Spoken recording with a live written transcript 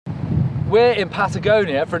We're in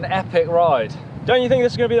Patagonia for an epic ride. Don't you think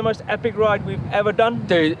this is going to be the most epic ride we've ever done?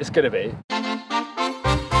 Dude, it's going to be.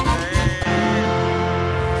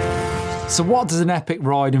 So what does an epic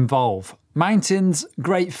ride involve? Mountains,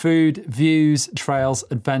 great food, views, trails,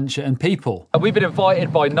 adventure and people. And we've been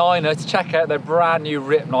invited by Niner to check out their brand new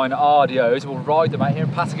Rip 9 RDOs. We'll ride them out here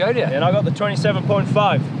in Patagonia. And I got the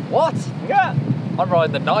 27.5. What? Yeah. I'm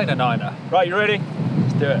riding the Niner. Right, you ready?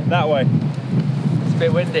 Let's do it. That way. It's a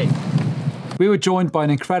bit windy. We were joined by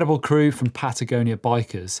an incredible crew from Patagonia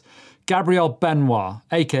Bikers. Gabriel Benoit,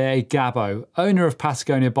 aka Gabbo, owner of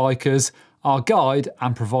Patagonia Bikers, our guide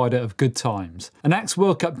and provider of good times. An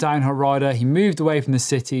ex-World Cup downhill rider, he moved away from the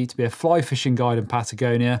city to be a fly fishing guide in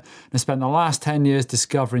Patagonia and spent the last 10 years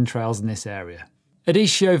discovering trails in this area.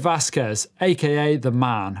 Edicio Vasquez, aka The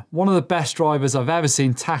Man, one of the best drivers I've ever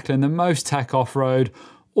seen tackling the most tech off-road,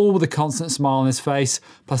 all with a constant smile on his face,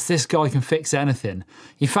 plus this guy can fix anything.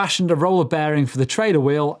 He fashioned a roller bearing for the trailer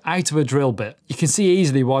wheel out of a drill bit. You can see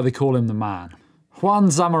easily why they call him The Man. Juan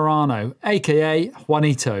Zamorano, aka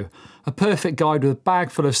Juanito, a perfect guide with a bag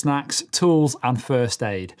full of snacks, tools and first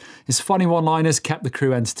aid. His funny one-liners kept the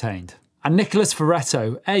crew entertained. And Nicholas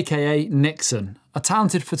Ferretto, aka Nixon, a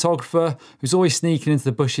talented photographer who's always sneaking into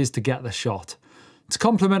the bushes to get the shot. To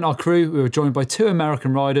complement our crew, we were joined by two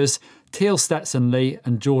American riders, Teal Stetson Lee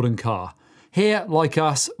and Jordan Carr. Here, like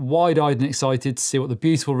us, wide-eyed and excited to see what the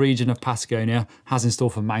beautiful region of Patagonia has in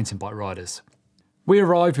store for mountain bike riders. We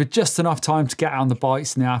arrived with just enough time to get out on the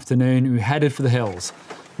bikes in the afternoon and we headed for the hills.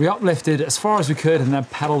 We uplifted as far as we could and then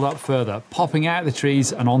pedalled up further, popping out of the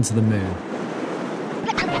trees and onto the moon.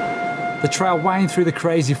 The trail wound through the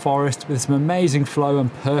crazy forest with some amazing flow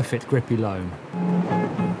and perfect grippy loam.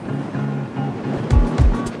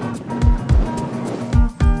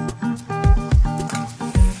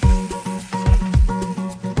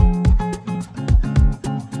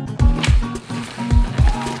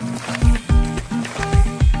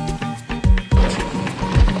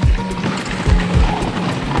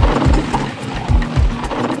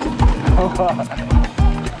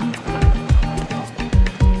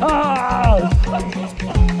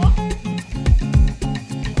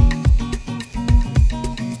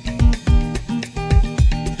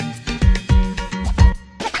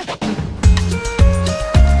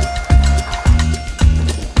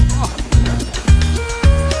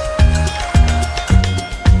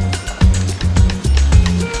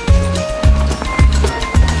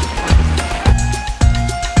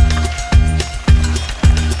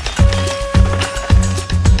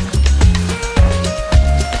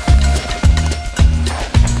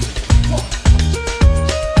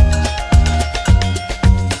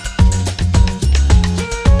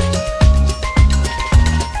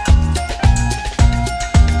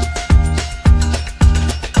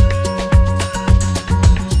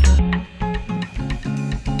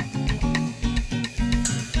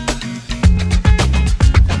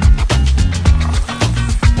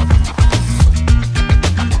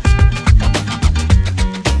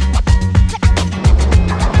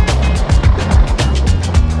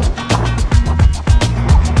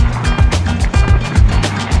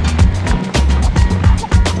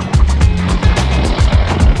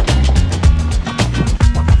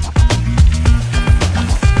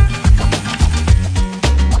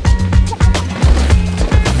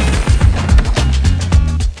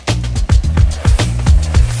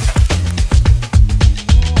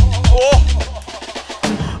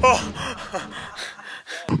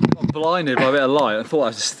 Blinded by a bit of light. I thought that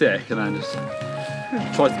was a stick and then just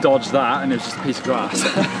tried to dodge that and it was just a piece of grass.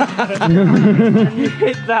 And you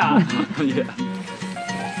hit that? Yeah.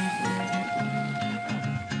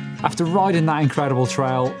 After riding that incredible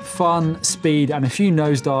trail, fun, speed and a few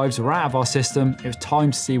nosedives were out of our system, it was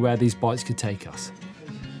time to see where these bikes could take us.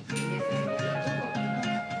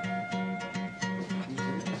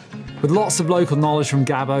 With lots of local knowledge from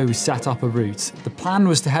Gabbo, we set up a route. The plan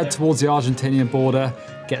was to head towards the Argentinian border,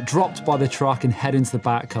 get dropped by the truck and head into the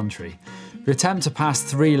back country. We attempt to pass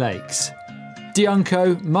 3 lakes: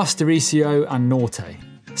 Diunco, Mustericio and Norte.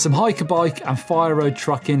 Some hiker bike and fire road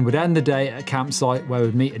trucking would end the day at a campsite where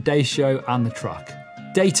we'd meet Edicio and the truck.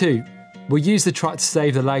 Day 2, we'll use the truck to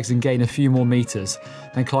save the legs and gain a few more meters,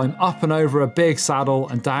 then climb up and over a big saddle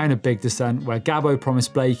and down a big descent where Gabbo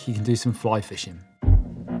promised Blake he can do some fly fishing.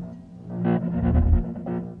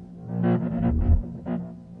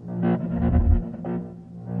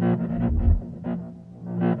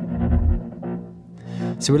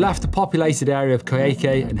 So we left the populated area of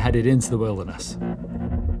Coyhaique and headed into the wilderness.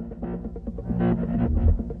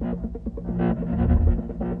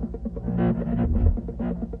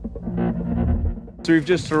 So we've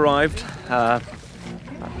just arrived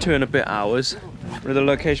 2 and a bit hours. We're at the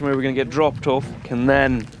location where we're going to get dropped off, can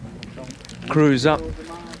then cruise up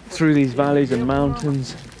through these valleys and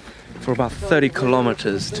mountains for about 30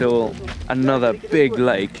 kilometers till another big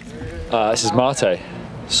lake. This is Martyn.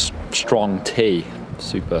 Strong tea,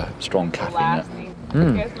 super strong caffeine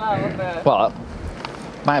in it. But,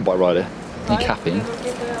 mountain bike rider, need caffeine.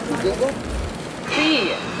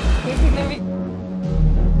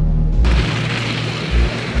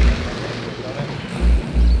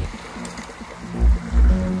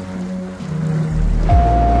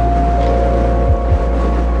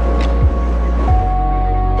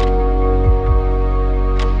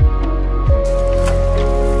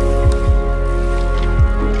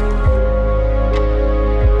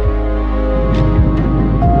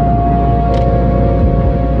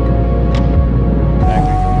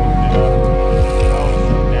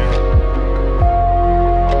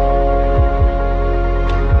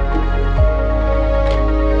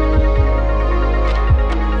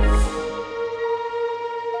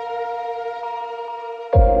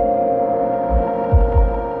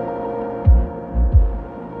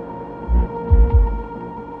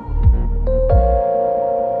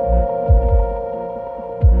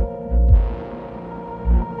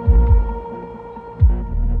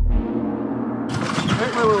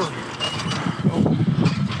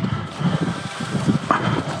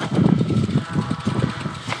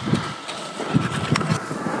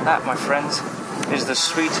 That, my friends, is the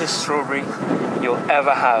sweetest strawberry you'll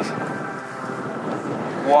ever have.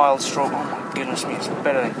 Wild strawberry, oh my goodness me, it's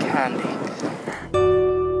better than candy.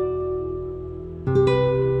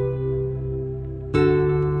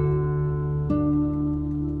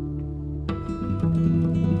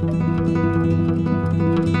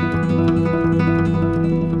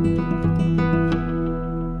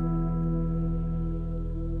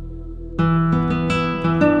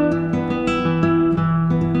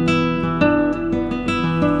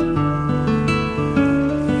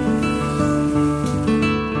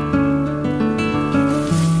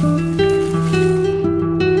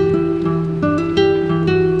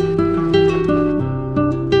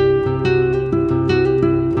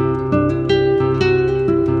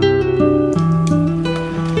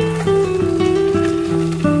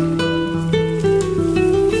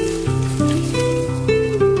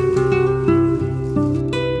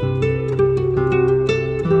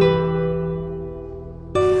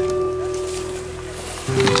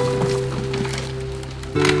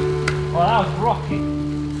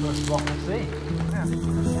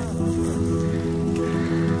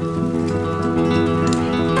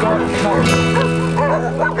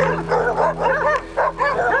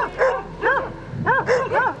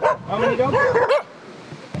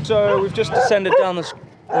 So we've just descended down this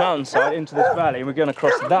mountainside into this valley, and we're going to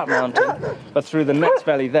cross that mountain, but through the next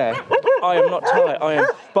valley there. I am not tired, I am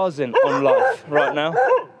buzzing on life right now.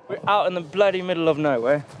 We're out in the bloody middle of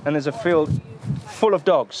nowhere, and there's a field full of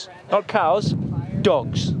dogs. Not cows,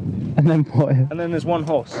 dogs. And then what? And then there's one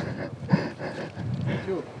horse.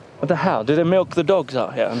 What the hell? Do they milk the dogs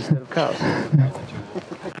out here instead of cows?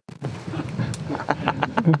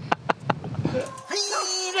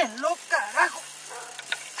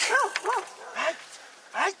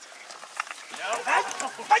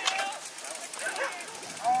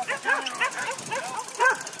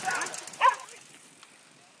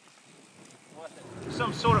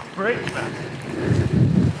 Some sort of bridge, man.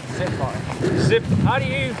 Zip line. Zip. How do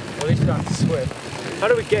you? Well, he's trying to swim. How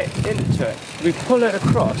do we get into it? We pull it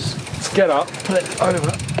across. Let's get up. Pull it over.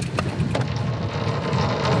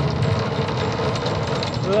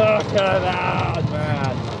 Look at that,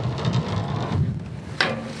 man.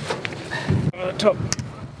 Over the top.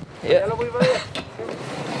 Yeah.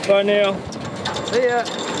 Bye, Neil. See ya.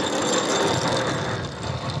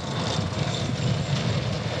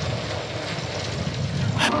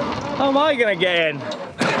 How am I gonna get in?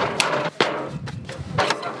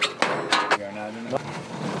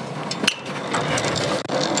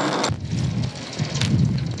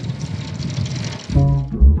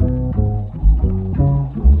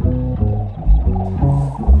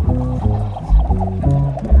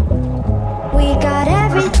 We got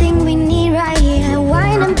everything we need right here.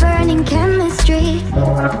 Wine and burning chemistry.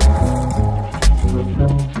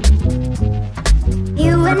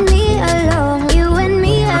 You and me alone. You and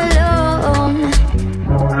me alone.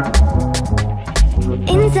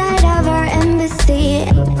 Inside of our embassy.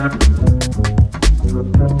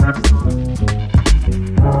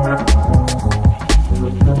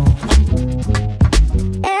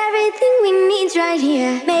 Everything we need's right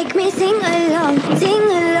here. Make me sing along, sing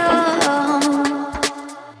along.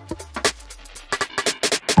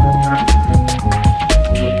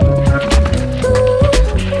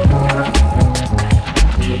 Ooh.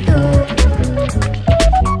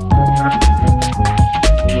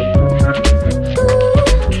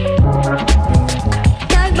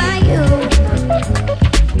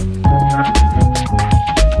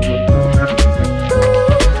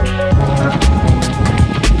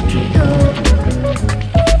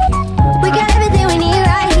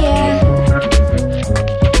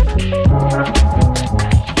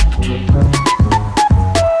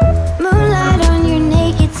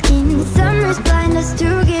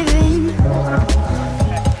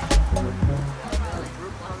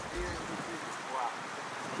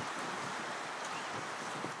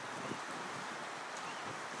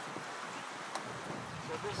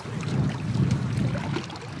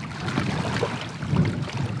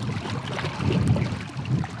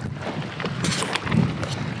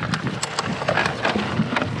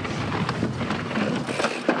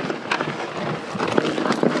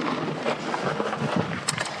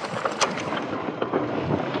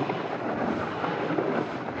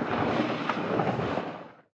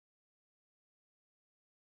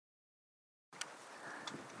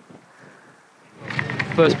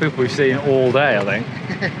 First people we've seen all day, I think.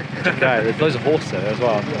 Okay, there's loads of horses there as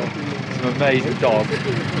well. Some amazing dogs.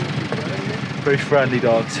 Very friendly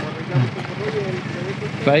dogs.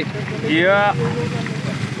 Mate? Yeah.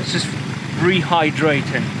 It's just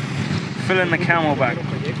rehydrating. Filling the camelback.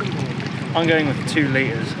 I'm going with 2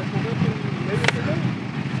 litres.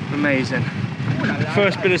 Amazing.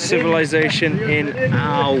 First bit of civilization in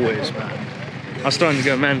hours, man. I'm starting to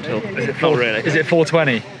go mental. Is it Not really. Is it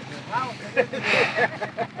 420?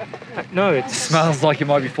 No, it Smells like it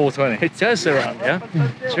might be 420. It does around, yeah?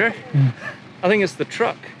 Sure. I think it's the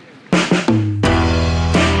truck.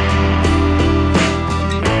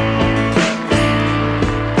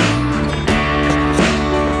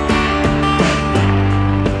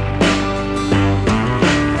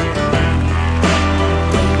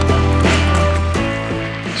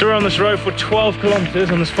 So we're on this road for 12 kilometers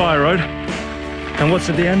on this fire road. And what's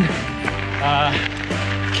at the end?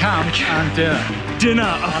 Camp and dinner. Dinner.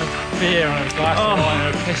 And beer and a glass of wine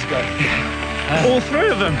and a pisco. All 3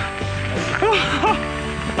 of them.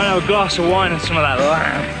 I know, a glass of wine and some of that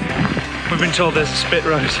lamb. We've been told there's a spit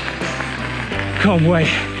roast. Can't wait.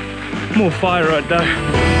 More fire road though.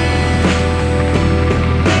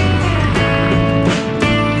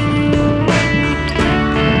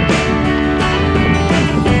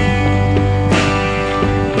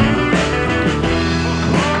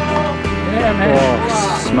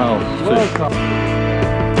 Oh, smell. Welcome.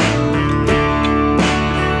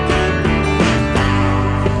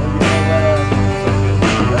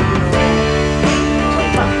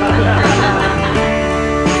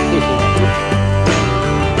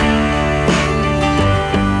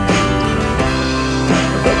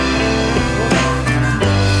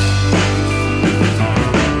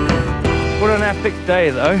 What an epic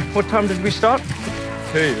day though. What time did we start? 2,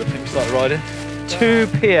 I think we started riding. 2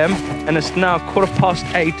 p.m. and it's now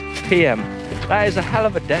 8:15 p.m. That is a hell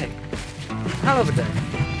of a day. Hell of a day.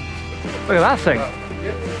 Look at that thing.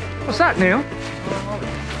 What's that, Neil?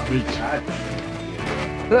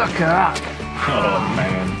 Look at that. Oh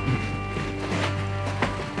man.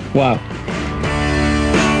 Wow.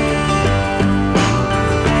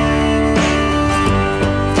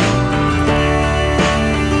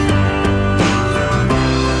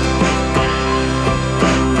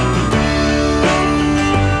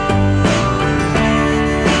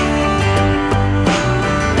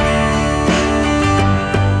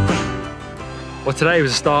 Well, today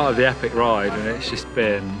was the start of the epic ride and it's just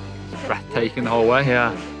been breathtaking the whole way.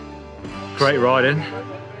 Yeah. Great riding.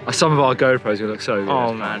 Some of our GoPros will look so good.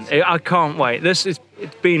 Oh man, I can't wait. It's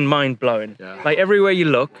been mind blowing. Yeah. Like everywhere you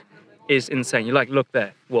look is insane. You like, look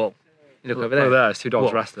there, wall. You look over there. Oh, there's 2 dogs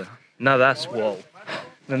wall. resting. No, that's wall.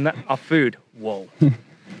 Then that, our food, wall. And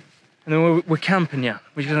then we're camping, yeah.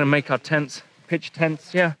 We're just gonna make our tents, pitch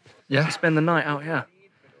tents, yeah. Yeah. Spend the night out, yeah.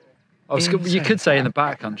 You could say in the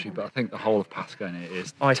backcountry, but I think the whole of Patagonia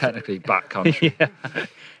is technically backcountry. Yeah.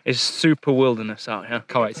 It's super wilderness out here.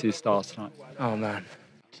 Can't wait to see the stars tonight. Oh man.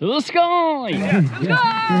 To the sky!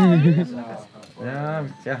 Ja,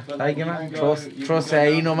 kijk maar. Trots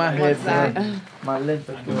aí nomás. Más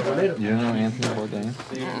lento que un bolero. You don't know anything about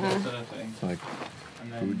that?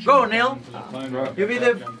 Go, Neil. You be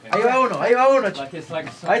the... Ahí va uno, ahí va uno.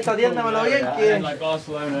 Ahí está, diéndamelo bien que...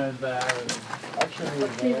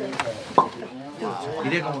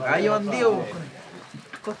 Diré como gallo bandido.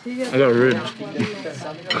 I got ribs.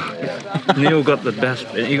 Neil got the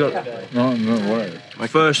best bit. He got my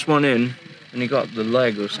first one in, and he got the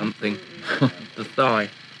leg or something, the thigh.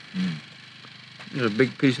 It was a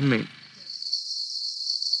big piece of meat.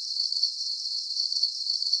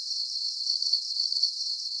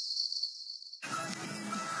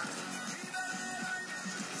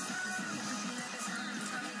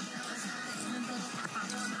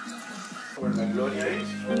 Where the Gloria is,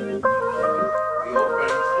 we open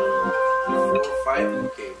 4 or 5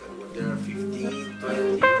 caves, and when there are 15, 20,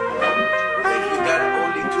 then you got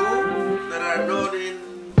only 2 that are not in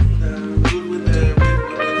good with the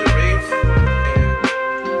race.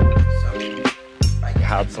 We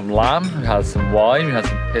had some lamb, we had some wine, we had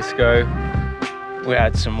some pisco, We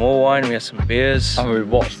had some more wine, we had some beers. and we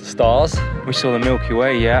watched the stars. We saw the Milky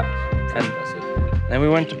Way, yeah. And then we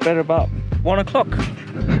went to bed about 1 o'clock.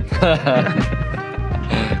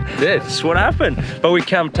 That's what happened. But we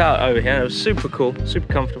camped out over here. It was super cool, super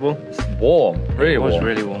comfortable. It's warm, really warm. It was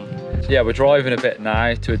really warm. So yeah, we're driving a bit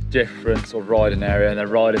now to a different sort of riding area, and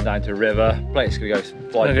then riding down to a river. Blake's gonna go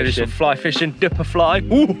fly I'm gonna do fishing. some fly fishing, dip a fly.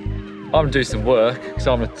 Ooh. I'm gonna do some work,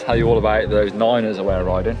 so I'm gonna tell you all about those 9ers I wear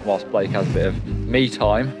riding, whilst Blake has a bit of me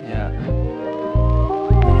time. Yeah.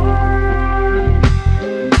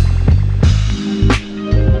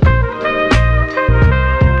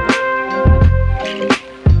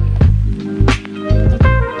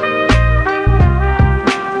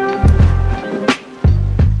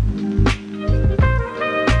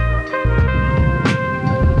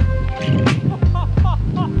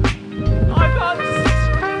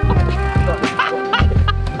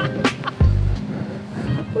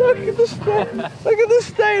 Look at the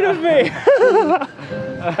state of me.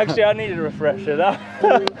 Actually, I needed a refresher.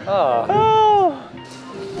 Oh.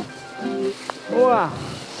 Wow.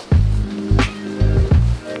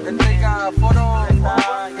 Let's take a photo.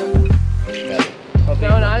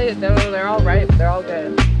 No, they're all right. They're all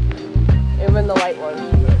good. Even the light ones.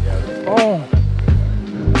 Oh.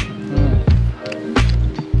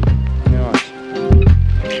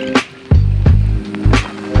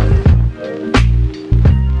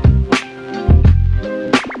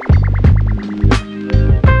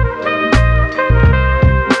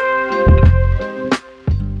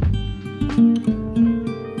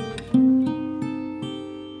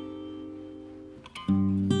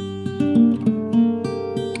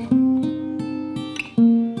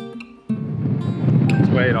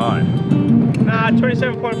 Wait on. Nah,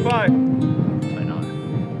 27.5. I know.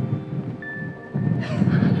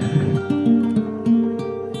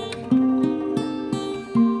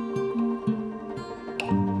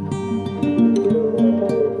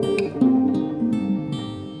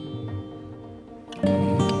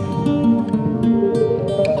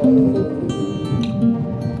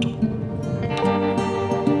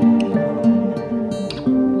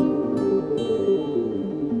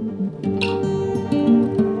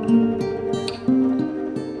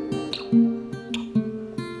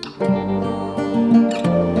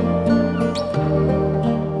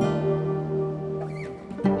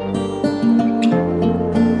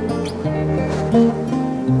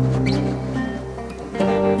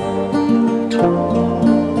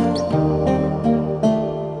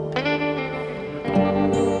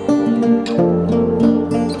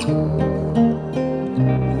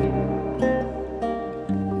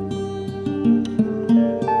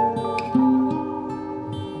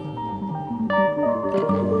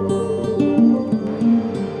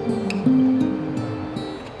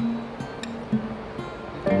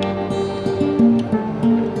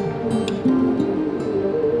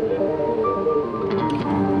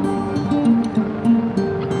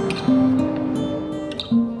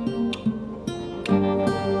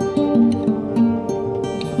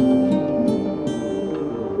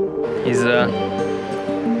 He's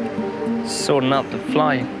sorting out the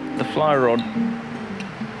fly rod.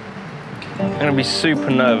 I'm gonna be super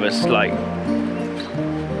nervous, like,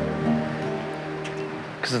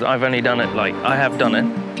 because I've only done it, like, I have done it,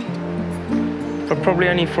 but probably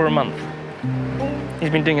only for a month. He's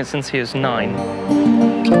been doing it since he was 9.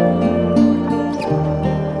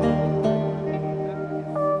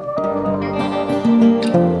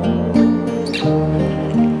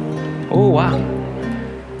 Oh, wow.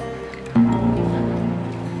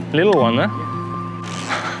 Little one, huh?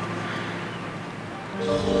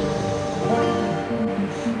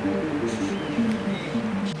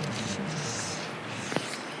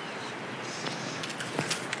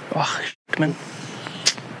 Oh, man.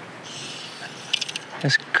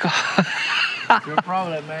 Let's go. Your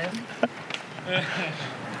problem, man.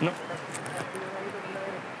 No.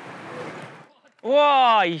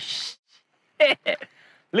 Whoa, shit.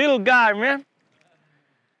 Little guy, man.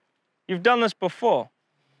 You've done this before.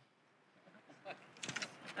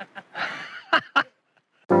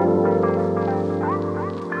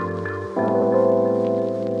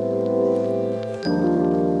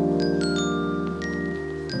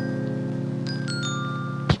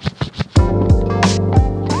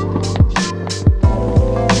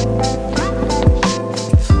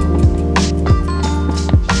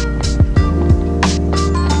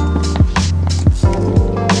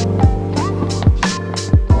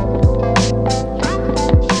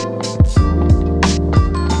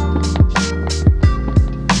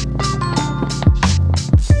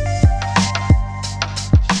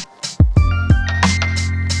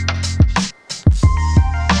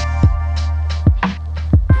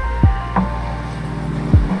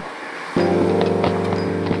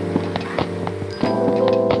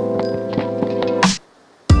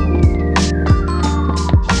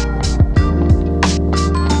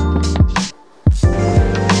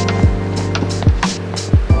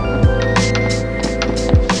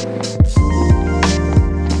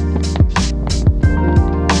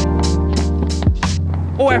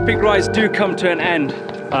 Epic rides do come to an end.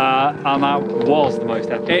 And that was the most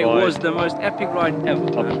epic ride. It was the most epic ride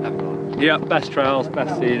ever. Yeah, best trails,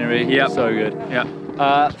 best scenery. Yep. So good.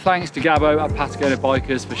 Yeah. Thanks to Gabbo at Patagonia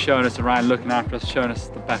Bikers for showing us around, looking after us, showing us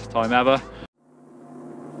the best time ever.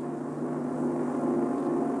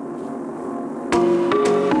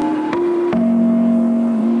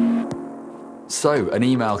 So, an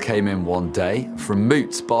email came in one day from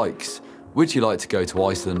Moots Bikes. Would you like to go to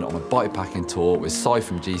Iceland on a bikepacking tour with Si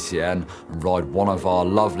from GCN and ride one of our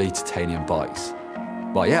lovely titanium bikes?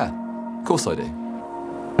 Well, yeah, Of course I do.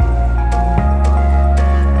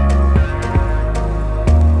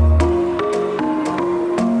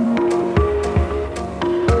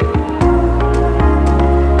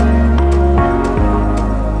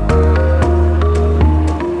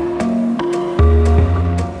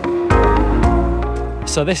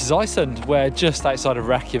 So this is Iceland. We're just outside of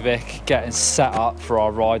Reykjavik, getting set up for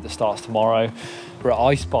our ride that starts tomorrow. We're at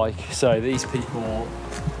Ice Bike. So these people,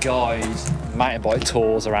 guys, mountain bike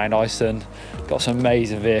tours around Iceland. Got some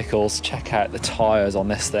amazing vehicles. Check out the tyres on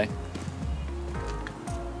this thing.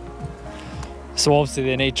 So obviously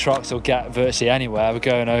they need trucks that'll get virtually anywhere. We're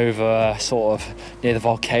going over sort of near the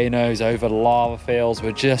volcanoes, over the lava fields.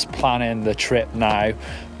 We're just planning the trip now,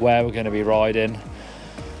 where we're going to be riding.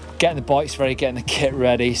 Getting the bikes ready, getting the kit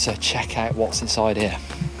ready, so check out what's inside here.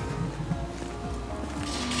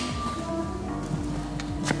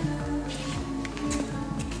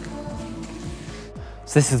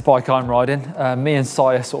 So this is the bike I'm riding. Me and Si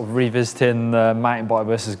are sort of revisiting the mountain bike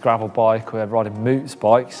versus gravel bike. We're riding Moots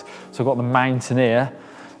bikes. So I've got the Mountaineer.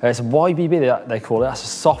 It's a YBB they call it, that's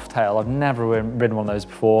a Softail. I've never ridden one of those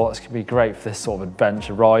before. It's gonna be great for this sort of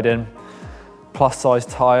adventure riding. Plus size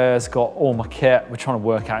tyres, got all my kit. We're trying to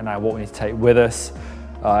work out now what we need to take with us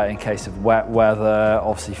in case of wet weather,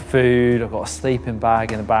 obviously food. I've got a sleeping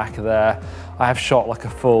bag in the back of there. I have shot like a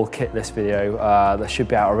full kit list video that should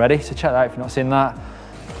be out already, so check that out if you've not seen that.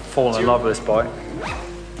 Fallen in love with this bike.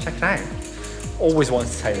 Check it out. Always wanted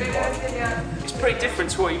to take this bike. It's pretty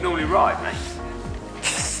different to what you normally ride, mate.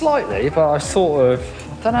 Slightly, but I sort of,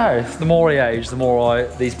 I don't know, the more I age, the more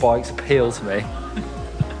these bikes appeal to me.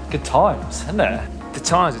 Good times, isn't it? The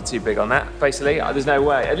tyres are too big on that, basically. There's no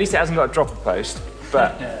way. At least it hasn't got a dropper post,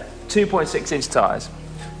 but 2.6 inch tyres.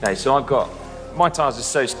 No, so I've got, my tyres are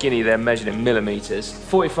so skinny they're measured in millimetres.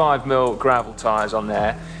 45mm gravel tyres on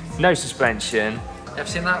there, no suspension. Ever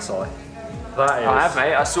seen that side? That is. I have,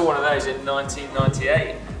 mate. I saw one of those in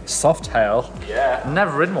 1998. Softail. Yeah.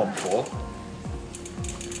 Never ridden one before.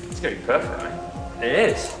 It's going to be perfect, mate. It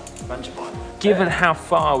is. Adventure bike. Given how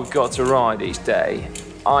far we've got to ride each day,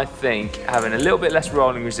 I think having a little bit less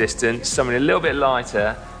rolling resistance, something a little bit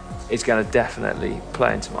lighter, is going to definitely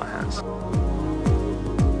play into my hands.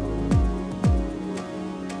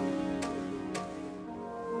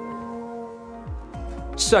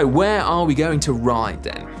 So where are we going to ride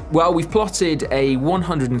then? Well, we've plotted a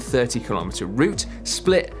 130km route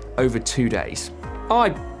split over 2 days. I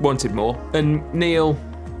wanted more, and Neil,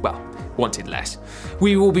 well, wanted less.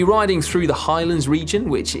 We will be riding through the Highlands region,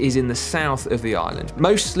 which is in the south of the island,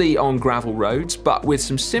 mostly on gravel roads, but with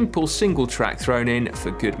some simple single track thrown in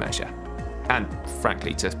for good measure. And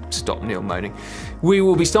frankly, to stop Neil moaning. We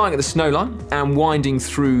will be starting at the snowline and winding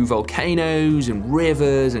through volcanoes and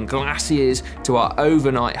rivers and glaciers to our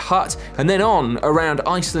overnight hut, and then on around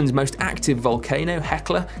Iceland's most active volcano,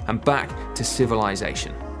 Hekla, and back to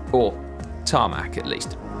civilization. Or tarmac, at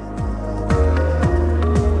least.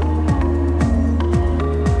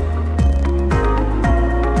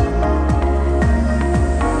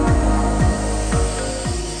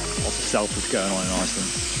 Selfish going on in Iceland.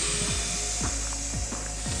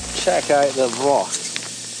 Check out the rock.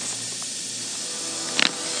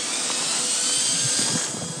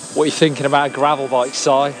 What are you thinking about a gravel bike, Si,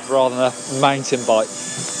 rather than a mountain bike?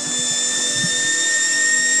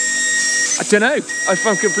 I don't know, if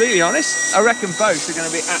I'm completely honest. I reckon both are going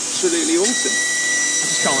to be absolutely awesome. I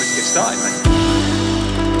just can't wait to get started, mate.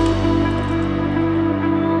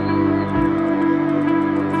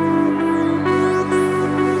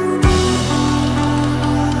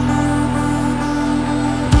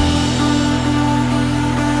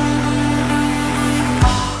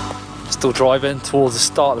 Still driving towards the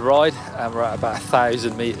start of the ride, and we're at about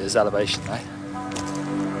 1,000 meters elevation now.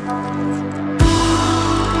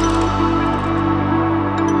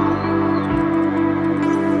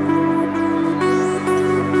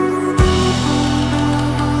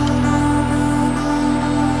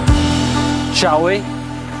 Shall we?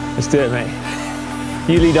 Let's do it, mate.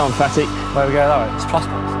 You lead on, Fatty. Where we go that way? It's plus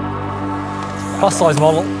size. Plus size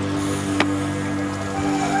model.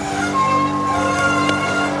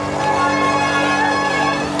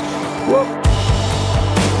 Whoa.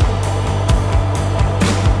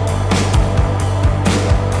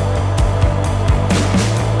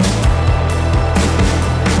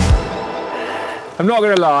 I'm not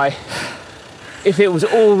going to lie. If it was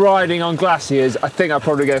all riding on glaciers, I think I'd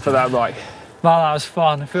probably go for that bike. Man, that was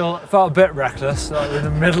fun. It felt a bit reckless, like we're in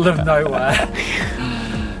the middle of nowhere,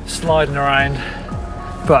 sliding around,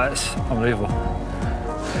 but it's unbelievable.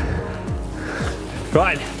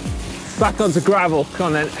 Right, back onto gravel. Come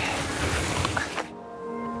on then.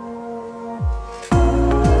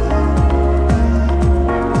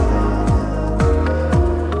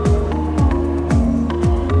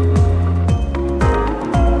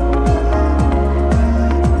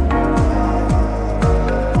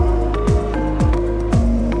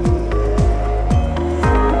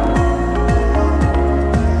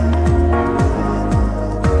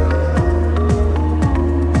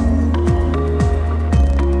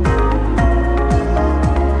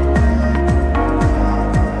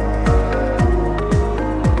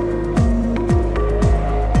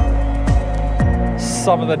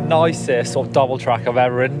 some of the nicest sort of double track I've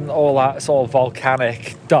ever ridden. All that sort of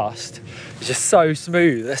volcanic dust is just so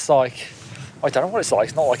smooth. It's like, I don't know what it's like.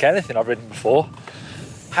 It's not like anything I've ridden before.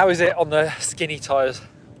 How is it on the skinny tyres?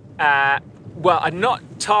 Well, I'm not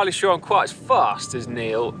entirely sure I'm quite as fast as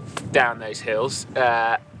Neil down those hills,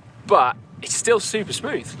 but it's still super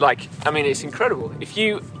smooth. Like, I mean, it's incredible. If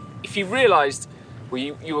you realised, well,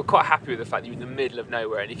 you were quite happy with the fact that you're in the middle of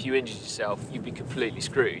nowhere, and if you injured yourself, you'd be completely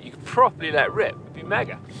screwed. You could properly let it rip. It'd be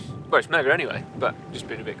mega. Well, it's mega anyway, but just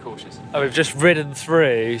being a bit cautious. And we've just ridden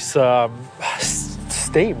through some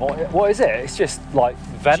steam. What is it? It's just like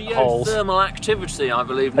vent holes. Geothermal activity, I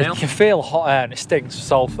believe, And Neil. you can feel hot air and it stinks of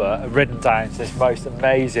sulphur. And ridden down to this most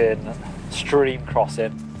amazing stream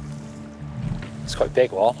crossing. It's quite a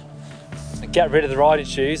big one. And get rid of the riding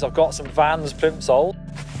shoes. I've got some Vans plimsoll.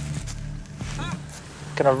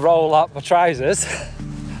 Gonna roll up my trousers.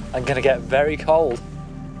 I'm gonna get very cold.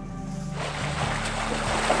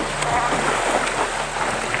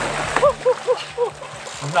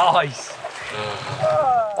 Nice.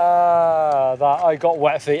 That I got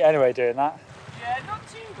wet feet anyway doing that. Yeah, not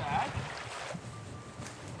too bad.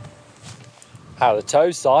 How are the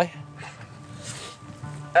toes, Si?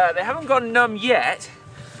 They haven't gone numb yet,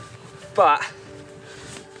 but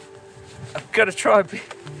I've got to try and be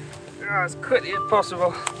as quickly as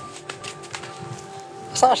possible.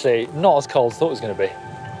 It's actually not as cold as I thought it was going to be.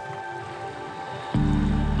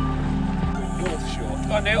 North Shore.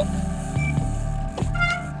 Go on, Neil.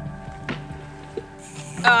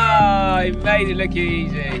 Ah, he made it look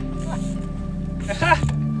easy.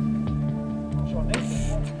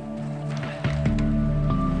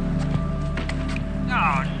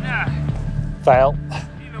 Oh no. Fail.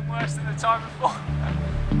 Even worse than the time before.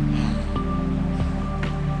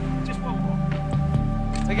 Just one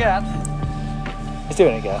more. Again. He's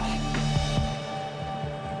doing it again.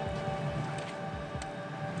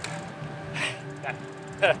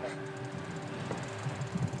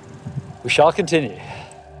 We shall continue.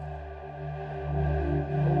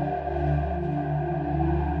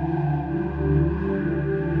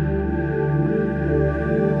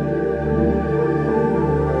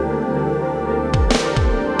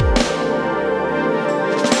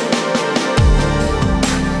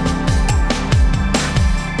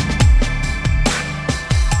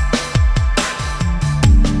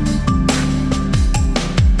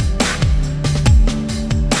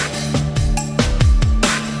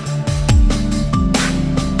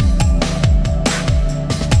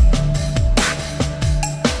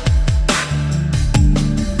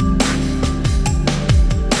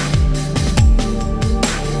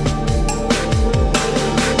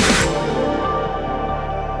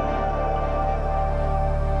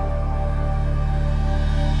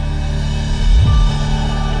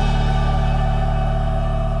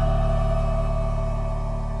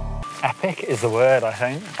 Epic is the word, I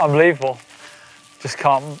think. Unbelievable. Just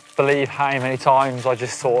can't believe how many times I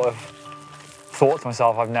just sort of thought to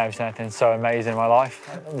myself, I've never seen anything so amazing in my life.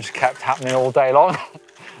 It just kept happening all day long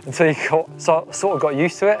until you sort of got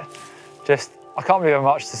used to it. Just, I can't believe how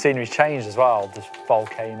much the scenery's changed as well. Just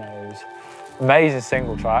volcanoes, amazing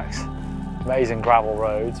single tracks, amazing gravel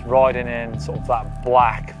roads, riding in sort of that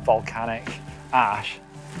black volcanic ash.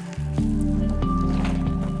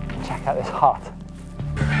 Check out this hut.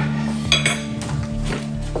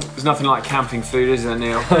 There's nothing like camping food, is there,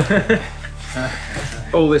 Neil?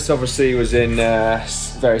 All this obviously was in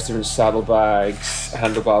various different saddle bags,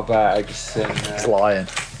 handlebar bags, and It's lying.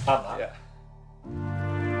 yeah.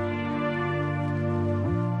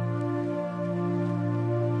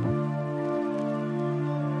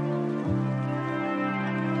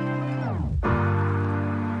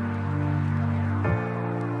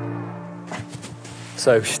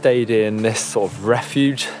 So we stayed in this sort of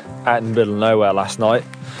refuge out in the middle of nowhere last night.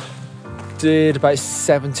 Did about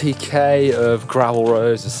 70k of gravel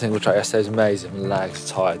roads and single track yesterday. It was amazing. My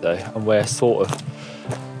legs are tired though, and we're sort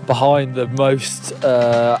of behind the most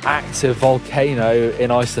active volcano in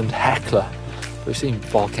Iceland, Hekla. We've seen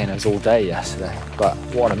volcanoes all day yesterday, but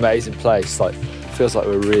what an amazing place. Like, feels like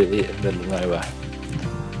we're really in the middle of nowhere.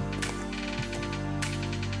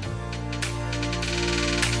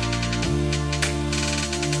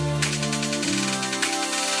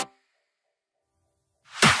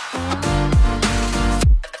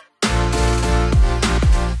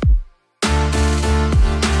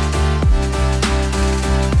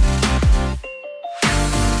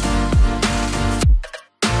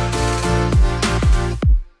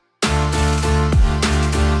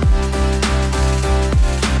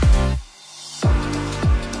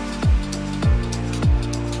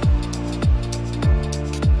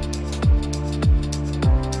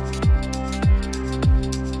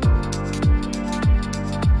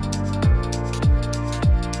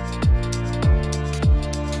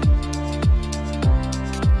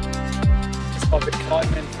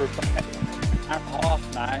 climbing for about an hour and a half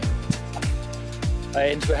now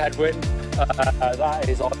into a headwind. That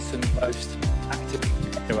is Iceland's most active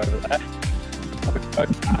area over there. We've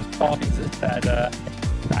both had signs that said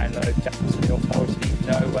download gaps so the authorities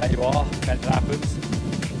know where you are when it happens.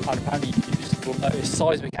 And apparently you will notice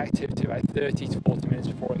seismic activity about 30 to 40 minutes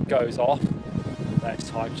before it goes off. Then it's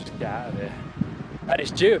time just to get out of here. And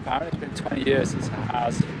it's due apparently, it's been 20 years since it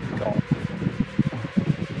has gone.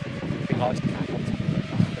 Big ice cap on top of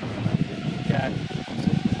it. Yeah.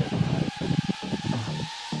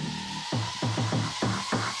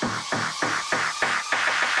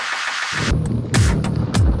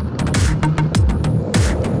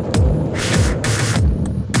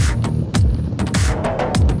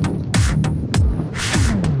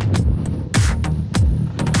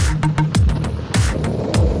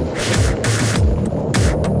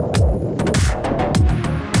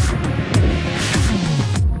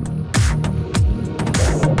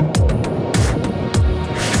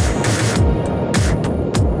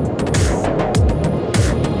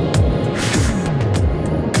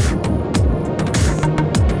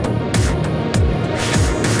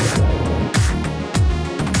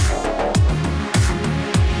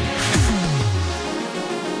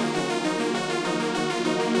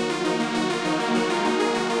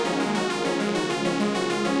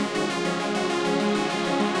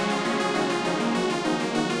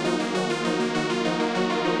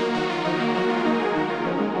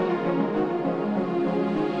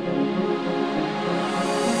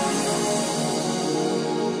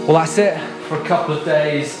 Well, that's it for a couple of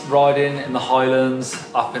days riding in the Highlands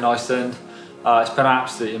up in Iceland. It's been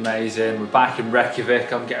absolutely amazing. We're back in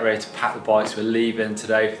Reykjavik. I'm getting ready to pack the bikes. We're leaving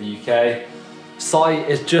today for the UK. Site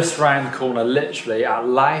is just around the corner, literally at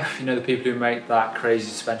Life. You know, the people who make that crazy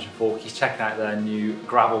suspension fork. He's checking out their new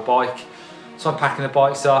gravel bike. So I'm packing the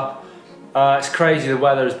bikes up. It's crazy, the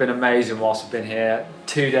weather has been amazing whilst we've been here.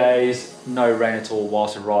 2 days, no rain at all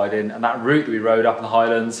whilst we're riding. And that route that we rode up in the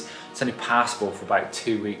Highlands, it's only passable for about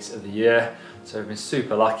 2 weeks of the year. So we've been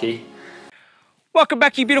super lucky. Welcome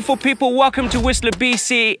back, you beautiful people. Welcome to Whistler,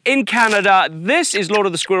 BC in Canada. This is Lord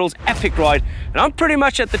of the Squirrels' epic ride, and I'm pretty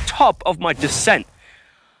much at the top of my descent.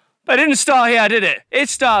 But it didn't start here, did it? It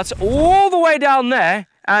starts all the way down there,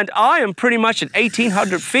 and I am pretty much at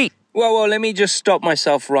 1,800 feet. Well, let me just stop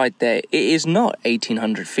myself right there. It is not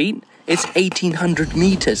 1,800 feet. It's 1,800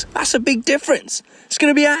 meters. That's a big difference. It's going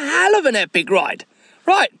to be a hell of an epic ride.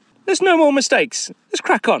 Right, there's no more mistakes. Let's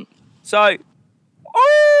crack on. So,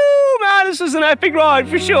 oh man, this is an epic ride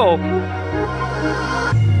for sure.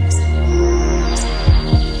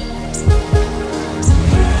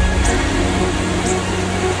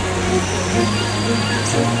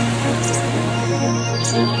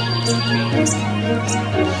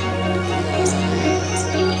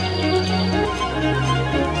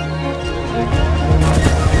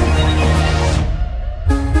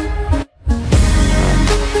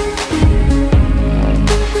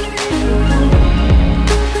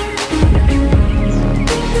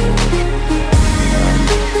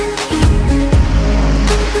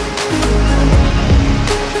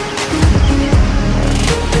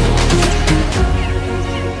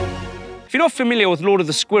 If you're not familiar with Lord of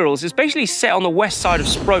the Squirrels, it's basically set on the west side of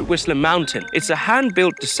Sprout Whistler Mountain. It's a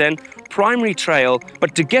hand-built descent, primary trail,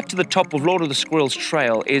 but to get to the top of Lord of the Squirrels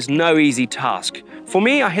Trail is no easy task. For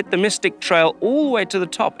me, I hit the Mystic Trail all the way to the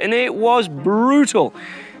top, and it was brutal.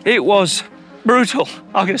 It was brutal.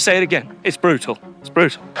 I'm gonna say it again. It's brutal. It's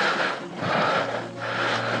brutal.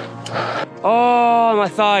 Oh, my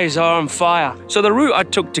thighs are on fire. So the route I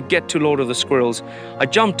took to get to Lord of the Squirrels, I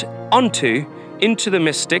jumped into the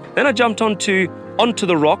Mystic, then I jumped onto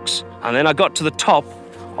the rocks, and then I got to the top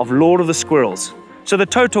of Lord of the Squirrels. So the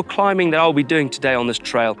total climbing that I'll be doing today on this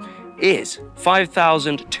trail is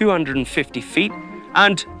 5,250 feet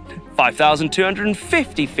and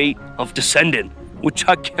 5,250 feet of descending, which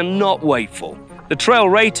I cannot wait for. The trail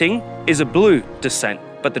rating is a blue descent,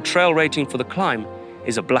 but the trail rating for the climb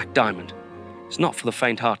is a black diamond. It's not for the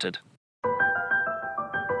faint-hearted.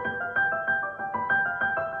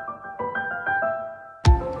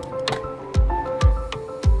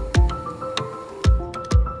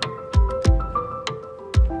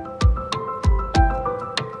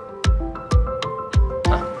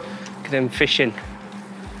 Them fishing,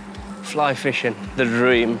 fly fishing, the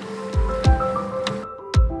dream.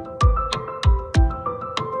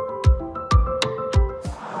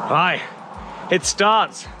 Right, it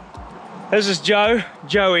starts. This is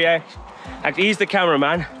Joey, he's the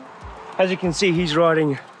cameraman. As you can see, he's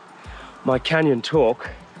riding my Canyon Talk.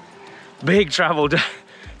 Big travel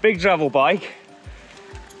bike,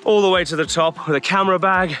 all the way to the top with a camera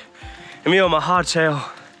bag, And me on my hardtail.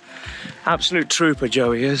 Absolute trooper,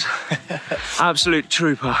 Joey is. Absolute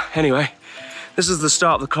trooper. Anyway, this is the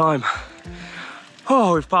start of the climb.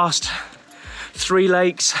 Oh, we've passed 3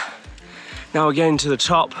 lakes. Now we're getting to the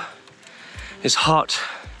top. It's hot.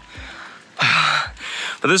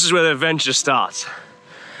 But this is where the adventure starts.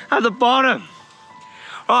 At the bottom.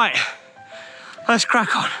 Right, let's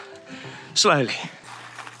crack on. Slowly.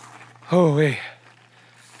 Oh, wait.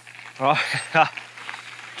 Right.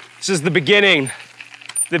 This is the beginning.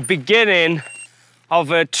 The beginning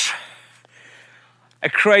of a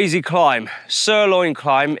crazy climb, sirloin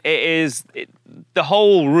climb. The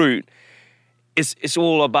whole route is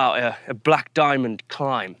all about a black diamond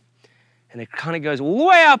climb. And it kind of goes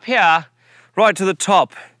way up here, right to the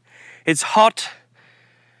top. It's hot,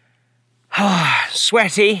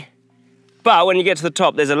 sweaty, but when you get to the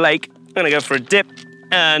top, there's a lake. We're gonna go for a dip,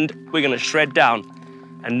 and we're gonna shred down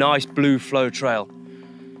a nice blue flow trail.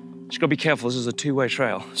 Just gotta be careful, this is a 2-way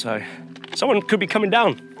trail, so someone could be coming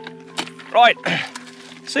down. Right,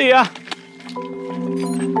 see ya.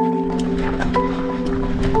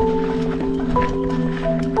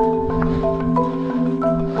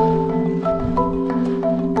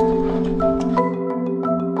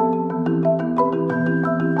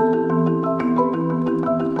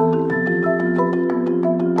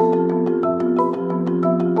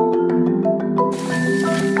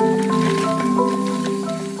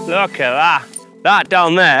 Look at that. That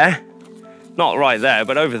down there, not right there,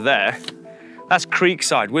 but over there, that's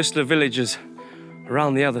Creekside. Whistler Village is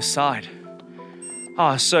around the other side.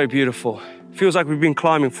 Ah, so beautiful. Feels like we've been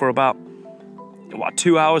climbing for about, what,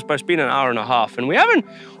 2 hours, but it's been an hour and a half. And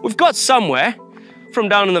we've got somewhere from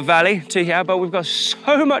down in the valley to here, but we've got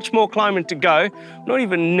so much more climbing to go. Not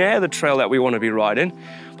even near the trail that we want to be riding.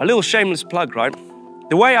 A little shameless plug, right?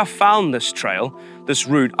 The way I found this trail, this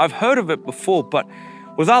route, I've heard of it before, but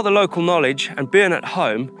without the local knowledge and being at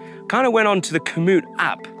home, kind of went onto the Komoot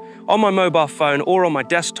app on my mobile phone or on my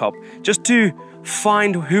desktop just to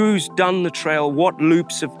find who's done the trail, what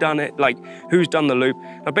loops have done it, like who's done the loop.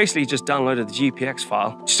 I basically just downloaded the GPX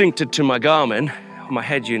file, synced it to my Garmin, on my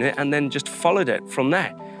head unit, and then just followed it from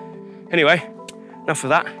there. Anyway, enough of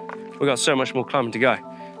that. We've got so much more climbing to go.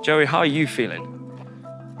 Joey, how are you feeling?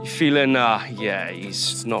 You feeling, yeah,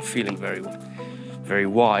 he's not feeling very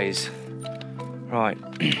wise. Right,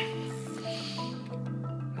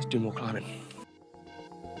 let's do more climbing.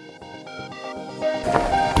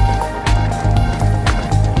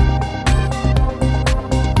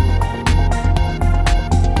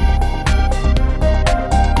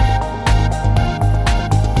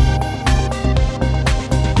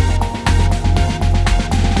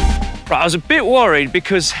 Right, I was a bit worried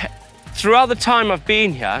because throughout the time I've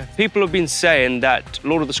been here, people have been saying that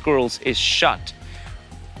Lord of the Squirrels is shut.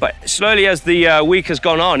 But slowly as the week has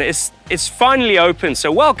gone on, it's finally open.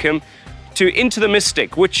 So welcome to Into the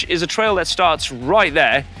Mystic, which is a trail that starts right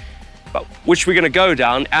there, but which we're gonna go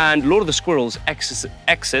down, and Lord of the Squirrels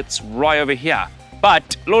exits right over here.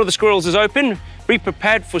 But Lord of the Squirrels is open. Be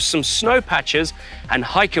prepared for some snow patches and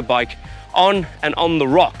hiker bike on the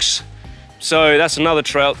rocks. So that's another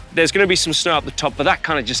trail. There's gonna be some snow up the top, but that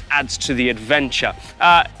kind of just adds to the adventure.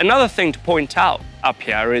 Another thing to point out up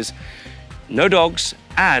here is no dogs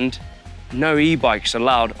and no e-bikes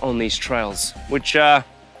allowed on these trails, which you got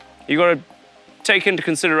to take into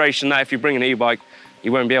consideration that if you bring an e-bike,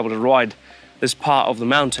 you won't be able to ride this part of the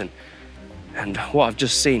mountain. And what I've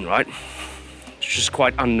just seen, right, it's just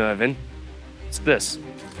quite unnerving. It's this.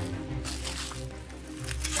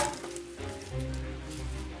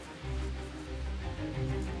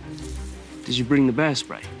 Did you bring the bear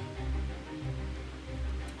spray?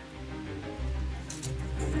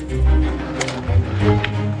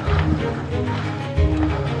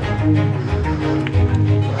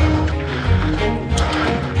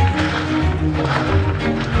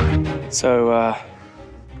 So,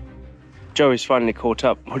 Joey's finally caught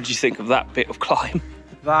up. What did you think of that bit of climb?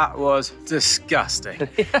 That was disgusting.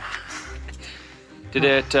 Did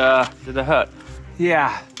it hurt?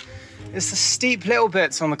 Yeah. It's the steep little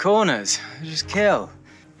bits on the corners. They just kill.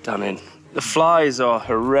 Done in. The flies are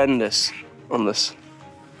horrendous on this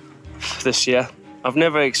year. I've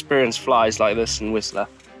never experienced flies like this in Whistler.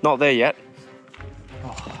 Not there yet.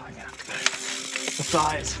 Oh, I'm gonna have to go. The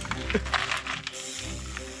flies.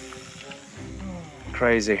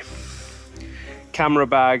 Crazy. Camera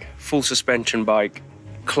bag, full suspension bike,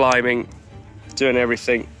 climbing, doing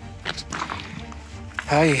everything.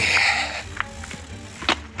 Hey.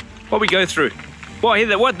 What we go through,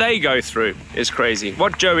 what they go through is crazy.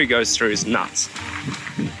 What Joey goes through is nuts.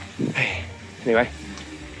 Hey. Anyway,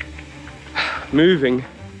 moving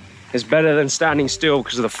is better than standing still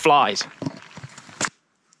because of the flies.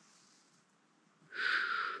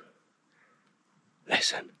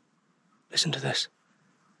 Listen. Listen to this.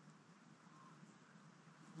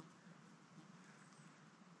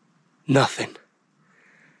 Nothing.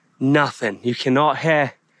 Nothing. You cannot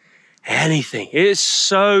hear anything. It is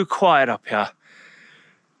so quiet up here.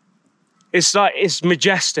 It's like, it's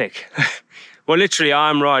majestic. Well, literally,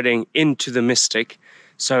 I'm riding into the mystic.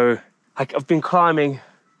 So I've been climbing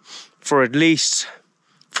for at least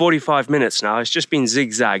 45 minutes now. It's just been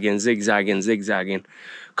zigzagging, zigzagging, zigzagging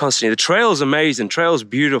constantly. The trail's amazing. Trail's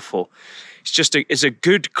beautiful. It's just it's a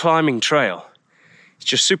good climbing trail. It's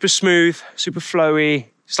just super smooth, super flowy.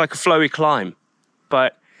 It's like a flowy climb.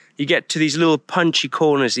 But you get to these little punchy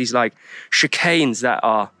corners, these like chicanes that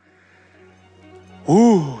are,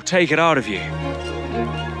 ooh, take it out of you.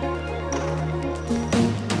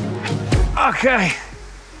 Okay,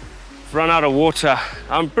 run out of water.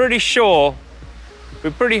 I'm pretty sure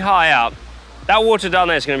we're pretty high up. That water down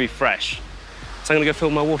there is going to be fresh. So I'm going to go fill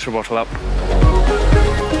my water bottle up.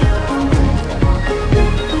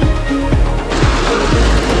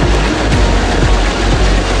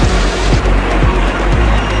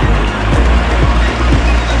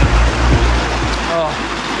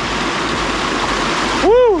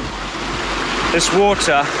 This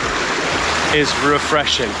water is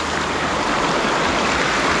refreshing.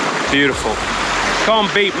 Beautiful.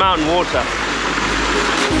 Can't beat mountain water.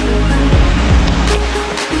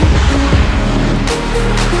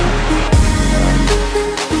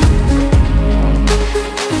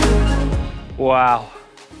 Wow.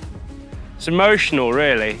 It's emotional,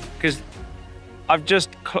 really, because I've just,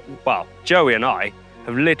 well, Joey and I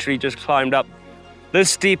have literally just climbed up the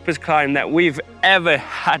steepest climb that we've ever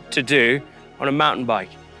had to do on a mountain bike.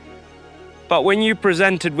 But when you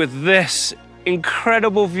presented with this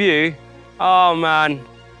incredible view, oh man,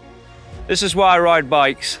 this is why I ride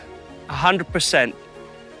bikes 100%,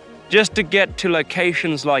 just to get to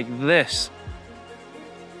locations like this.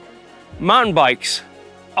 Mountain bikes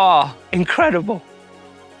are incredible.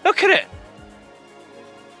 Look at it.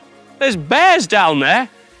 There's bears down there.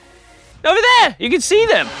 Over there, you can see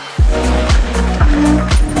them.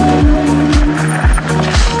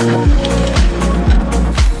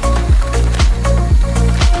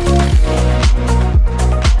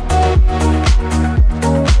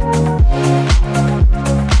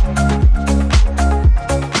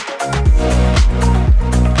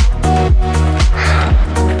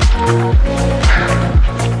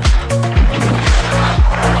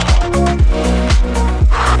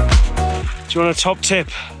 Do you want a top tip?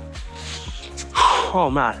 Oh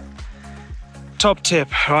man, top tip,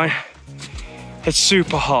 right? It's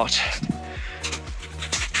super hot.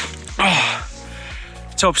 Oh,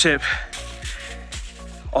 top tip.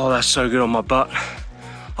 Oh, that's so good on my butt.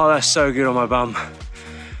 Oh, that's so good on my bum.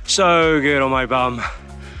 So good on my bum.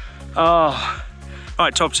 Oh,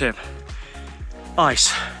 right, top tip.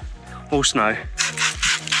 Ice or snow.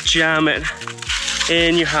 Jam it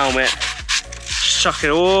in your helmet. Just chuck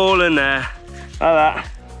it all in there. Like that,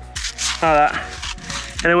 like that.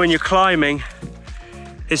 And then when you're climbing,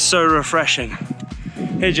 it's so refreshing.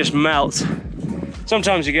 It just melts.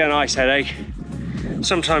 Sometimes you get an ice headache.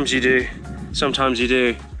 Sometimes you do, sometimes you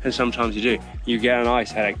do, and sometimes you do. You get an ice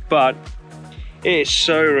headache, but it's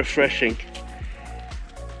so refreshing.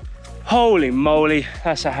 Holy moly,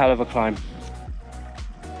 that's a hell of a climb.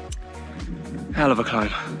 Hell of a climb.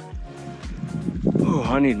 Oh,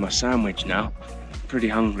 I need my sandwich now. I'm pretty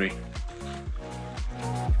hungry.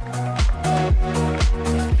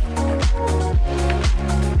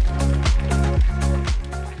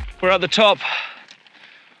 We're at the top.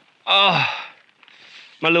 Oh,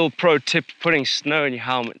 my little pro tip, putting snow in your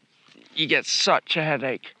helmet. You get such a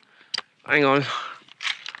headache. Hang on.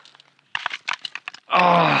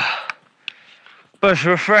 Oh, but it's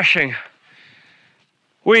refreshing.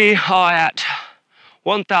 We are at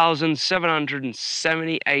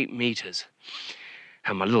 1,778 meters.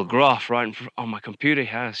 And my little graph right on my computer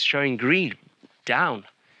here is showing green down,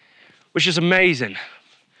 which is amazing.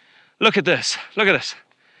 Look at this, look at this.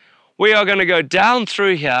 We are gonna go down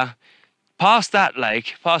through here, past that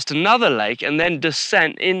lake, past another lake, and then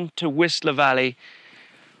descend into Whistler Valley,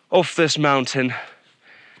 off this mountain.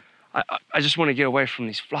 I just wanna get away from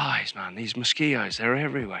these flies, man, these mosquitoes, they're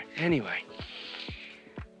everywhere. Anyway,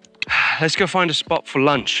 let's go find a spot for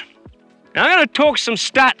lunch. Now I'm gonna talk some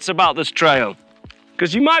stats about this trail,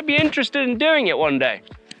 because you might be interested in doing it one day,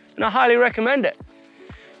 and I highly recommend it.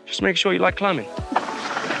 Just make sure you like climbing.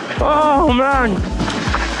 Oh man,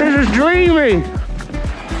 this is dreamy.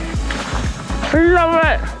 I love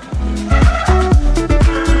it.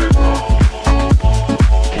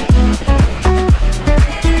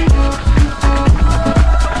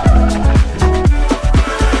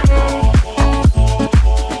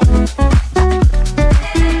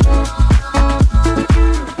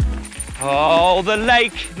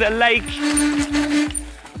 the lake.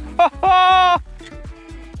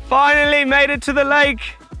 Finally made it to the lake.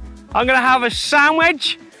 I'm gonna have a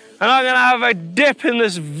sandwich and I'm gonna have a dip in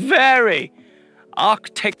this very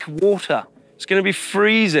Arctic water. It's gonna be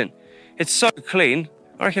freezing. It's so clean.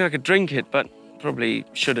 I reckon I could drink it, but probably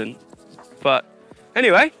shouldn't. But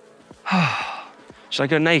anyway, should I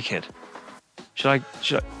go naked? Should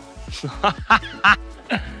I?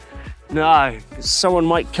 No, someone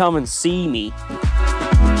might come and see me.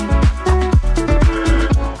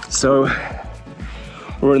 So,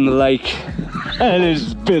 we're in the lake, and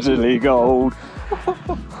it's bitterly cold.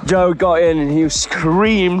 Joe got in and he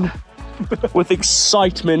screamed with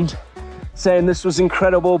excitement, saying this was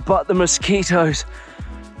incredible, but the mosquitoes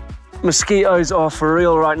are for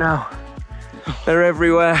real right now. They're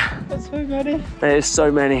everywhere. There's so many. There's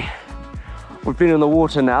so many. We've been in the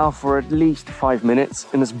water now for at least 5 minutes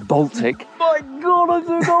in this Baltic. My God, I'm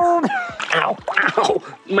so cold. Ow, ow,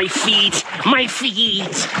 my feet,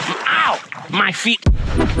 ow, my feet.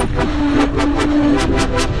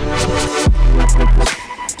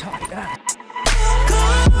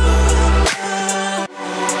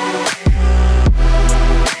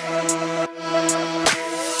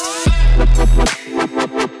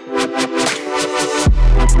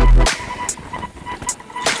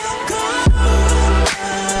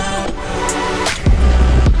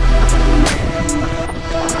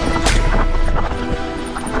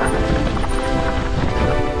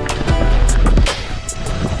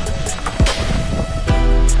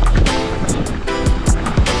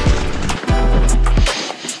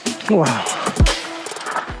 Wow,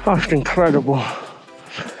 that's incredible.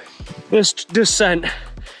 This descent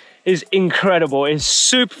is incredible. It's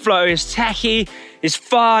super flowy, it's tacky, it's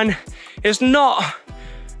fun. It's not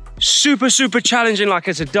super challenging like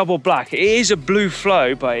it's a double black. It is a blue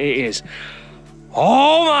flow, but it is,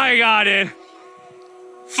 oh my God, dude.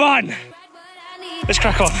 Fun. Let's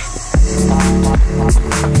crack on.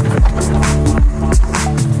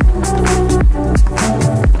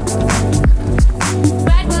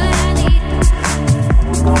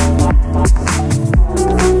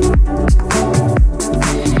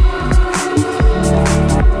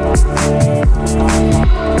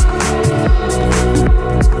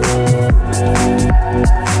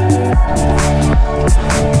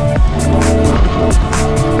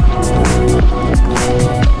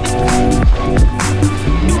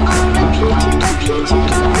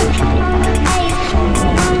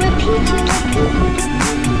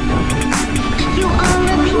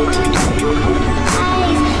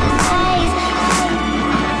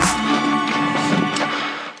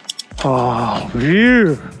 Oh,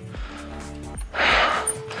 view.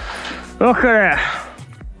 Look at it.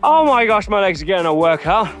 Oh my gosh, my legs are getting a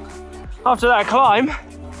workout after that climb.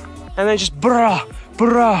 And then just brah.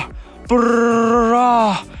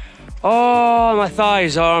 Oh, my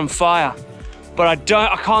thighs are on fire. But I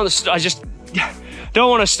just don't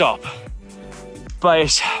want to stop. But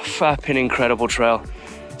it's a flipping incredible trail.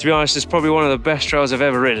 To be honest, it's probably one of the best trails I've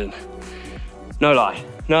ever ridden. No lie,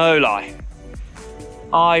 no lie.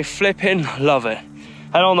 I flipping love it.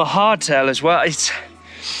 And on the hardtail as well, it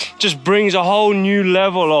just brings a whole new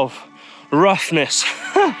level of roughness.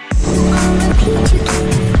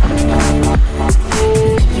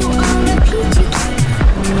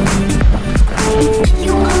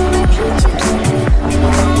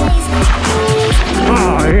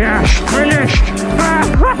 Oh yes, finished!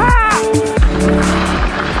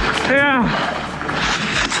 Yeah.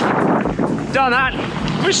 Done that.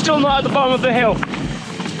 We're still not at the bottom of the hill.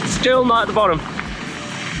 Still not at the bottom.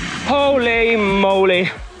 Holy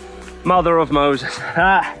moly, mother of Moses.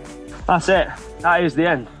 That's it. That is the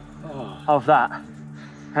end of that.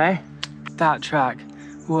 Hey? That track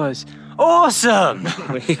was awesome!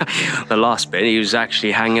 The last bit, he was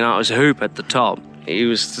actually hanging out as a hoop at the top. He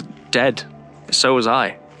was dead. So was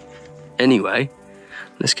I. Anyway,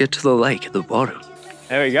 let's get to the lake at the bottom.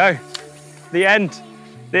 There we go. The end.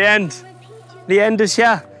 The end. The end is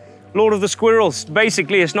here. Lord of the Squirrels.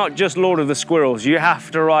 Basically, it's not just Lord of the Squirrels. You have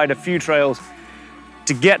to ride a few trails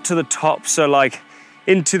to get to the top. So like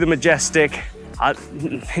into the Majestic,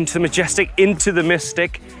 into the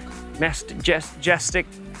Mystic.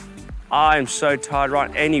 I'm so tired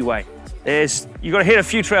right anyway. You gotta hit a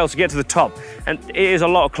few trails to get to the top, and it is a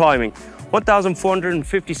lot of climbing.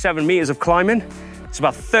 1,457 meters of climbing. It's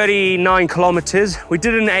about 39 kilometers. We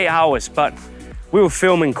did it in 8 hours, but we were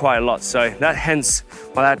filming quite a lot, so hence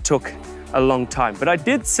why that took a long time. But I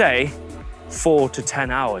did say 4 to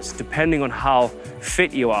 10 hours, depending on how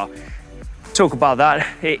fit you are. Talk about that.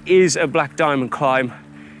 It is a black diamond climb.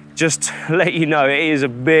 Just to let you know, it is a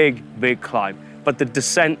big climb, but the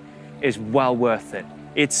descent is well worth it.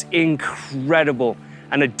 It's incredible.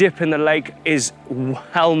 And a dip in the lake is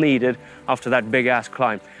well needed after that big ass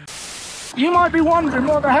climb. You might be wondering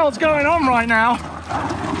what the hell's going on right now.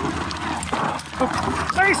 But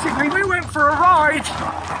basically, we went for a ride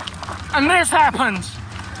and this happened.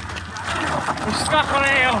 We're stuck on a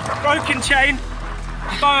hill, broken chain,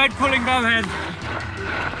 bowhead pulling bowhead.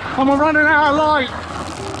 And we're running out of light.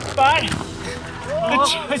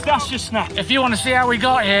 But that's just snap. If you want to see how we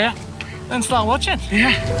got here, then start watching.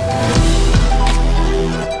 Yeah.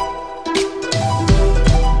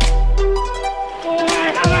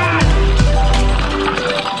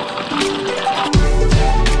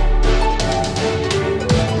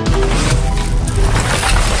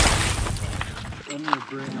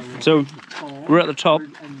 So we're at the top of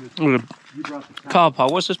the car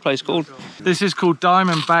park. What's this place called? This is called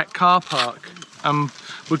Diamondback Car Park.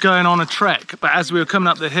 We're going on a trek, but as we were coming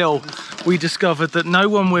up the hill, we discovered that no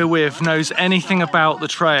one we're with knows anything about the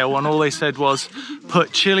trail, and all they said was,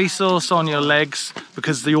 put chili sauce on your legs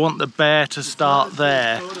because you want the bear to start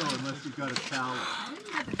there.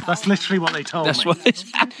 That's literally what they told me. That's what they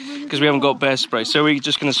said, because we haven't got bear spray. So we're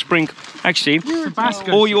just going to sprinkle, actually,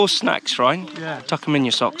 all your snacks, right? Yeah. Tuck them in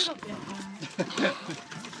your socks.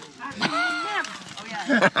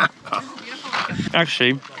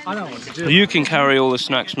 Actually, you can carry all the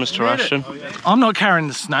snacks, Mr. Ashton. I'm not carrying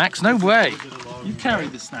the snacks, no way. You carry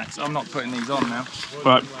the snacks. I'm not putting these on now.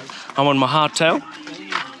 Right, I'm on my hardtail.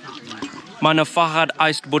 Meine Fahrrad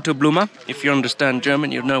iced Butterblume. If you understand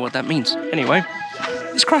German, you'll know what that means. Anyway,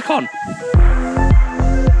 let's crack on.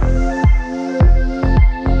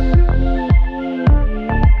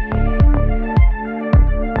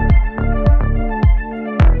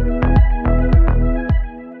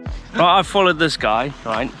 Right, I followed this guy,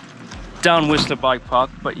 right, down Whistler Bike Park,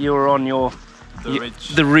 but you were on your...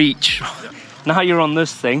 The Reach. Yeah. Now you're on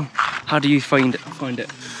this thing. How do you find it?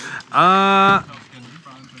 I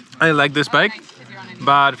like this bike,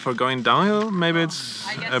 but for going downhill, maybe it's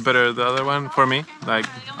better the other one for me. Like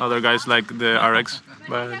other guys like the RX,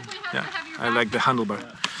 but yeah, I like the handlebar.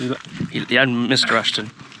 Yeah, Mr. Ashton.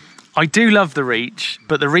 I do love the Reach,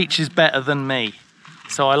 but the Reach is better than me.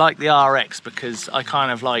 So I like the RX because I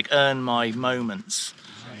kind of like earn my moments.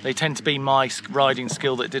 They tend to be my riding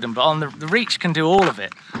skill that did them, but on the Reach can do all of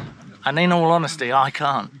it. And in all honesty, I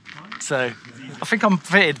can't. So I think I'm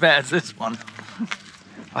fitted better to this one.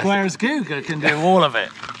 Whereas Guga can do all of it.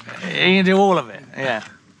 He can do all of it, yeah.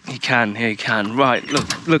 He can. Right,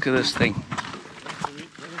 look at this thing.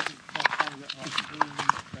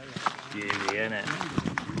 Beauty, isn't it?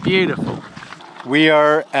 Beautiful. We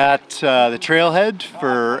are at the trailhead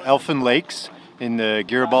for Elfin Lakes in the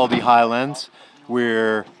Garibaldi Highlands.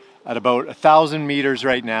 We're at about 1,000 meters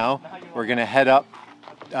right now. We're gonna head up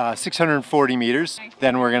 640 meters.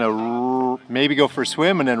 Then we're gonna maybe go for a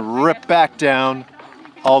swim and then rip back down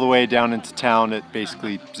all the way down into town at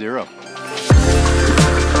basically 0.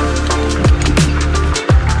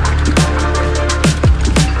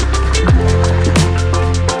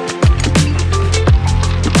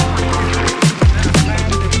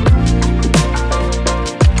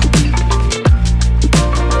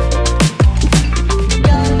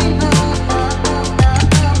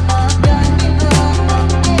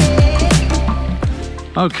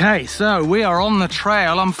 Okay, so we are on the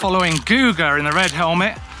trail. I'm following Guga in the red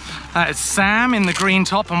helmet. That is Sam in the green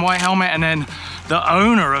top and white helmet, and then the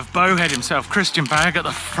owner of Bowhead himself, Christian Bag, at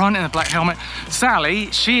the front in the black helmet.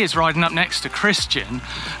 Sally, she is riding up next to Christian,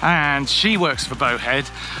 and she works for Bowhead,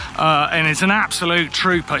 and is an absolute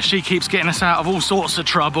trooper. She keeps getting us out of all sorts of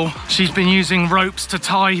trouble. She's been using ropes to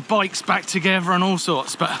tie bikes back together and all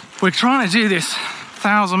sorts, but we're trying to do this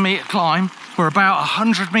 1,000-meter climb. We're about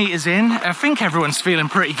 100 meters in. I think everyone's feeling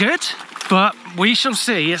pretty good, but we shall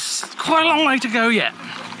see. It's quite a long way to go yet.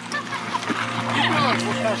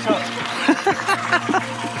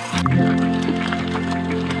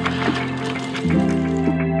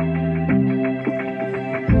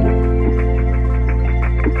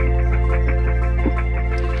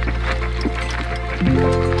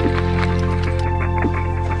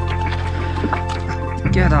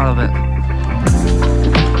 Get out of it.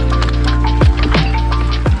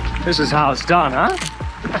 This is how it's done, huh?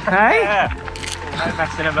 Hey? Yeah. No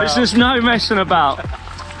messing about. This is no messing about.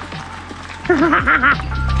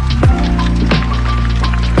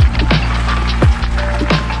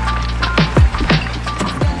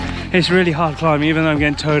 It's really hard climbing, even though I'm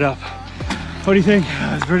getting towed up. What do you think?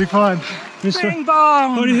 It's pretty fun. Bing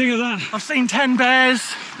bong! What do you think of that? I've seen 10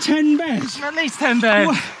 bears. 10 bears? At least 10 bears.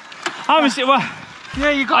 What? I was, well,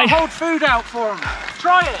 yeah, you got to hold food out for them.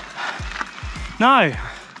 Try it. No.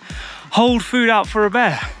 Hold food out for a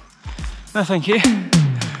bear. No, thank you.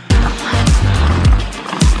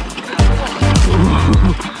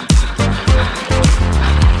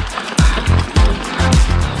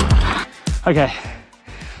 Okay,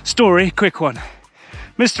 story, quick one.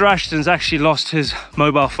 Mr. Ashton's actually lost his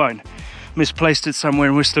mobile phone. Misplaced it somewhere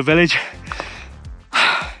in Whistler Village.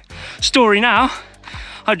 Story now,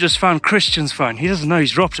 I just found Christian's phone. He doesn't know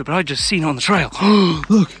he's dropped it, but I just seen it on the trail.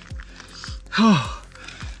 Look. Oh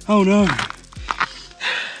no.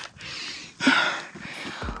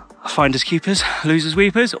 Finders keepers, losers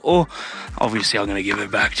weepers, or obviously I'm gonna give it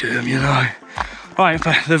back to him, you know. Right,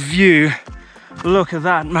 but the view, look at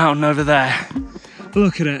that mountain over there.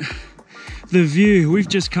 Look at it. The view, we've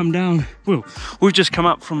just come down, well, we've just come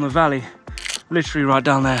up from the valley, literally right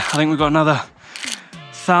down there. I think we've got another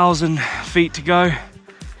 1,000 feet to go.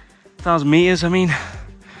 1,000 meters, I mean.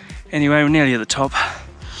 Anyway, we're nearly at the top.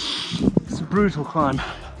 It's a brutal climb.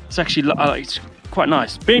 It's actually, it's quite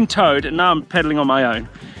nice. Being towed, and now I'm pedaling on my own.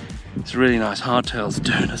 It's really nice. Hardtail's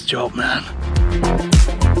doing his job, man.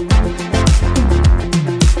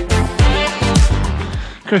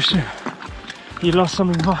 Christian, you lost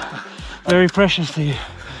something very precious to you.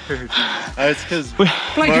 It's because Blake,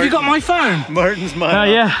 have you got my phone? Martyn's mine.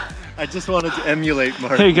 Yeah. I just wanted to emulate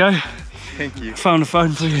Martyn. There you go. Thank you. Found a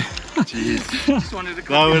phone for you. Jeez.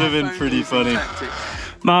 That would have been pretty funny.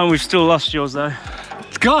 Man, we've still lost yours though.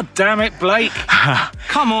 God damn it, Blake.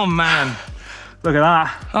 Come on, man. Look at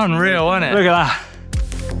that. Unreal, isn't it? Look at that.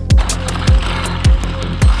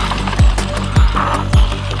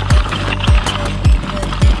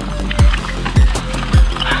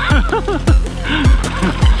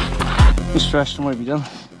 Mr. Ashton, what have you done?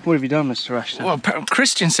 What have you done, Mr. Ashton? Well,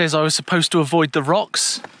 Christian says I was supposed to avoid the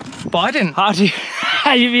rocks, but I didn't. How do you...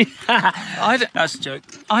 How you mean? That's a joke.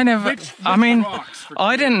 I never... I mean,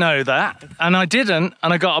 I didn't know that, and I didn't,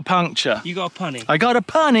 and I got a puncture. You got a punny? I got a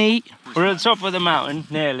punny. We're at the top of the mountain,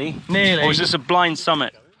 nearly. Nearly. Or is this a blind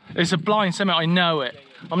summit? It's a blind summit, I know it.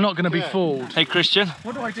 I'm not going to be fooled. Hey, Christian.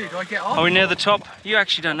 What do I do? Do I get off? Are we near the top? You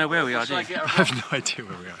actually don't know where we are, do you? I have no idea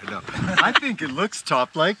where we are, no. I think it looks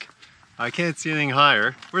top-like. I can't see anything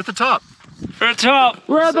higher. We're at the top. We're at the top.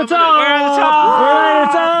 We're at the top. We're at the top.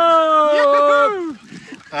 We're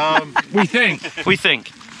at the top. We think. We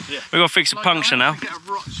think. Yeah. We've got to fix a puncture now.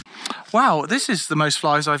 Wow, this is the most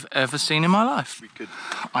flies I've ever seen in my life.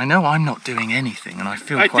 I know I'm not doing anything, and I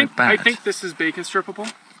feel quite bad. I think this is bacon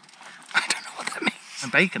strippable. I don't know what that means.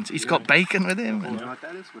 And bacon. He's got bacon with him. And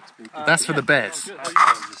that's for the bears.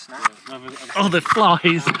 Oh, the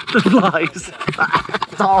flies. The flies.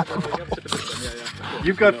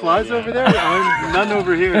 You've got flies over there? None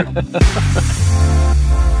over here.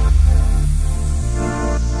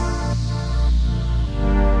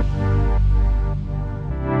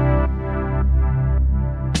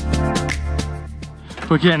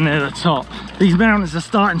 We're getting near the top. These mountains are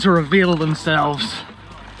starting to reveal themselves.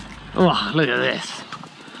 Oh, look at this.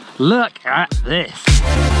 Look at this.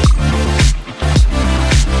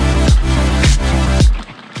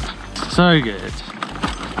 So good.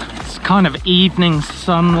 It's kind of evening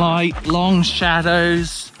sunlight, long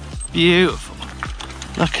shadows. Beautiful.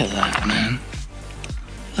 Look at that, man.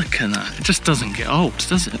 Look at that. It just doesn't get old,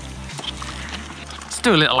 does it? Let's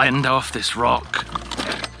do a little end off this rock.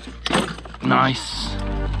 Nice.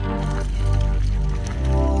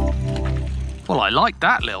 Well, I like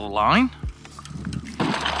that little line.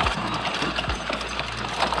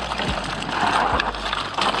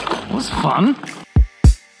 It was fun.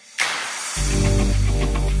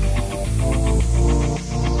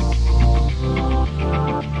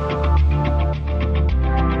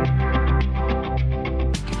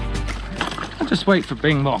 I'll just wait for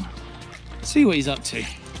Bing Bong. See what he's up to.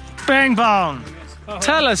 Bing Bong!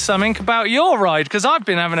 Tell us something about your ride, because I've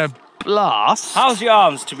been having a blast. How's your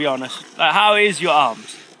arms, to be honest? Like, how is your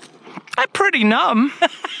arms? They're pretty numb.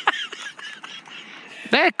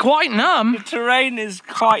 They're quite numb. The terrain is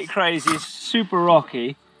quite crazy. It's super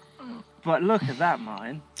rocky. But look at that,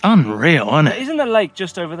 mine. Unreal, isn't it? Isn't the lake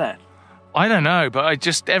just over there? I don't know, but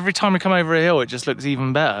every time we come over a hill, it just looks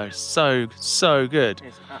even better. It's so good.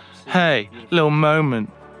 It's absolutely Hey, beautiful. little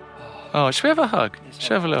moment. Oh, should we have a hug? Should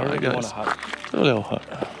we have a little hug, want guys? a hug. A little hug.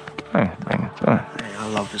 Oh, Hey, I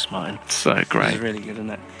love this mountain. so great. It's really good, isn't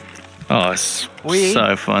it? Oh, it's We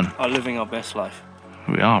so fun. are living our best life.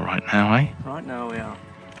 We are right now, eh? Right now we are.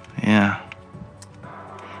 Yeah.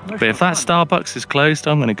 But if that Starbucks is closed,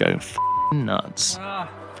 I'm gonna go f***ing nuts.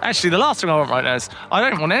 Actually, the last thing I want right now is I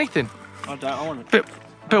don't want anything. I want it. Bit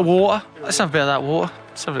of water. Let's have a bit of that water.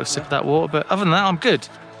 Let's have a little sip of that water. But other than that, I'm good.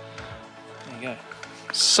 There you go.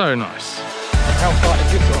 So nice. How far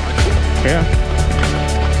is this one? Yeah.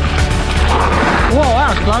 Whoa, that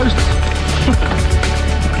was close.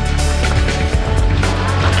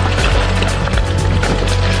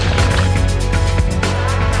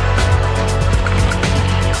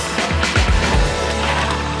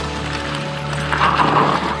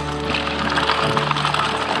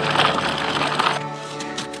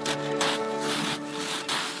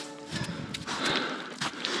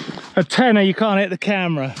 A tenner, you can't hit the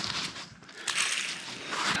camera.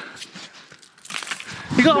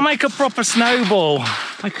 You got to make a proper snowball.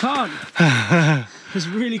 I can't. It's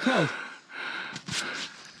really cold.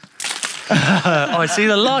 Oh, I see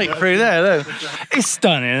the light through there, though. It's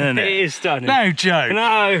stunning, isn't it? It is stunning. No joke.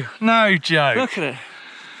 No. No joke. Look at it.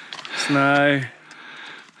 Snow,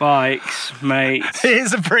 bikes, mates. It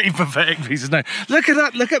is a pretty pathetic piece of snow. Look at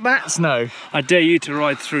that, look at that snow. I dare you to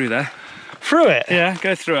ride through there. Through it? Yeah,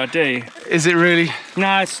 go through, I dare you. Is it really?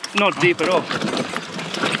 No, it's not deep at all.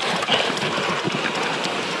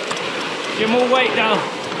 Get more weight down.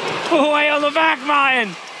 More weight on the back,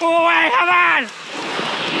 Martyn. More weight, come on.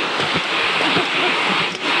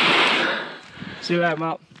 See you later,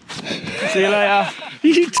 Mark. See you later.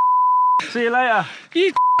 See you later.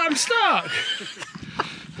 I'm stuck.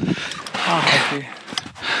 Oh, thank you.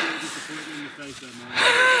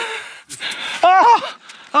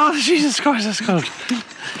 Oh, Jesus Christ, that's cold.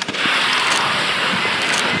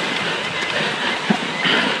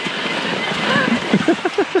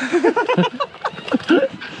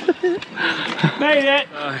 Made it.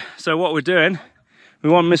 So what we're doing, we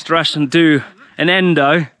want Mr. Ashton to do an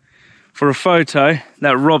endo for a photo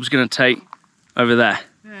that Rob's going to take over there.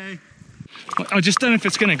 Hey. I just don't know if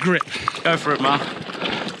it's going to grip. Go for it, Mark.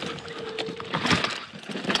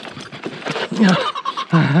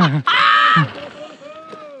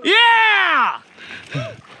 Yeah!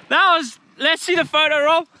 That was... Let's see the photo,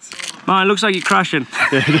 Rob. Man, it looks like you're crashing.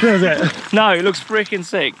 Does it? No, it looks freaking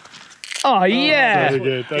sick. Oh, yeah. Very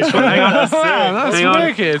good. That's Hang on. That's Hang on.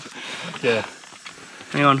 wicked. Yeah.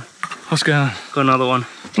 Hang on. What's going on? Got another one.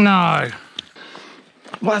 No.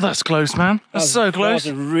 Wow, that's close, man. That's so close.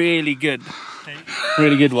 That was a really good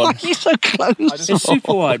one. You're so close. It's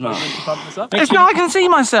super wide, man. It's not, I can see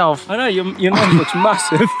myself. I know, your nose looks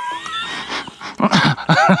massive.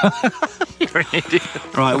 You're an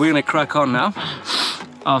idiot. Right, we're gonna crack on now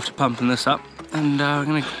after pumping this up, and we're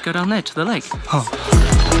gonna go down there to the lake. Oh.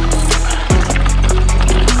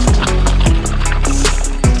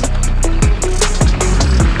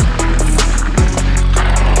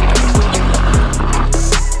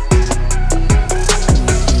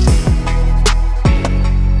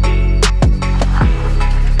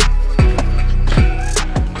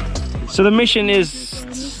 So the mission is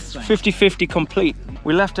 50-50 complete.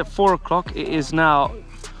 We left at 4 o'clock. It is now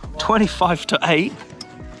 25 to 8.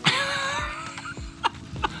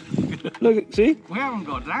 Look, see? We haven't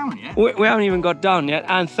got down yet. We haven't even got down yet,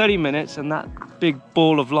 and 30 minutes, and that big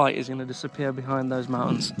ball of light is going to disappear behind those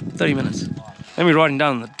mountains. 30 minutes. Then we're riding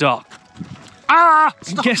down in the dark. Ah!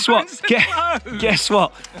 Guess what? Guess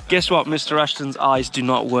what? Guess what? Mr. Ashton's eyes do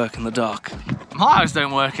not work in the dark. My eyes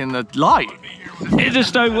don't work in the light. It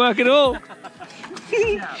just don't work at all.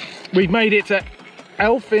 We've made it to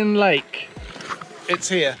Elfin Lake. It's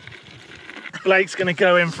here. Blake's gonna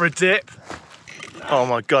go in for a dip. Oh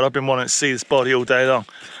my God, I've been wanting to see this body all day long.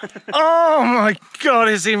 Oh my God,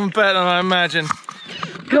 it's even better than I imagined.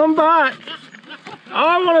 Come back.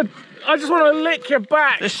 I just want to lick your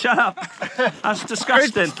back. Just shut up. That's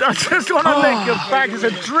disgusting. I just want to lick your back. It's a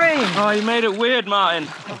dream. Oh, you made it weird, Martyn.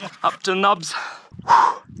 Up to nubs.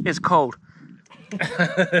 It's cold.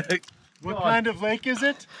 What kind of lake is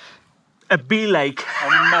it? A bee lake.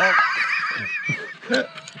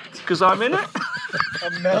 Because I'm in it. A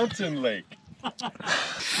mountain lake.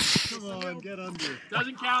 Come on, get under.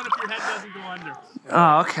 Doesn't count if your head doesn't go under.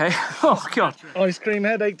 Oh, okay. Oh, God. Ice cream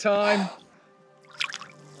headache time.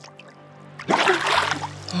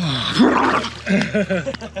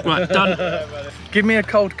 Right, done. Give me a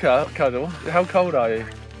cold cuddle. How cold are you?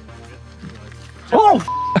 Oh!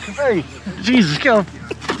 Hey! Jesus, go!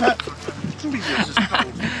 Right,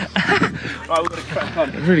 we're gonna crack on.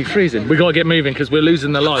 It's really freezing. We gotta get moving because we're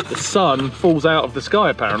losing the light. The sun falls out of the sky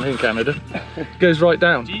apparently in Canada. Goes right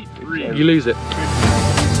down. You lose it.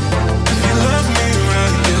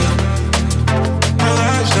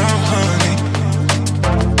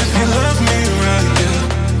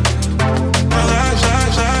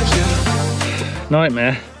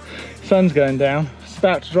 Nightmare. Sun's going down. It's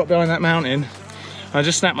about to drop behind that mountain. I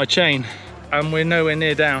just snapped my chain and we're nowhere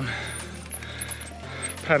near down.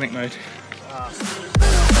 Panic mode.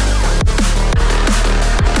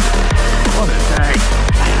 What a day.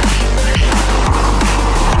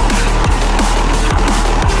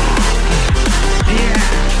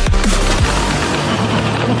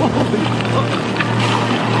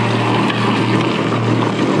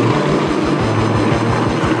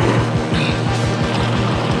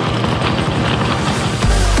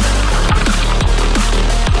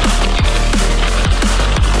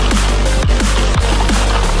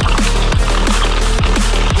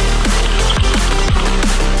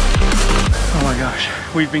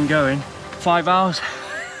 we've been going. 5 hours.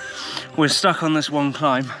 We're stuck on this one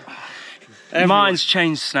climb. Martyn's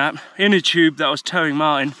chain snapped. In a tube that was towing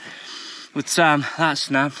Martyn with Sam, that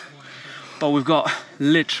snapped. But we've got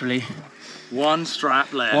literally one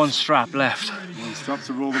strap left. One strap left. One strap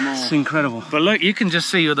to rule them all. It's incredible. But look, you can just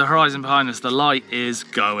see with the horizon behind us, the light is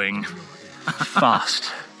going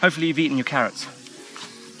fast. Hopefully you've eaten your carrots.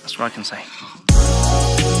 That's what I can say.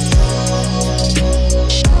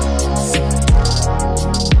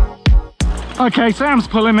 Okay, Sam's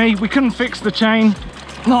pulling me. We couldn't fix the chain.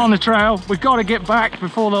 Not on the trail. We've got to get back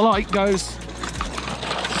before the light goes.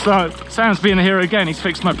 So Sam's being a hero again. He's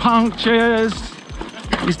fixed my punctures.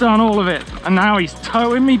 He's done all of it. And now he's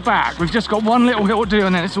towing me back. We've just got one little hill to do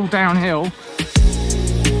and then it's all downhill.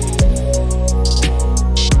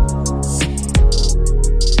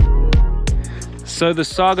 So the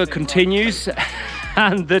saga continues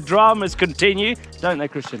and the dramas continue, don't they,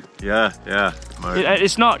 Christian? Yeah.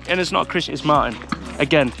 It's not Christian, it's Martyn,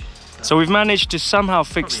 again. So we've managed to somehow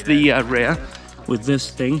fix the rear with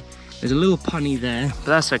this thing. There's a little punny there, but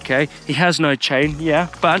that's okay. He has no chain, yeah,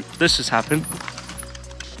 but this has happened.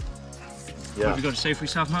 Yeah. What have you got to say for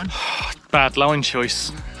yourself, Martyn? Bad line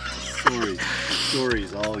choice.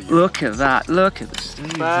 Stories, all you. Look at that, look at this.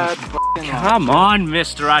 Come on,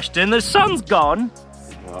 Mr. Ashton, the sun's gone.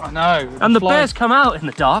 I know. And the bears come out in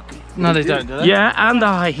the dark. No, they don't, do they? Yeah, and the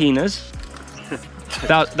hyenas.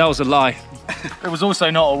 that was a lie. It was also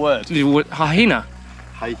not a word. Hyena.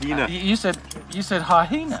 Hyena. You said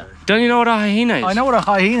hyena. Don't you know what a hyena is? I know what a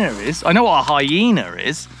hyena is. I know what a hyena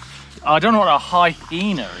is. I don't know what a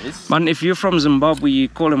hyena is. Man, if you're from Zimbabwe, you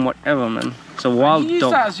call him whatever, man. It's a wild You use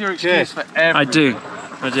dog. that as your excuse for everything. I do.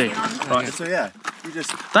 Right. So yeah, you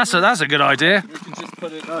just. That's a good idea. You can just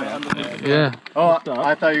put it underneath. Yeah. Oh,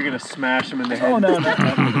 I thought you were gonna smash him in the head. Oh no.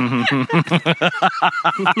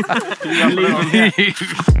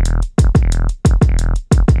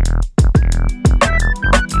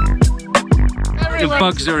 The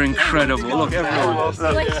bugs are incredible. Look, everyone.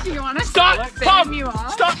 Like, do you want to Stop! spam you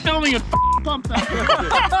off? Stop filming and pump that.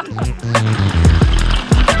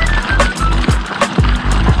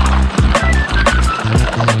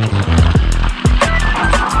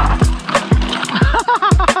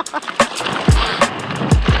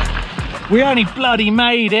 We only bloody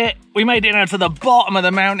made it. We made it down to the bottom of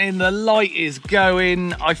the mountain. The light is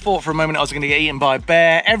going. I thought for a moment I was going to get eaten by a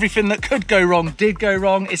bear. Everything that could go wrong did go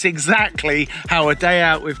wrong. It's exactly how a day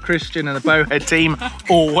out with Christian and the Bowhead team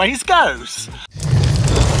always goes.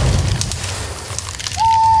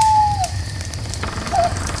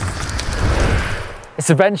 It's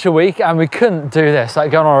adventure week and we couldn't do this, like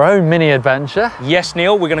going on our own mini adventure. Yes,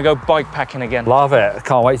 Neil, we're going to go bike packing again. Love it,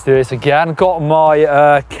 can't wait to do this again. Got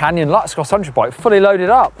my Canyon Lux cross-country bike fully loaded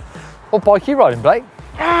up. What bike are you riding, Blake?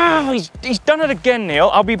 Ah, he's done it again, Neil.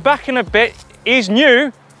 I'll be back in a bit. He's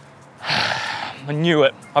new. I knew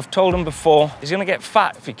it. I've told him before. He's going to get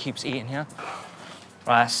fat if he keeps eating here.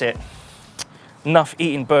 Right, that's it. Enough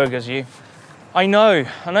eating burgers, you. I know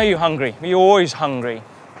you're hungry. You're always hungry.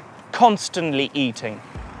 Constantly eating.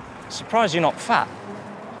 Surprised you're not fat.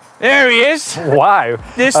 There he is. Wow.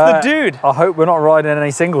 This the dude. I hope we're not riding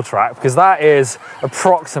any single track because that is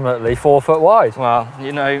approximately 4 foot wide. Well,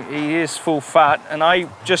 you know, he is full fat and I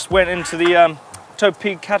just went into the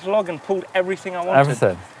Topig catalogue and pulled everything I wanted.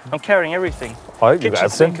 Everything? I'm carrying everything. I hope you got Kitchen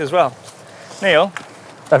everything. sink as well. Neil.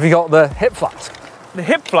 Have you got the hip flask? The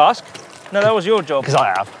hip flask? No, that was your job. Because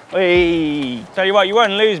I have. Hey, tell you what, you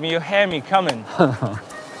won't lose me, you'll hear me coming.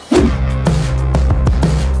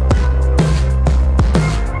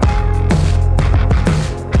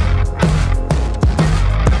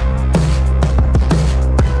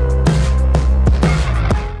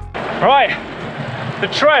 Right, the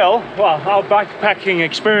trail, well, our backpacking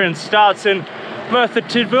experience starts in Merthyr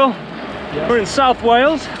Tydfil. Yeah. We're in South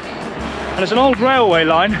Wales, and it's an old railway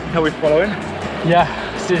line that we're following. Yeah,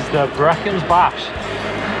 this is the Brecons Bash.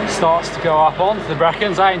 Starts to go up onto the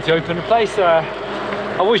Brecons. I ain't to open a place.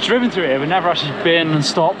 I've always driven through here, but never actually been and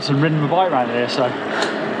stopped and ridden my bike around here, so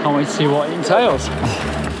can't wait to see what it entails.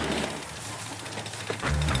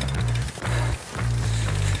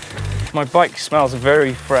 My bike smells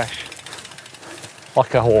very fresh.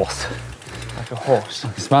 Like a horse. Like a horse.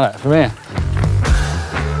 I can smell it from here.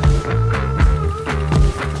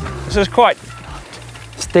 This is quite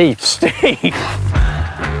steep. Steep.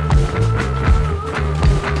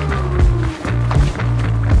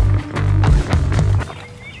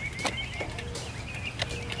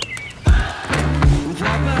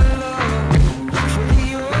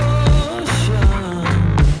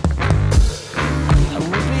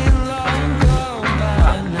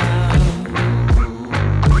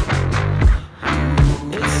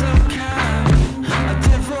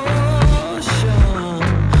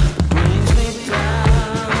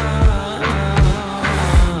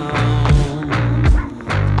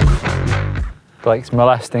 Blake's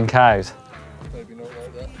molesting cows.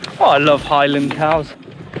 Oh, I love Highland cows.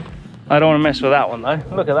 I don't want to mess with that one though.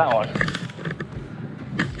 Look at that one.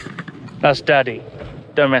 That's Daddy.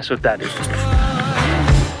 Don't mess with Daddy.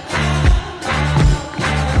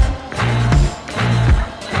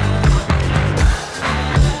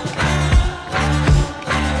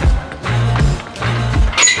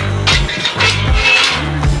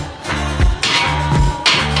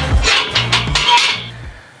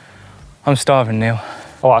 I'm starving, Neil.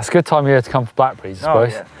 Oh, it's a good time of year to come for blackberries, I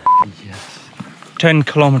suppose. Oh, yeah. 10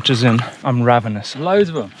 kilometres in, I'm ravenous. Loads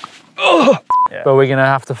of them. Oh! Yeah. But we're going to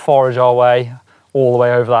have to forage our way all the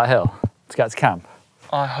way over that hill to get to camp.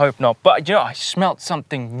 I hope not. But you know, I smelt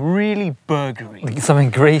something really burgery.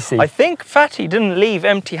 Something greasy. I think Fatty didn't leave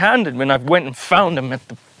empty-handed when I went and found him at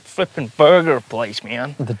the flipping burger place,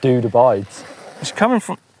 man. The dude abides. It's coming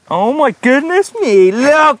from... Oh my goodness me,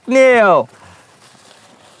 look, Neil!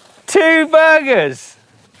 2 burgers!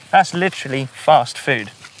 That's literally fast food.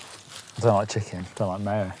 I don't like chicken, don't like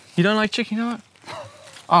mayo. You don't like chicken, don't?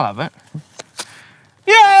 I'll have it.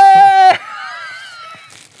 Yeah!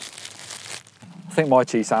 I think my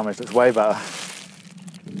cheese sandwich looks way better.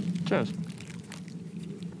 Cheers.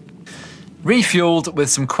 Refueled with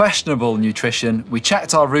some questionable nutrition, we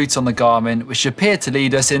checked our route on the Garmin, which appeared to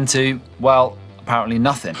lead us into, well, apparently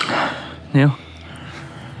nothing. Neil?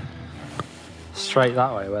 Straight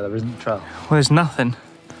that way where there isn't a trail. Well, there's nothing.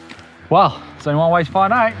 Well, there's only one way to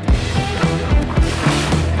find out.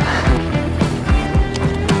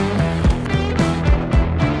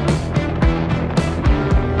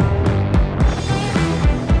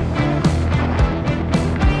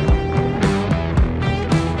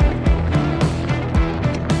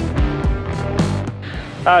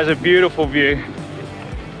 That is a beautiful view.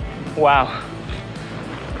 Wow.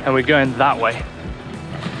 And we're going that way.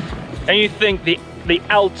 And you think the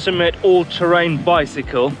ultimate all-terrain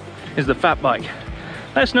bicycle is the fat bike?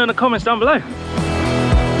 Let us know in the comments down below.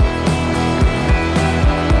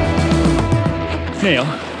 Neil,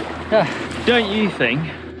 yeah. Don't you think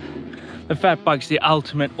the fat bike's the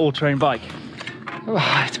ultimate all-terrain bike?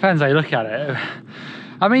 Well, it depends how you look at it.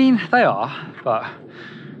 I mean, they are, but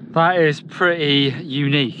that is pretty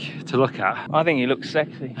unique to look at. I think he looks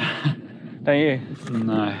sexy. Don't you?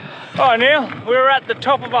 No. All right, Neil, we're at the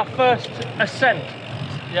top of our first ascent.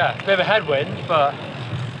 Yeah, a bit of a headwind, but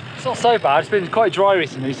it's not so bad. It's been quite dry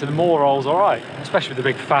recently, so the moor roll's all right, especially with the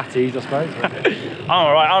big fatties, I suppose. I'm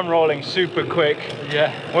all right, I'm rolling super quick.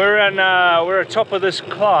 Yeah. We're at top of this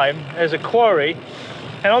climb. There's a quarry,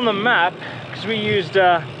 and on the map, because we used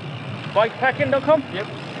Bikepacking.com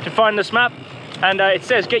to find this map, and it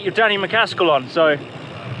says get your Danny McCaskill on, so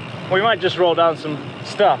we might just roll down some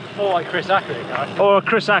stuff. Or like Chris Ackrick, right? Or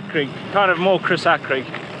Chris Ackrick, kind of more Chris Ackrick.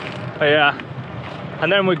 But yeah,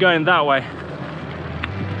 and then we're going that way.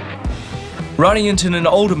 Running into an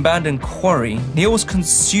old abandoned quarry, Neil was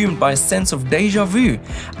consumed by a sense of deja vu,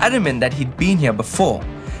 adamant that he'd been here before.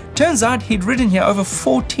 Turns out he'd ridden here over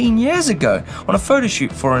 14 years ago on a photo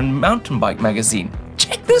shoot for a mountain bike magazine.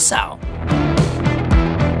 Check this out!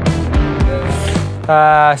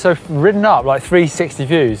 So ridden up like 360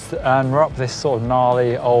 views, and we're up this sort of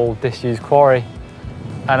gnarly old disused quarry,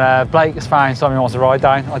 and Blake has found something he wants to ride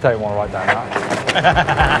down. I don't want to ride down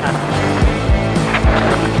that.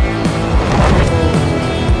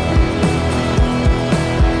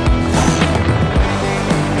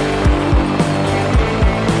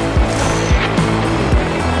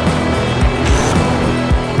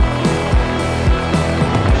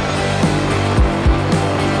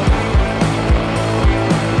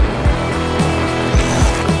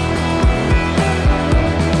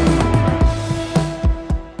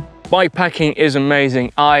 Bikepacking is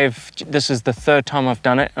amazing. This is the 3rd time I've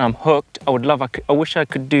done it and I'm hooked. I wish I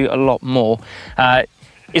could do a lot more.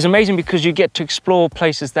 It's amazing because you get to explore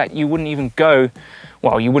places that you wouldn't even go,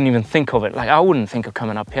 well, you wouldn't even think of it. Like I wouldn't think of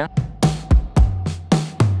coming up here.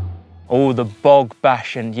 Oh, the bog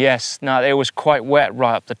bashing, yes. Now it was quite wet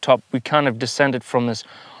right up the top. We kind of descended from this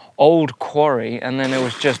old quarry and then it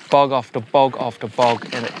was just bog after bog after bog,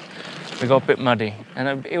 and we got a bit muddy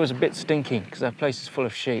and it was a bit stinky because that place is full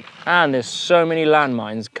of sheep. And there's so many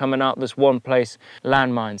landmines coming out this one place.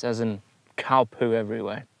 Landmines as in cow poo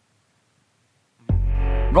everywhere.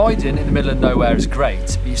 Riding in the middle of nowhere is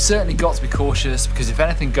great, but you've certainly got to be cautious because if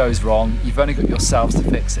anything goes wrong, you've only got yourselves to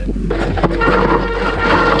fix it.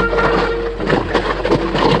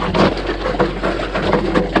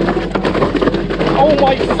 Oh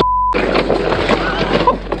my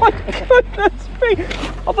goodness me!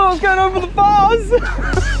 I thought I was going over the bars!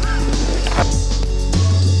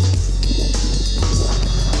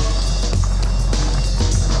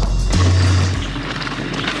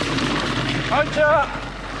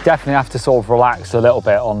 Definitely have to sort of relax a little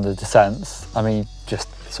bit on the descents. I mean, just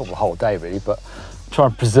sort of the whole day really, but try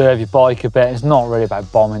and preserve your bike a bit. It's not really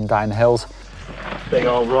about bombing down the hills. Big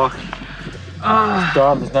old rock.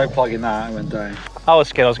 Done, there's no plug in that, I went down. I was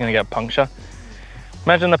scared I was going to get a puncture.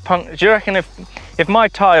 Imagine the puncture. Do you reckon if my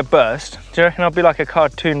tyre burst, do you reckon I'll be like a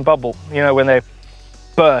cartoon bubble? You know, when they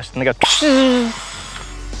burst and they go...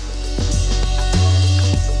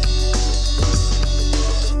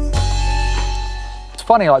 It's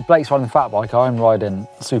funny, like Blake's riding the fat bike, I'm riding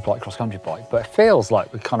a super light cross-country bike, but it feels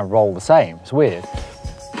like we kind of roll the same. It's weird.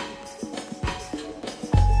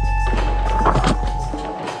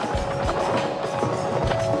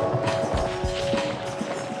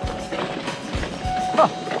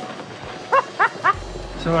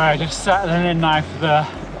 So we're just settling in now for the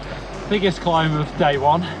biggest climb of day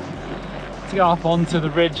one, to go up onto the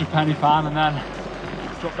ridge of Pennyfan and then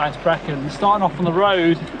drop down to Brecon. It's starting off on the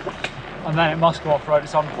road and then it must go off-road at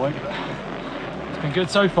some point, but it's been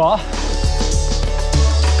good so far.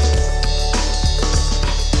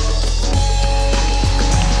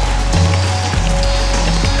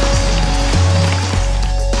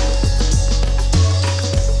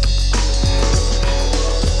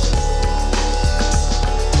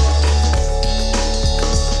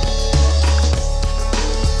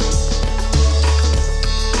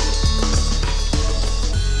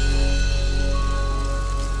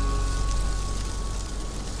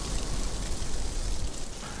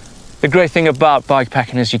 The great thing about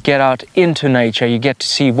bikepacking is you get out into nature, you get to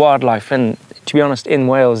see wildlife, and to be honest, in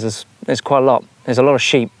Wales there's quite a lot. There's a lot of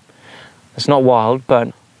sheep. It's not wild,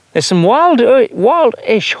 but there's some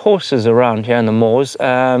wild-ish horses around here in the moors.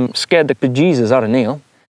 Scared the bejesus out of Neil.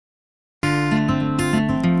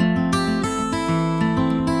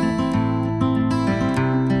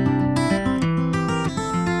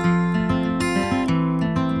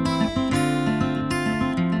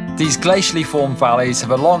 These glacially formed valleys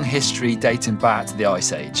have a long history dating back to the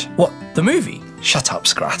Ice Age. What, the movie? Shut up,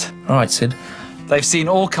 Scrat. All right, Sid. They've seen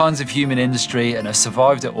all kinds of human industry and have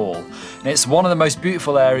survived it all. And it's one of the most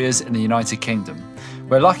beautiful areas in the United Kingdom.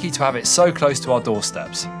 We're lucky to have it so close to our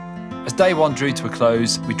doorsteps. As day one drew to a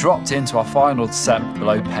close, we dropped into our final descent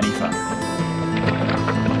below Pennyfan.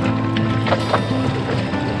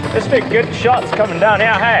 There's been good shots coming down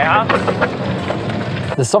here, hey, huh?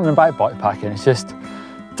 There's something about bikepacking, it's just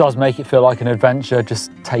does make it feel like an adventure, just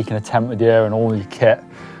taking a tent with you and all your kit,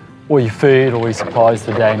 all your food, all your supplies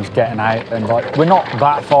for the day and just getting out. And like, we're not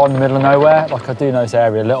that far in the middle of nowhere. Like, I do know this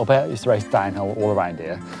area a little bit. I used to race downhill all around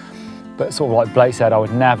here. But sort of like Blake said, I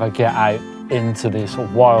would never get out into the sort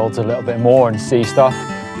of wilds a little bit more and see stuff.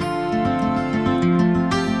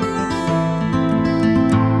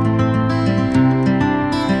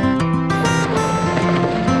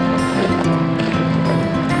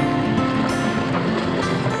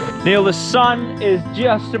 Neil, the sun is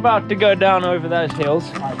just about to go down over those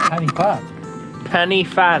hills. Pennyfan.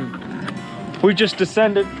 Pennyfan. We just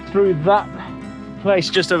descended through that place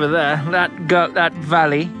just over there, that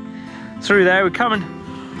valley. Through there, we're coming,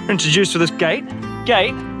 introduced to this gate.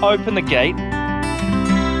 Gate, open the gate.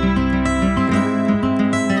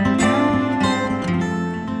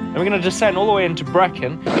 And we're gonna descend all the way into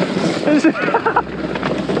Brecon.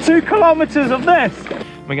 2 kilometers of this.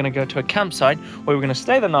 We're gonna go to a campsite where we're gonna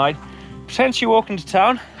stay the night, potentially walk into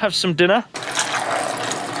town, have some dinner.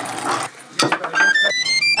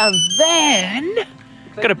 And then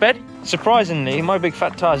go to bed. Surprisingly, my big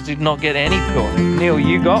fat tires did not get any poo on it. Neil,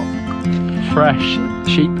 you got? Fresh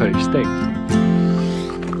sheep poo stinks.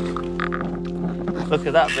 Look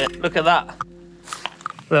at that bit, look at that.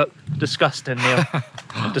 Look, disgusting, Neil.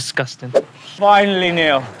 Disgusting. Finally,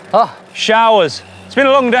 Neil. Showers. It's been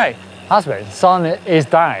a long day. Has been. The sun is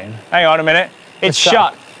down. Hang on a minute. It's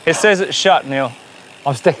shut. It says it's shut, Neil.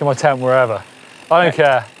 I'm sticking my tent wherever. I don't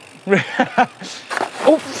care.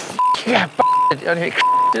 Oh, yeah,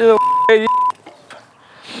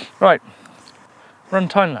 right. Run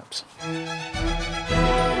time lapse.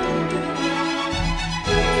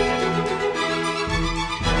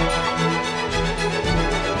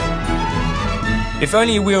 If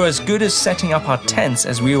only we were as good as setting up our tents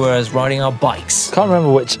as we were as riding our bikes. Can't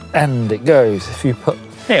remember which end it goes. If you put...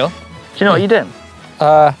 Neil, do you know what you did?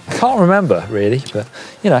 I can't remember really, but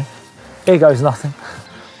you know, here goes nothing.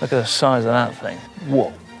 Look at the size of that thing.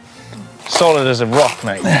 Whoa. Solid as a rock,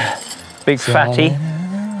 mate. Big fatty.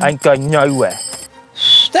 Ain't going nowhere.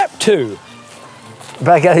 Step 2.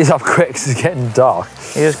 Better get these up quick because it's getting dark.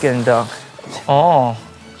 It is getting dark. Oh,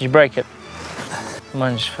 did you break it?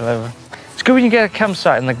 Mine just fell over. It's good when you get a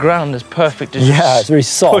campsite and the ground is perfect to just it's really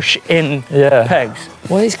soft. push in pegs.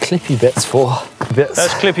 What are these clippy bits for? bits. Those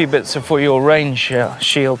clippy bits are for your range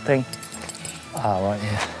shield thing. Ah, right,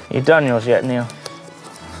 yeah. You done yours yet, Neil?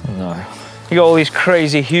 No. You got all these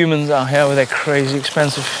crazy humans out here with their crazy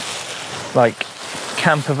expensive, like,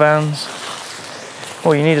 camper vans.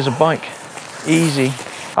 All you need is a bike. Easy.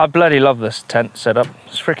 I bloody love this tent setup.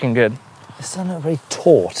 It's freaking good. It's not very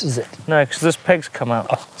taut, is it? No, because this peg's come out.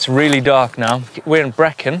 Oh. It's really dark now. We're in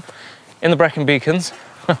Brecon, in the Brecon Beacons.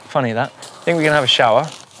 Funny that. I think we're gonna have a shower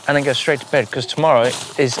and then go straight to bed because tomorrow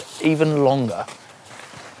is even longer.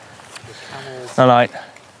 All right.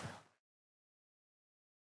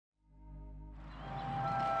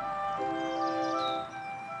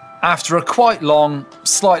 After a quite long,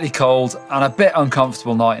 slightly cold and a bit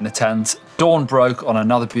uncomfortable night in a tent, dawn broke on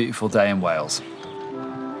another beautiful day in Wales.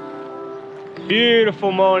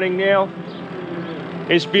 Beautiful morning, Neil.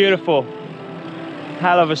 It's beautiful.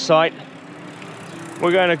 Hell of a sight.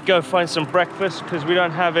 We're going to go find some breakfast because we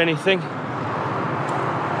don't have anything.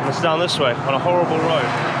 And it's down this way on a horrible road.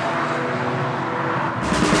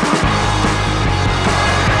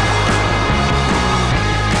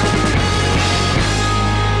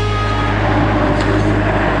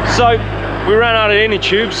 So we ran out of inner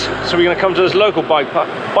tubes, so we're going to come to this local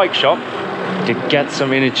bike shop to get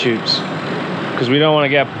some inner tubes because we don't want to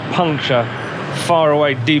get a puncture far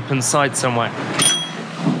away deep inside somewhere.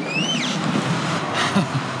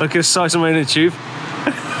 Look at the size of my inner tube.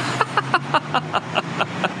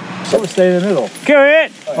 Sort of stay in the middle. Go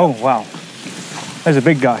it! Oh wow, there's a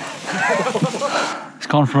big guy. It's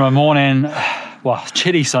gone from a morning, well,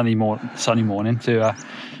 chilly sunny morning to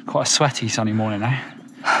quite a sweaty sunny morning now.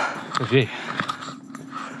 Good view.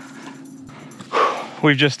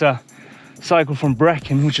 We've just cycled from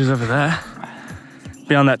Brecon, which is over there,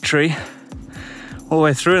 beyond that tree, all the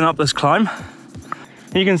way through and up this climb.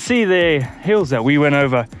 You can see the hills that we went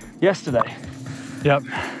over yesterday. Yep.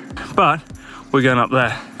 But we're going up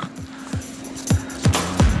there.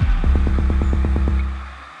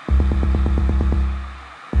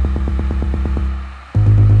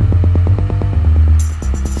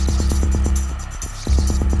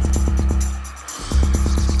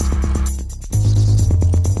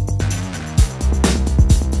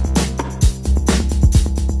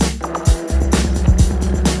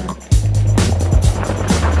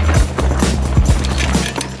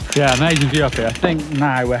 Yeah, amazing view up here. I think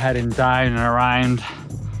now we're heading down and around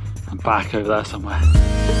and back over there somewhere.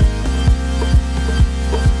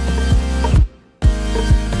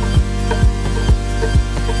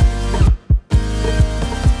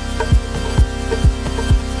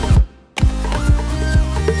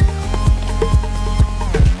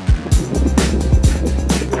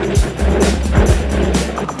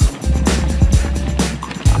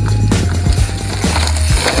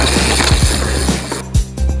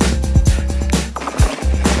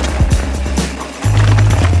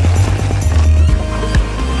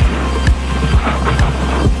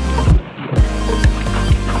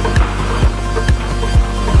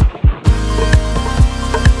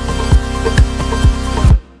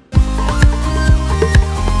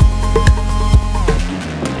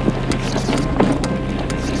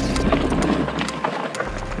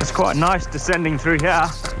 Quite nice descending through here.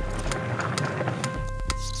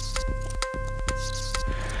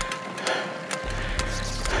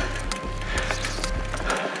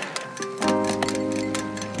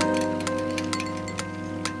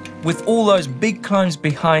 With all those big climbs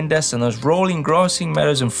behind us and those rolling grassy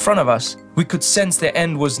meadows in front of us, we could sense the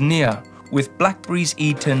end was near, with blackberries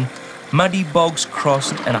eaten, muddy bogs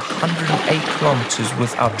crossed and 108 kilometers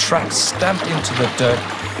with our tracks stamped into the dirt.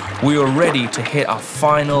 We were ready to hit our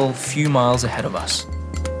final few miles ahead of us.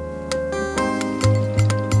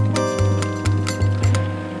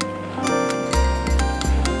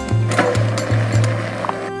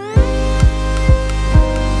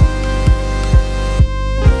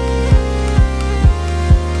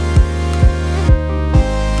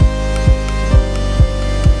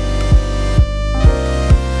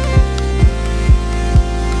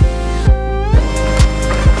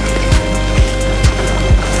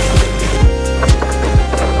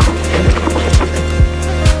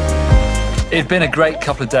 It'd been a great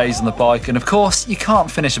couple of days on the bike, and of course, you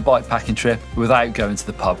can't finish a bike packing trip without going to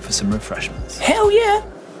the pub for some refreshments. Hell yeah!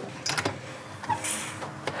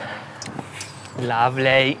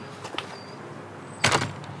 Lovely.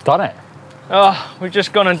 Done it. Oh, we've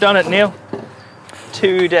just gone and done it, Neil.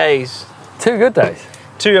 2 days. 2 good days.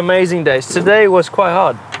 2 amazing days. Today was quite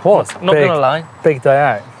hard. What? Not gonna lie. Big day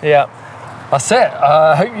out. Yeah. That's it.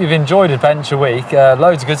 I hope you've enjoyed Adventure Week.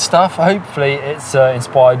 Loads of good stuff. Hopefully it's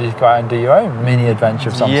inspired you to go out and do your own mini adventure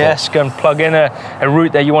of some sort. Yes, go and plug in a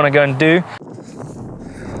route that you want to go and do.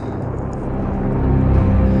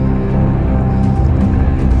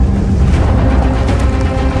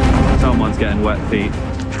 long wet feet.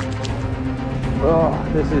 Oh,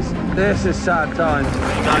 this is sad times.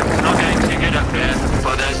 It's not getting too good up here,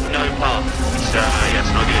 but there's no path. So yeah,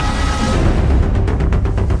 it's not good.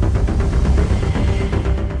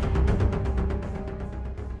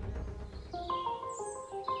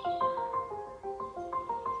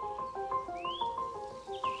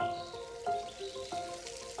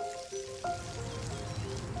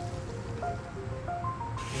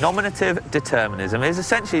 Nominative determinism is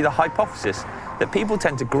essentially the hypothesis that people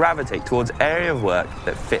tend to gravitate towards areas of work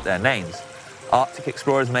that fit their names. Arctic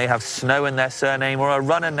explorers may have snow in their surname, or a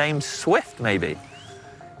runner named Swift maybe.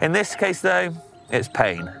 In this case though, it's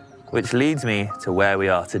pain, which leads me to where we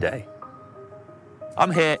are today.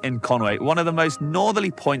 I'm here in Conway, one of the most northerly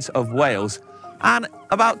points of Wales, and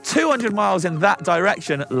about 200 miles in that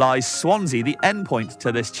direction lies Swansea, the endpoint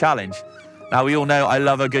to this challenge. Now, we all know I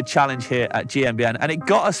love a good challenge here at GMBN, and it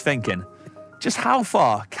got us thinking, just how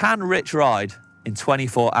far can Rich ride in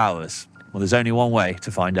 24 hours? Well, there's only one way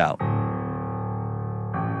to find out.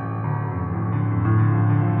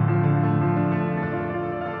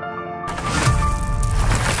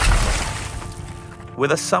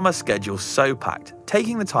 With a summer schedule so packed,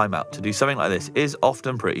 taking the time out to do something like this is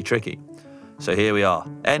often pretty tricky. So here we are,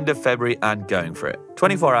 end of February and going for it.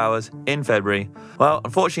 24 hours in February. Well,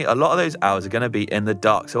 unfortunately, a lot of those hours are going to be in the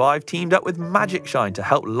dark, so I've teamed up with Magic Shine to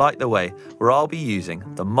help light the way, where I'll be using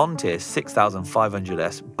the Monteer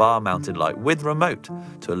 6500S bar mounted light with remote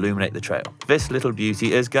to illuminate the trail. This little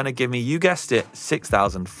beauty is going to give me, you guessed it,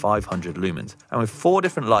 6,500 lumens. And with 4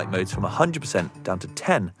 different light modes from 100% down to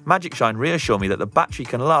 10, Magic Shine reassure me that the battery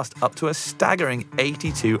can last up to a staggering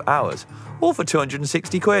 82 hours, all for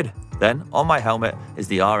 260 quid. Then, on my helmet is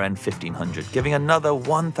the RN 1500, giving another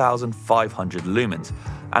 1,500 lumens.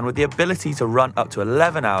 And with the ability to run up to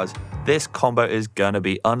 11 hours, this combo is going to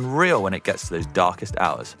be unreal when it gets to those darkest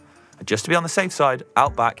hours. And just to be on the safe side,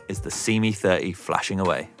 out back is the See-Me 30 flashing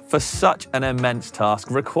away. For such an immense task,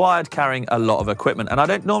 required carrying a lot of equipment, and I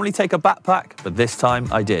don't normally take a backpack, but this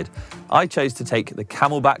time I did. I chose to take the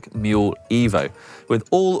Camelback Mule Evo. With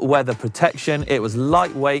all-weather protection, it was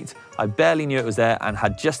lightweight, I barely knew it was there, and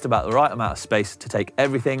had just about the right amount of space to take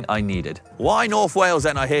everything I needed. Why North Wales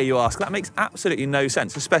then, I hear you ask? That makes absolutely no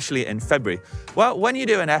sense, especially in February. Well, when you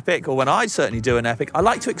do an epic, or when I certainly do an epic, I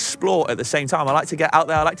like to explore at the same time. I like to get out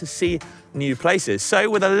there, I like to see new places. So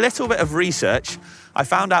with a little bit of research, I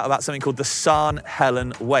found out about something called the Sarn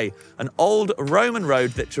Helen Way, an old Roman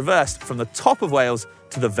road that traversed from the top of Wales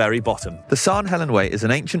to the very bottom. The Sarn Helen Way is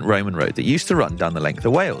an ancient Roman road that used to run down the length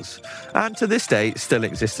of Wales, and to this day still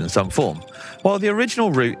exists in some form. While the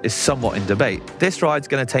original route is somewhat in debate, this ride's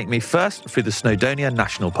going to take me first through the Snowdonia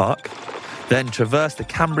National Park, then traverse the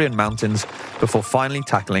Cambrian Mountains before finally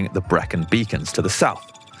tackling the Brecon Beacons to the south.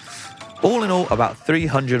 All in all, about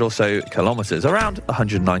 300 or so kilometres, around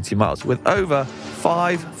 190 miles, with over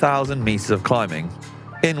 5,000 metres of climbing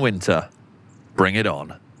in winter. Bring it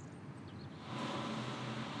on.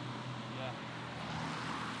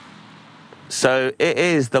 So it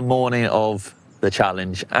is the morning of the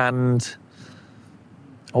challenge, and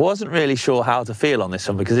I wasn't really sure how to feel on this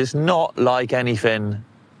one because it's not like anything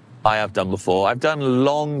I have done before. I've done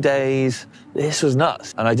long days. This was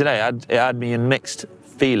nuts. And I don't know, it had me in mixed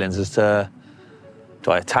feelings as to,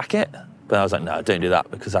 do I attack it? But I was like, no, don't do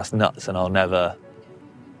that because that's nuts and I'll never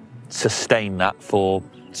sustain that for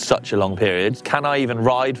such a long period. Can I even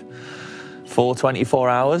ride for 24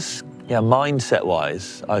 hours? Yeah,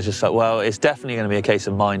 mindset-wise, I was just like, well, it's definitely going to be a case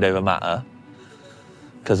of mind over matter,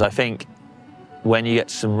 because I think when you get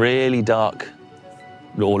to some really dark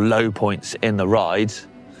or low points in the ride,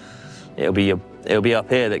 it'll be up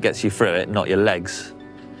here that gets you through it, not your legs.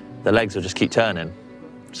 The legs will just keep turning.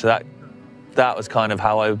 So that was kind of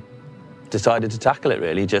how I decided to tackle it,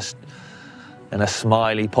 really, just in a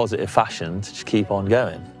smiley, positive fashion to just keep on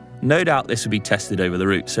going. No doubt this would be tested over the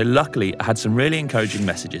route, so luckily I had some really encouraging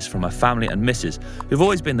messages from my family and missus, who've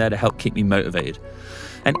always been there to help keep me motivated.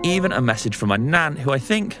 And even a message from my nan, who I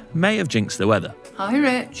think may have jinxed the weather. Hi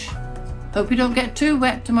Rich, hope you don't get too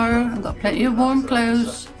wet tomorrow. I've got plenty of warm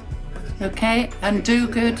clothes. Okay, and do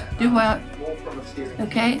good, do well.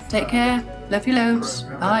 Okay, take care, love you loads,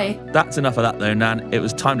 bye. That's enough of that though, Nan. It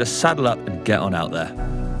was time to saddle up and get on out there.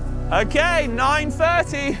 Okay,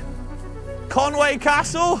 9:30, Conway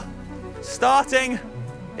Castle. Starting,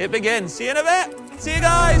 it begins. See you in a bit. See you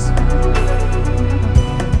guys.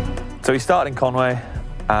 So we started in Conway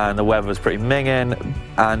and the weather was pretty minging,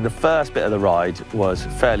 and the first bit of the ride was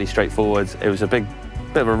fairly straightforward. It was a bit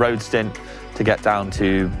of a road stint to get down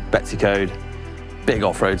to Betsy Code, big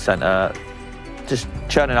off-road centre, just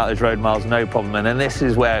churning out those road miles, no problem. And then this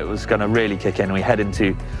is where it was going to really kick in. We head into,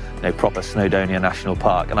 you know, proper Snowdonia National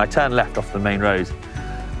Park, and I turn left off the main road.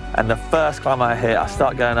 And the first climb I hit, I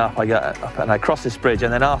start going up, I get up and I cross this bridge,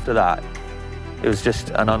 and then after that, it was just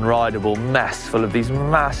an unrideable mess full of these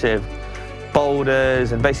massive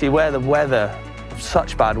boulders, and basically where the weather,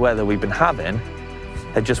 such bad weather we've been having,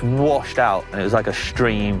 had just washed out, and it was like a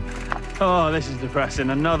stream. Oh, this is depressing.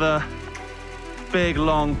 Another big,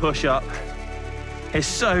 long push-up. It's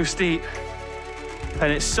so steep,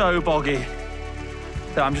 and it's so boggy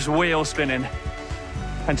that I'm just wheel spinning.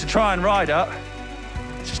 And to try and ride up,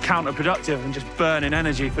 it's just counterproductive and just burning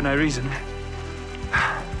energy for no reason.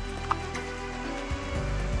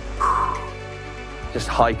 Just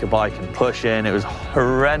hike a bike and push in, it was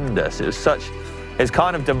horrendous. It's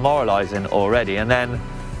kind of demoralizing already. And then,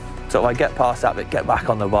 so I get past that bit, get back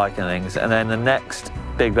on the bike and things, and then the next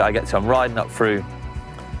big bit I get to, I'm riding up through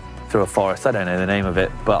a forest, I don't know the name of it,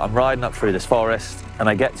 but I'm riding up through this forest, and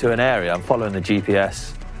I get to an area, I'm following the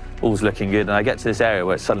GPS, all's looking good, and I get to this area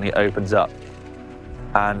where it suddenly opens up.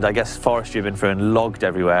 And I guess forestry have been through and logged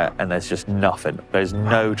everywhere, and there's just nothing. There's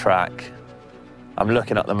no track. I'm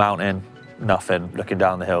looking up the mountain, nothing. Looking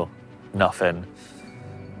down the hill, nothing.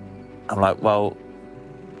 I'm like, well,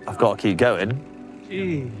 I've got to keep going.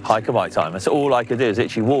 Jeez. Hike a bike time. That's all I could do is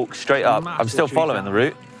literally walk straight up. I'm still following the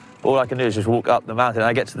route. All I can do is just walk up the mountain.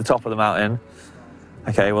 I get to the top of the mountain.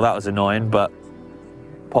 Okay, well, that was annoying, but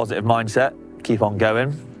positive mindset, keep on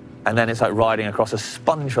going. And then it's like riding across a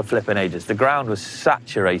sponge for flipping ages. The ground was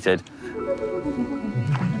saturated.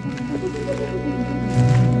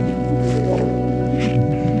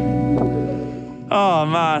 Oh,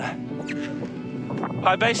 man.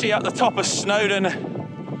 I'm basically at the top of Snowdonia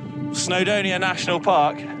National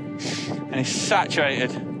Park, and it's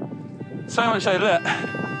saturated. So much so, look,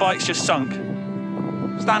 bike's just sunk.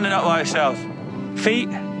 Standing up by itself. Feet.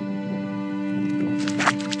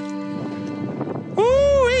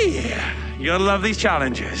 Woo-wee! You gotta love these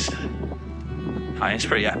challenges. It's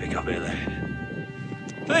pretty epic up here, though.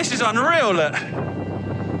 But this is unreal, look.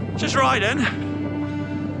 Just riding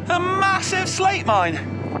a massive slate mine.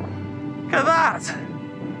 Look at that.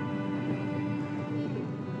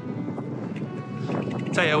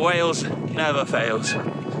 Tell you, Wales never fails.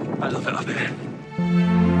 I love it up here.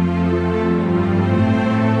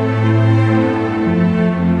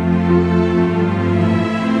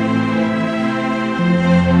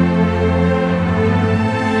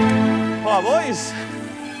 Hi, boys.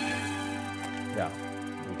 Yeah,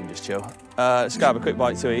 we can just chill. Let's go have a quick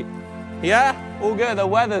bite to eat. Yeah, all good. The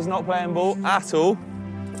weather's not playing ball at all.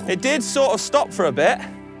 It did sort of stop for a bit,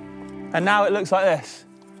 and now it looks like this.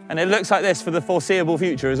 And it looks like this for the foreseeable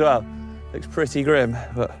future as well. Looks pretty grim,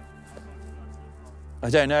 but I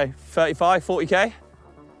don't know, 35, 40K?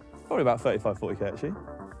 Probably about 35, 40K actually.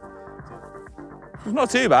 It's not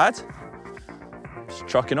too bad. Just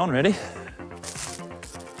trucking on, really.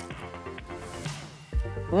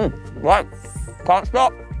 Right, can't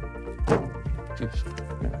stop. Oops,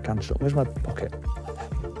 I can't stop. Where's my pocket?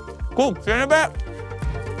 Cool, see you in a bit.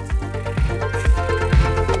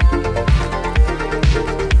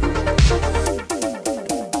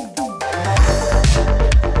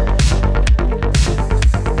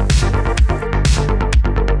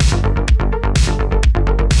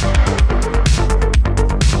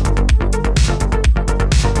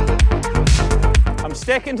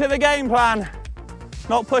 Sticking to the game plan,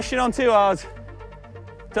 not pushing on too hard.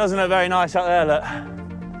 Doesn't look very nice out there, look.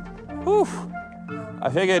 Whew. I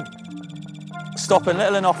figured stopping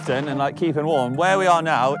little and often and like keeping warm. Where we are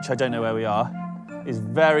now, which I don't know where we are, is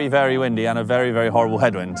very, very windy and a very, very horrible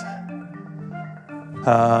headwind.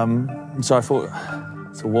 So I thought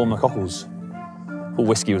to warm the cockles. I thought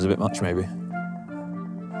whiskey was a bit much, maybe.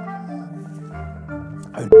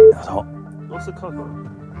 Oh, that's hot. What's the cockle?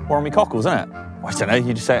 Warm me cockles, isn't it? I don't know,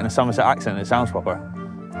 you just say it in a Somerset accent and it sounds proper.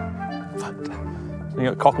 You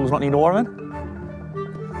got cockles not need warming?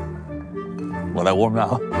 Well, they're warm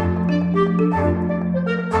now.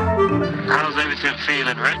 How's everything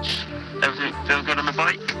feeling, Rich? Everything feel good on the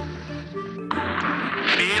bike?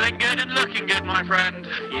 Feeling good and looking good, my friend.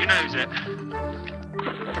 You knows it.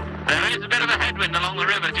 There is a bit of a headwind along the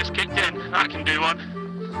river, just kicked in. That can do one.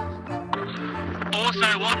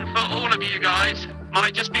 Also, one for all of you guys.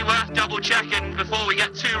 Might just be worth double checking before we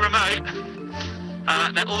get too remote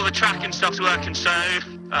that all the tracking stuff's working. So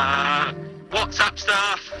WhatsApp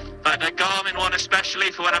stuff, like the Garmin one especially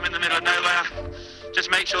for when I'm in the middle of nowhere, just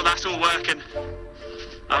make sure that's all working.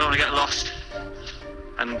 I don't want to get lost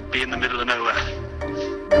and be in the middle of nowhere.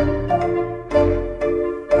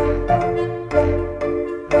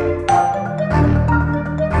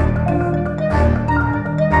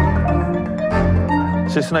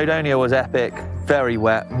 So Snowdonia was epic, very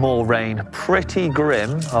wet, more rain, pretty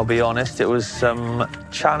grim, I'll be honest. It was some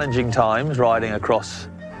challenging times riding across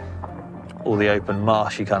all the open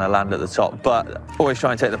marshy kind of land at the top, but always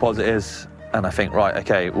try and take the positives. And I think, right,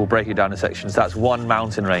 okay, we'll break it down in sections. That's one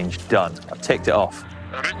mountain range done. I've ticked it off.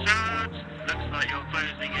 Richard, looks like you're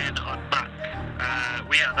closing in on Mac.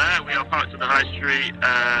 We are there, we are parked on the high street.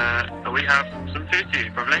 We have some food for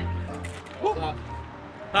you, probably.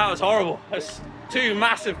 That was horrible. That's 2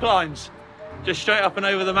 massive climbs, just straight up and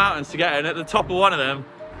over the mountains to get in. At the top of one of them,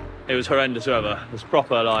 it was horrendous weather. It was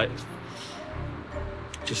proper, like,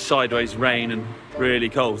 just sideways rain and really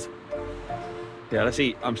cold. Yeah, let's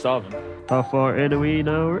eat. I'm starving. How far in are we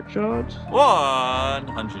now, Richard?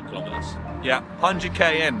 100 kilometers. Yeah,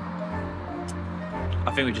 100k in.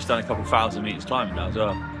 I think we've just done a couple thousand meters climbing now as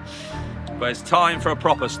well. But it's time for a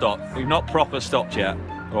proper stop. We've not proper stopped yet,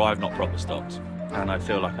 or I've not proper stopped. And I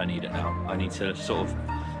feel like I need it now. I need to sort of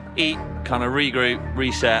eat, kind of regroup,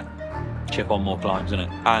 reset, chip on more climbs,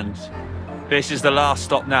 innit? And this is the last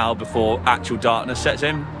stop now before actual darkness sets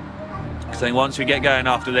in. Because I think once we get going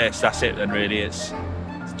after this, that's it then really. It's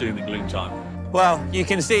doom and gloom time. Well, you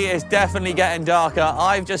can see it's definitely getting darker.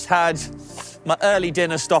 I've just had my early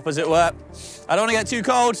dinner stop, as it were. I don't want to get too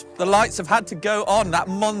cold. The lights have had to go on. That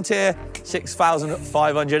Montier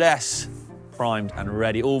 6500S. Primed and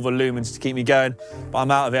ready, all the lumens to keep me going. But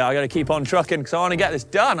I'm out of it, I gotta keep on trucking because I want to get this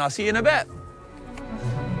done. I'll see you in a bit.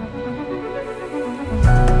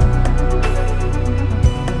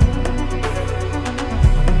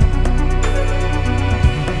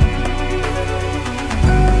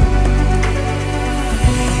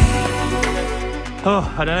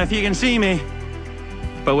 Oh, I don't know if you can see me,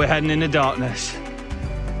 but we're heading into darkness.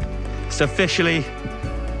 It's officially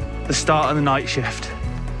the start of the night shift.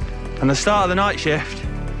 And the start of the night shift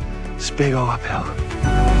is a big old uphill.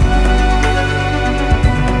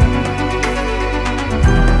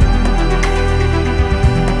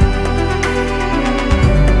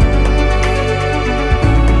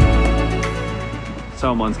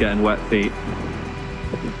 Someone's getting wet feet.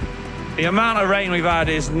 The amount of rain we've had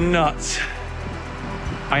is nuts.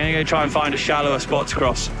 I'm gonna go try and find a shallower spot to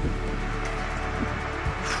cross.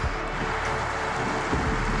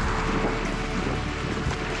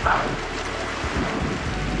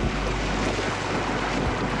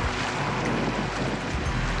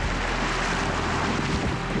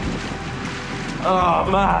 Oh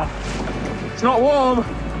man, it's not warm.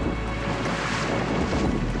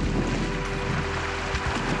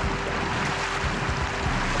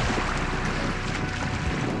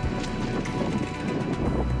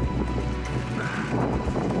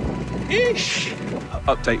 Eesh.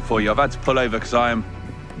 Update for you. I've had to pull over because I am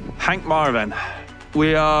Hank Marvin.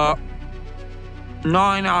 We are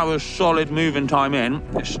 9 hours solid moving time in.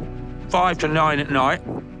 It's 5 to 9 at night.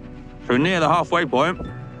 So we're near the halfway point.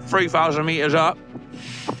 3,000 meters up.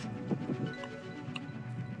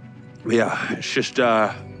 But yeah, it's just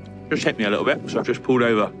hit me a little bit, so I've just pulled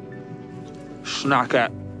over. Snack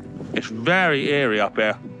it. It's very eerie up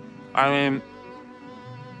here. I mean,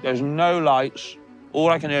 there's no lights. All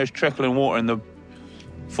I can hear is trickling water in the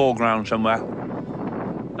foreground somewhere.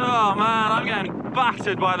 Oh man, I'm getting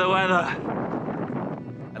battered by the weather.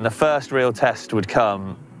 And the first real test would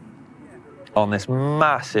come on this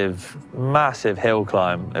massive, massive hill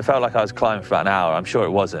climb. It felt like I was climbing for about an hour. I'm sure it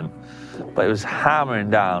wasn't, but it was hammering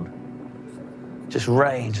down. Just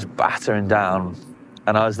rain, just battering down.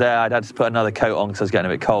 And I was there, I'd had to put another coat on because I was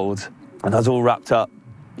getting a bit cold. And I was all wrapped up.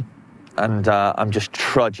 And I'm just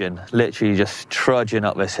trudging, literally just trudging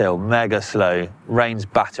up this hill, mega slow. Rain's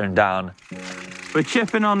battering down. We're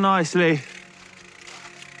chipping on nicely.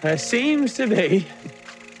 There seems to be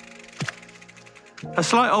a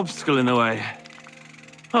slight obstacle in the way.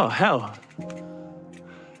 Oh, hell.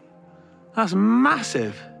 That's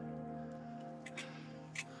massive.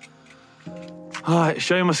 All right,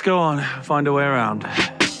 show must go on, find a way around.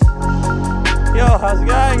 Yo, how's it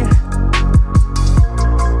going?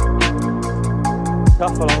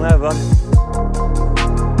 Tough along there, bud.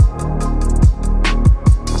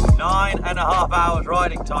 9.5 hours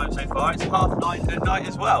riding time so far. It's 9:30 at night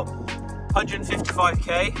as well.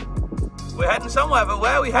 155k. We're heading somewhere, but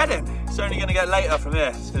where are we heading? It's only going to get later from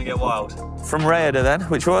here. It's going to get wild. From Rhayader then,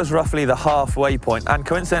 which was roughly the halfway point, and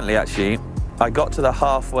coincidentally actually, I got to the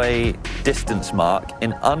halfway distance mark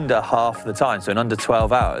in under half the time, so in under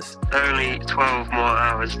 12 hours. Only 12 more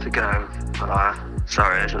hours to go.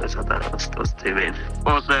 Sorry, I shouldn't have said that. That's too mean.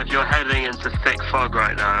 Also, if you're heading into thick fog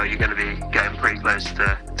right now, you're going to be getting pretty close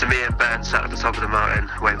to me and Ben sat at the top of the mountain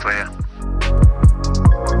waiting for you.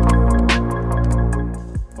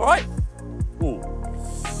 All right. Ooh.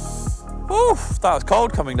 Ooh. That was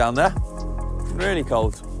cold coming down there. Really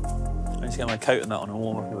cold. I need to get my coat and that on and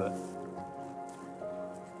warm up a bit.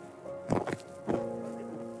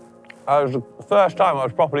 That was the first time I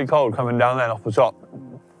was properly cold coming down there off the top.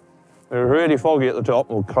 It was really foggy at the top,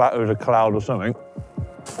 or it was a cloud or something.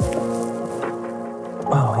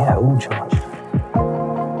 Oh yeah, all charged.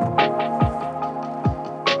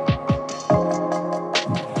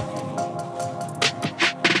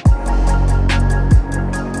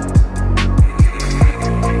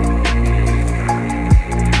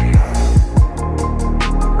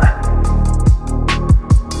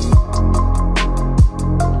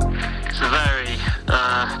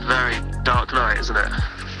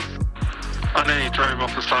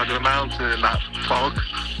 In that fog.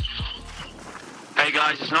 Hey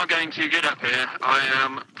guys, it's not going too good up here. I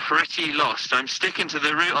am pretty lost. I'm sticking to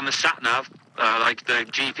the route on the sat nav, like the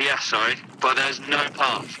GPS, sorry, but there's no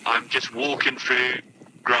path. I'm just walking through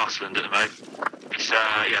grassland at the moment. It's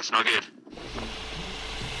yeah, it's not good.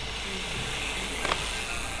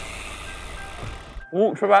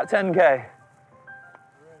 Walked for about 10k.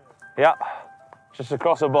 Yeah, just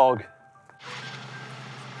across a bog.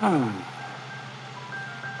 No.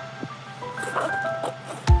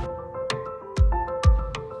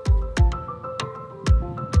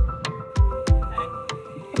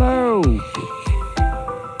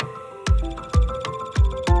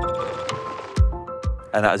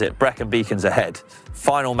 And that was it. Brecon Beacons ahead.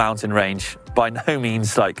 Final mountain range. By no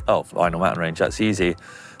means like, oh, final mountain range, that's easy.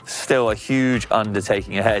 Still a huge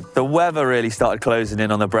undertaking ahead. The weather really started closing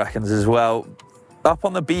in on the Brecons as well. Up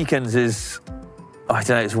on the Beacons is, I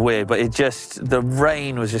don't know, it's weird, but it just, the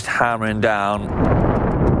rain was just hammering down.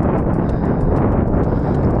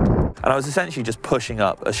 And I was essentially just pushing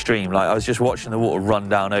up a stream, like I was just watching the water run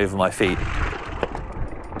down over my feet.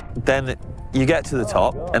 Then you get to the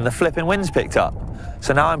top and the flipping wind's picked up.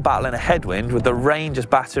 So now I'm battling a headwind with the rain just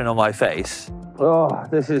battering on my face. Oh,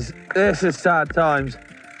 this is sad times.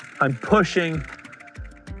 I'm pushing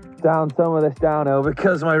down some of this downhill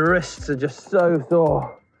because my wrists are just so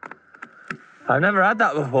sore. I've never had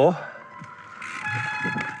that before.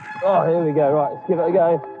 Oh, here we go, right, let's give it a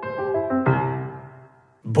go.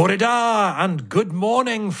 Borida and good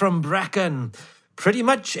morning from Brecon. Pretty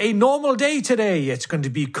much a normal day today. It's going to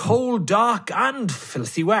be cold, dark and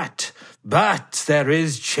filthy wet. But there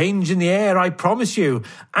is change in the air, I promise you.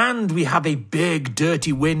 And we have a big,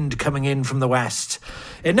 dirty wind coming in from the west.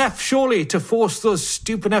 Enough, surely, to force those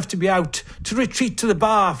stupid enough to be out to retreat to the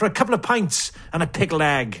bar for a couple of pints and a pickled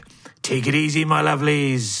egg. Take it easy, my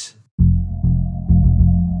lovelies.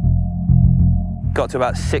 Got to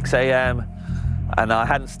about 6 a.m. and I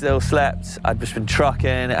hadn't still slept. I'd just been trucking,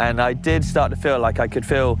 and I did start to feel like I could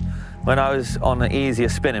feel when I was on the easier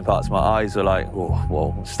spinning parts, my eyes were like,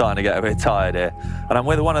 whoa, I'm starting to get a bit tired here. And I'm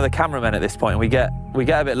with one of the cameramen at this point, and we get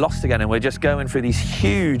a bit lost again, and we're just going through these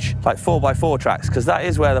huge, like 4x4 tracks, because that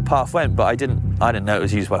is where the path went, but I didn't know it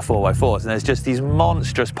was used by 4x4s. And there's just these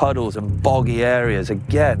monstrous puddles and boggy areas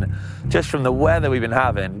again, just from the weather we've been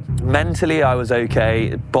having. Mentally, I was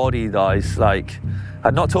okay. Body-wise, like,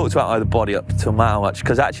 I'd not talked about the body up till now much,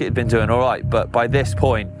 because actually it'd been doing all right, but by this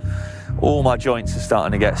point, all my joints are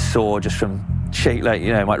starting to get sore just from like,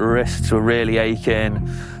 you know, my wrists were really aching,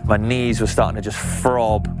 my knees were starting to just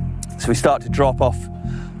throb. So we start to drop off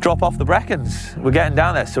the Brecons. We're getting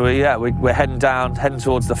down there, so we're heading down, heading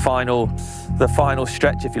towards the final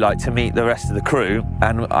stretch, if you like, to meet the rest of the crew.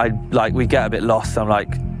 And we get a bit lost. I'm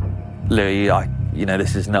like, Louis, you know,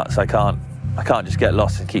 this is nuts. I can't just get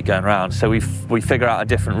lost and keep going around. So we figure out a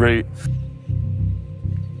different route.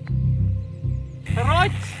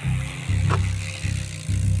 Right.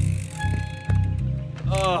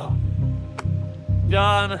 Oh,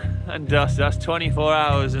 Done and dusted. That's 24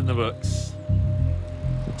 hours in the books.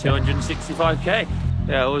 265k.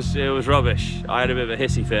 Yeah, it was rubbish. I had a bit of a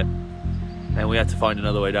hissy fit, and we had to find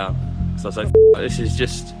another way down. So I was like, this is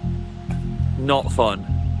just not fun.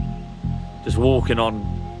 Just walking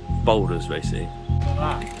on boulders, basically.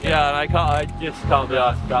 Yeah, and I just can't be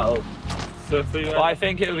asked about. So I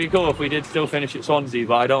think it would be cool if we did still finish at Swansea,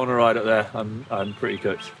 but I don't want to ride up there. I'm pretty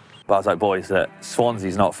cooked. But I was like, boys, that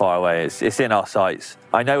Swansea's not far away. It's in our sights.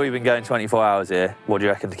 I know we've been going 24 hours here. What do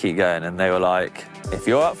you reckon to keep going? And they were like, if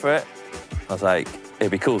you're up for it. I was like,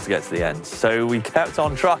 it'd be cool to get to the end. So we kept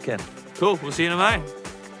on trucking. Cool, we'll see you in a moment.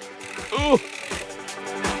 Ooh.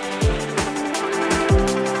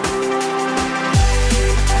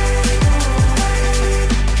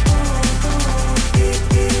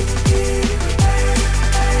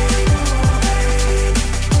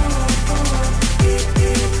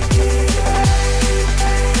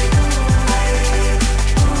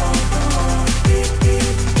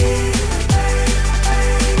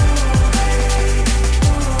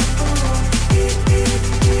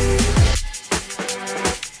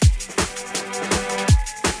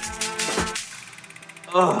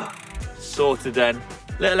 sorted then.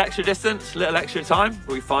 Little extra distance, little extra time,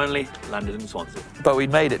 but we finally landed in Swansea. But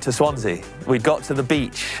we'd made it to Swansea. We'd got to the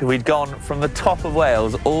beach. We'd gone from the top of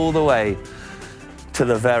Wales all the way to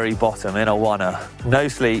the very bottom in a wanna. No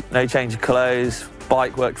sleep, no change of clothes,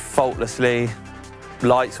 bike worked faultlessly,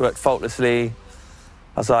 lights worked faultlessly.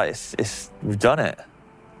 I was like, we've done it.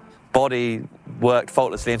 Body worked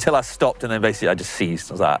faultlessly until I stopped, and then basically I just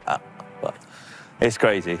seized. I was like, but it's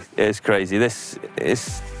crazy. It's crazy. There's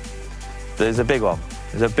a big one.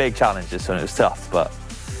 There's a big challenge this one. It was tough, but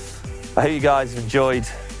I hope you guys have enjoyed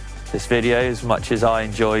this video as much as I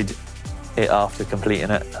enjoyed it after completing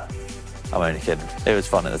it. I'm only kidding. It was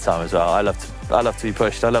fun at the time as well. I love to be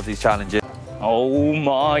pushed. I love these challenges. Oh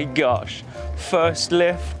my gosh. First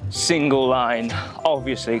lift, single line.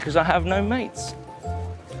 Obviously, because I have no mates.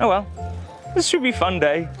 Oh well, this should be a fun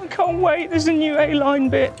day. I can't wait. There's a new A-line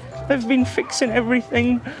bit. They've been fixing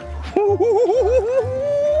everything.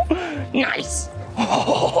 Nice.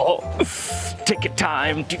 Oh, ticket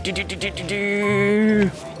time.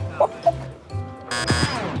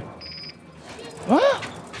 What?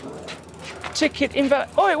 Ticket invalid.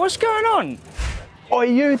 Oi, what's going on? Oi,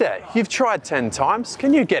 you there. You've tried 10 times.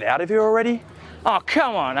 Can you get out of here already? Oh,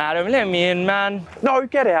 come on, Adam. Let me in, man. No,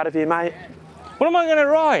 get out of here, mate. What am I going to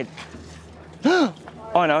ride?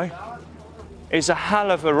 I know. It's a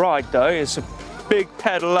hell of a ride, though. It's a big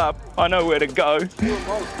pedal up. I know where to go.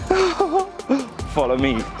 Follow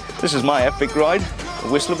me. This is my epic ride,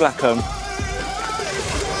 Whistler Blackcomb.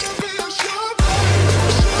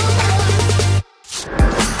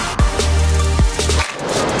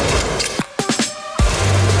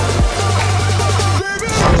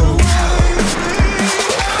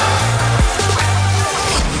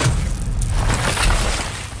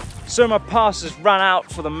 So my pass has run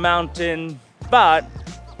out for the mountain, but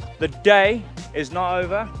the day is not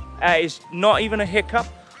over. It's not even a hiccup.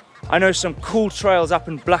 I know some cool trails up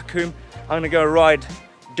in Blackcomb. I'm gonna go ride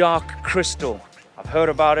Dark Crystal. I've heard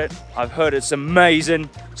about it. I've heard it's amazing,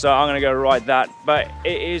 so I'm gonna go ride that. But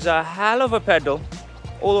it is a hell of a pedal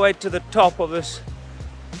all the way to the top of this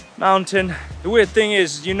mountain. The weird thing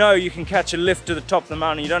is, you know, you can catch a lift to the top of the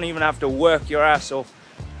mountain. You don't even have to work your ass off,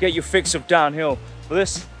 get your fix of downhill. For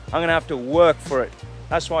this, I'm gonna have to work for it.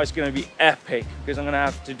 That's why it's gonna be epic, because I'm gonna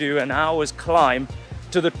have to do an hour's climb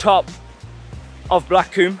to the top of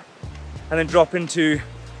Blackcomb and then drop into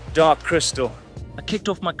Dark Crystal. I kicked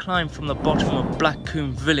off my climb from the bottom of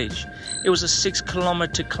Blackcomb village. It was a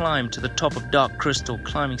 6-kilometer climb to the top of Dark Crystal,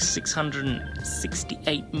 climbing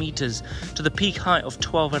 668 meters to the peak height of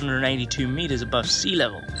 1,282 meters above sea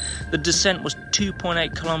level. The descent was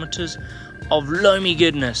 2.8 kilometers of loamy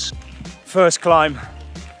goodness. First climb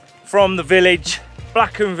from the village,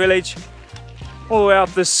 Blackcomb village, all the way up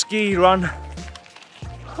the ski run.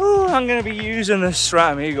 Ooh, I'm gonna be using the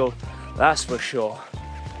SRAM Eagle, that's for sure,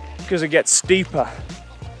 because it gets steeper.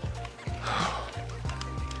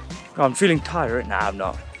 I'm feeling tired. Nah, I'm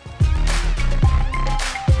not.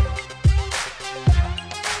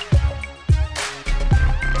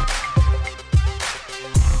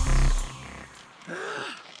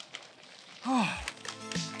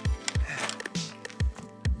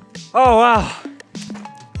 Oh wow,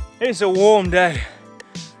 it's a warm day.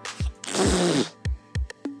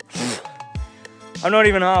 I'm not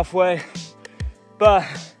even halfway, but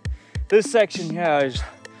this section here is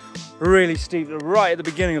really steep. Right at the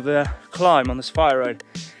beginning of the climb on this fire road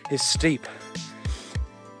is steep.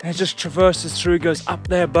 And it just traverses through, goes up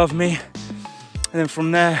there above me, and then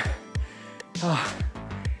from there,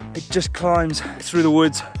 it just climbs through the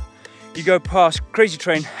woods. You go past Crazy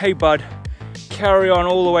Train, Hey Bud, carry on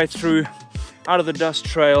all the way through out of the dust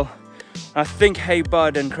trail. I think Hey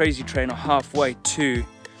Bud and Crazy Train are halfway to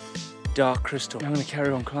Dark Crystal. I'm gonna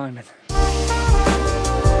carry on climbing.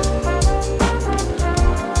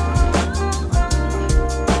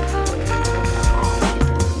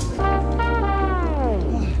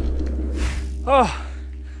 Oh,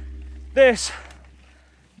 this,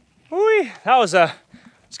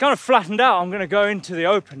 it's kind of flattened out. I'm gonna go into the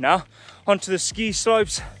open now, onto the ski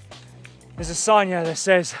slopes. There's a sign here that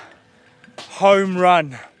says home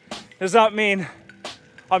run. Does that mean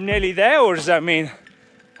I'm nearly there, or does that mean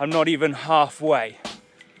I'm not even halfway?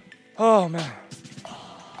 Oh man.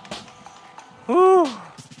 Woo.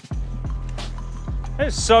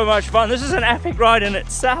 It's so much fun. This is an epic ride in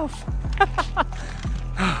itself.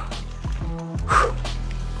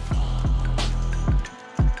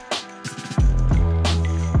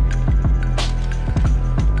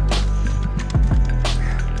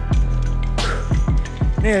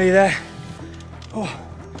 Nearly there. Oh,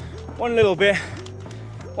 one little bit.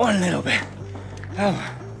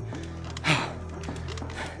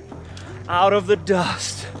 out of the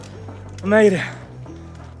dust. I made it.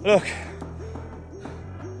 Look.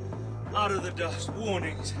 Out of the dust.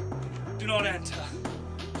 Warnings. Do not enter.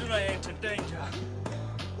 Do not enter. Danger.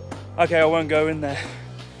 Okay, I won't go in there.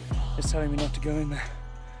 It's telling me not to go in there.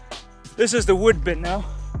 This is the wood bit now.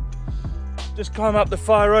 Just climb up the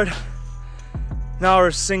fire road. Now we're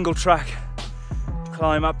a single track.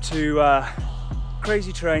 Climb up to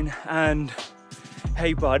Crazy Train and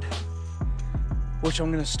Hey Bud, which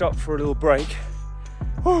I'm gonna stop for a little break.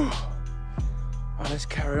 Whew. Right, let's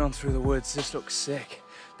carry on through the woods. This looks sick.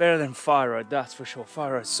 Better than fire road, that's for sure.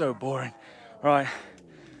 Fire road's so boring. Right,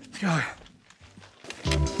 let's go.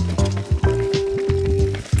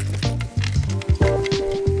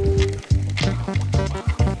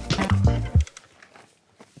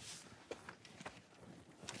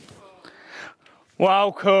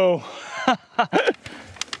 Wow, cool.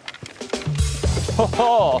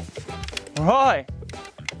 Oh, right.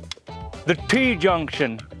 The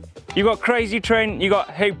T-junction. You got Crazy Train, you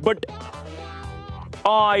got Hey Bud.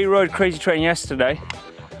 I rode Crazy Train yesterday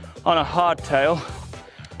on a hardtail.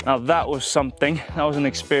 Now that was something, that was an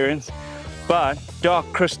experience. But Dark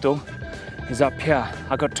Crystal is up here.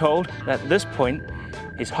 I got told that this point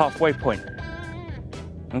is halfway point.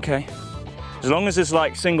 Okay. As long as it's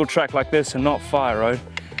like single track like this and not fire road,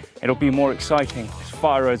 it'll be more exciting, because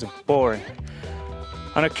fire roads are boring.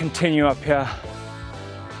 I'm gonna continue up here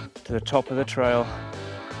to the top of the trail,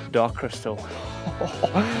 Dark Crystal.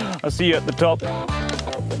 I'll see you at the top.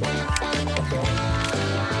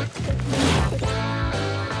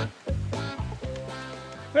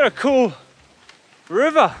 We got a cool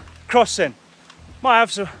river crossing. Might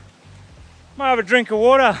have a drink of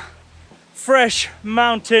water. Fresh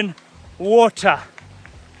mountain water.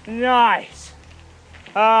 Nice.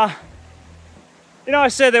 You know, I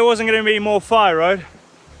said there wasn't going to be more fire road.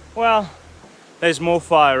 Well, there's more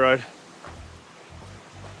fire road.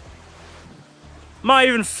 Might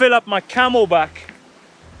even fill up my camelback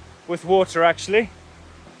with water actually.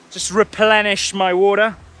 Just replenish my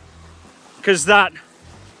water. Because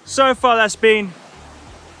so far that's been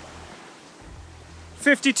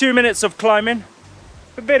 52 minutes of climbing.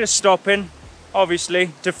 A bit of stopping,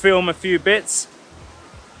 obviously, to film a few bits.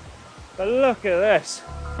 But look at this.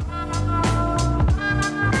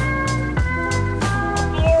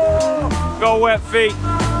 Oh, got wet feet.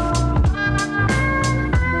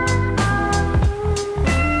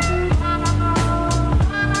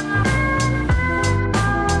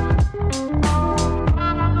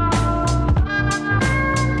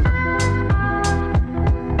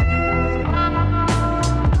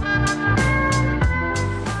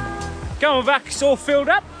 Coming back, it's all filled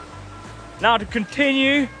up. Now to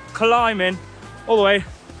continue climbing all the way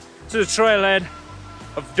to the trailhead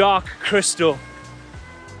of Dark Crystal.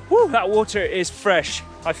 Woo, that water is fresh.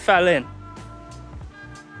 I fell in.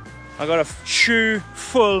 I got a shoe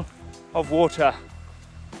full of water.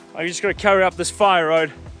 I just got to carry up this fire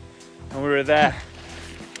road and we were there.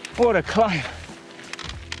 What a climb.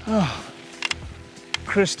 Oh.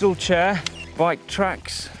 Crystal chair, bike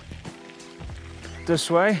tracks this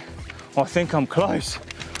way. Oh, I think I'm close. I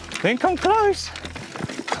think I'm close.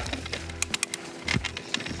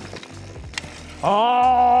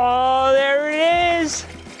 Oh, there it is.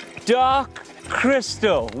 Dark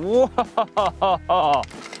Crystal. Whoa.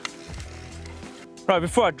 Right,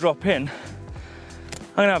 before I drop in,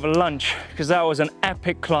 I'm gonna have a lunch because that was an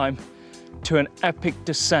epic climb to an epic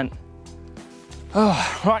descent.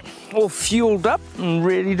 Oh, right, all fueled up and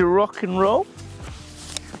ready to rock and roll.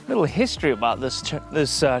 Little history about this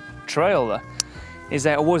trail though, is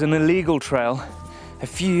that it was an illegal trail a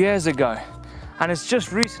few years ago. And it's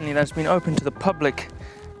just recently that's been open to the public,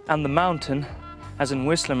 and the mountain, as in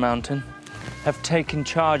Whistler Mountain, have taken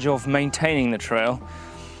charge of maintaining the trail.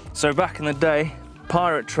 So back in the day,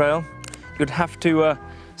 pirate trail, you'd have to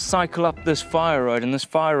cycle up this fire road, and this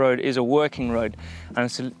fire road is a working road,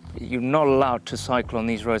 and you're not allowed to cycle on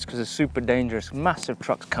these roads because it's super dangerous. Massive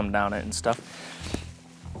trucks come down it and stuff.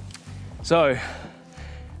 So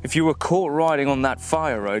if you were caught riding on that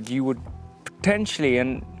fire road, you would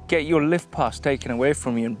potentially get your lift pass taken away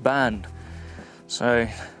from you and banned. So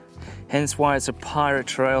hence why it's a pirate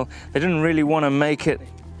trail. They didn't really want to make it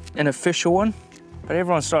an official one, but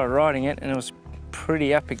everyone started riding it and it was a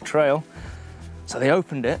pretty epic trail. So they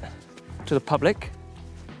opened it to the public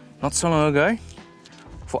not so long ago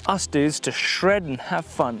for us dudes to shred and have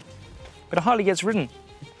fun. But it hardly gets ridden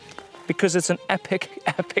because it's an epic,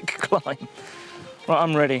 epic climb. Right,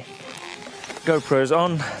 I'm ready. GoPro's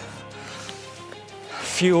on,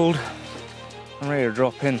 fueled. I'm ready to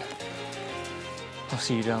drop in. I'll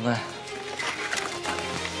see you down there.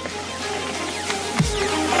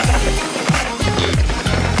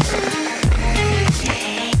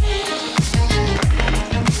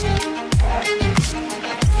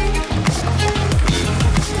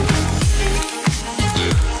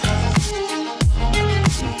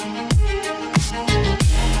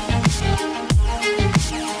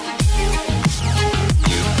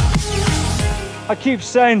 I keep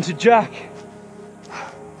saying to Jack,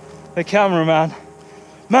 the cameraman,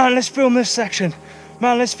 man, let's film this section.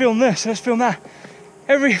 Man, let's film this, let's film that.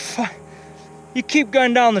 You keep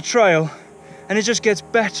going down the trail and it just gets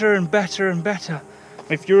better and better and better.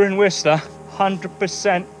 If you're in Whistler,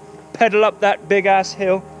 100% pedal up that big ass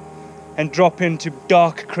hill and drop into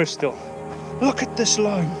dark crystal. Look at this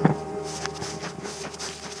loam.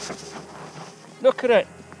 Look at it.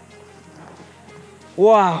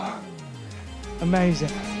 Wow. Amazing.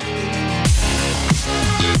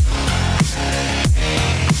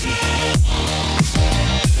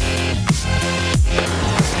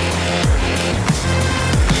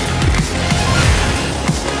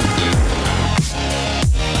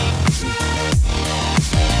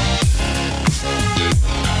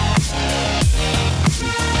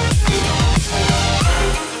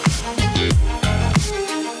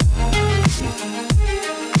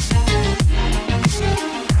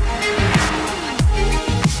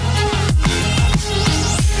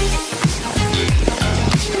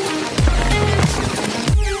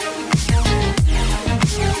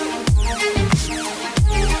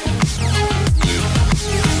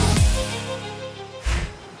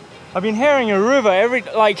 I've been hearing a river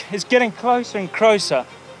it's getting closer and closer,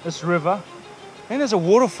 this river. I think there's a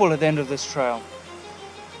waterfall at the end of this trail.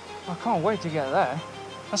 I can't wait to get there.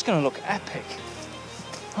 That's gonna look epic.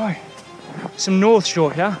 Right, some North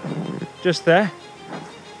Shore here, just there.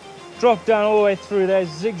 Drop down all the way through there,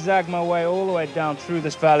 zigzag my way all the way down through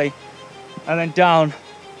this valley, and then down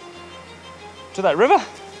to that river.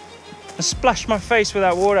 And splash my face with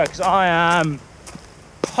that water, because I am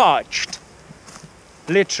parched.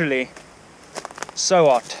 Literally so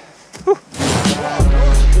hot. Whew.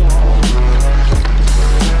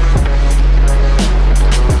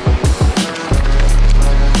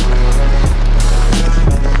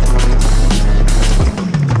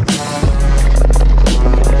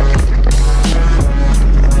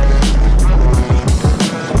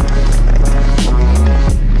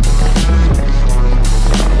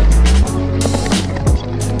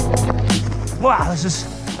 Wow,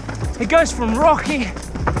 it goes from rocky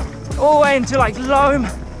all the way into like loam,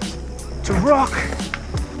 to rock,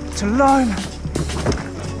 to loam.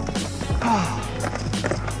 Oh,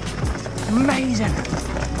 amazing.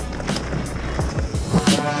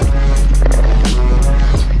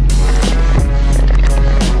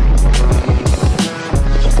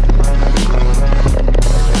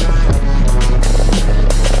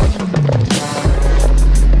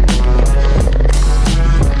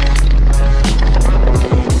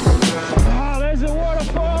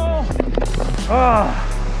 Oh,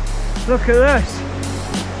 look at this.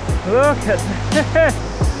 Look at this.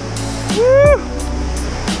 Woo!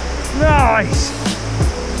 Nice.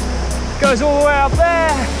 Goes all the way up there.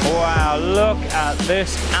 Wow, look at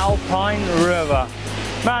this alpine river.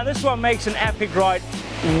 Man, this is what makes an epic ride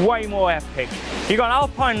way more epic. You got an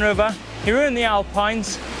alpine river, you're in the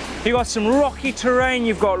Alpines, you got some rocky terrain,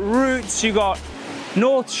 you've got roots, you got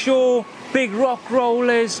North Shore, big rock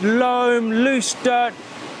rollers, loam, loose dirt,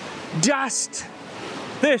 dust.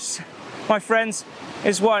 This, my friends,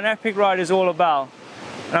 is what an epic ride is all about.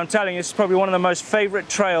 And I'm telling you, this is probably one of the most favorite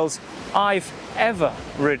trails I've ever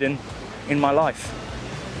ridden in my life.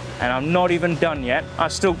 And I'm not even done yet.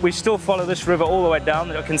 We still follow this river all the way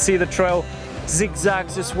down. I can see the trail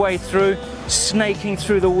zigzags its way through, snaking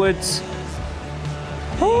through the woods.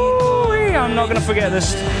 Ooh, I'm not gonna forget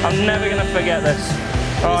this. I'm never gonna forget this.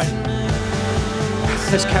 All right,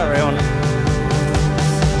 let's carry on.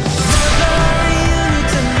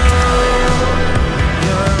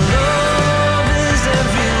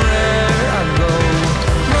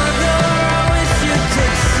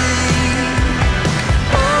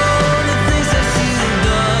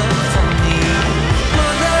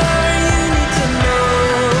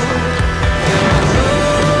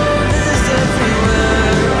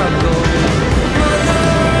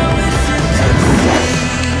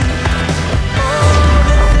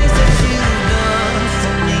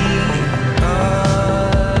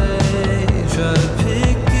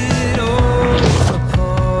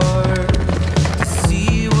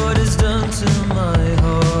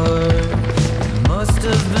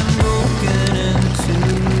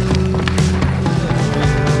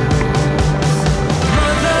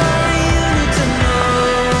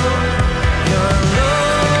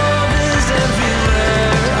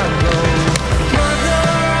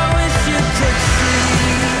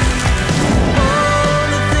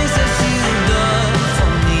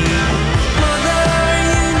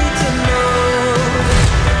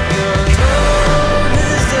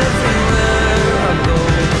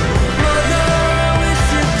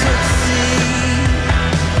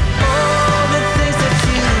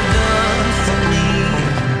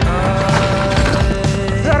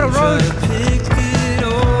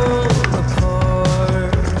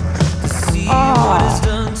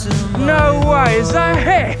 is that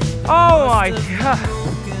it? Oh my God.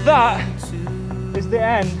 That is the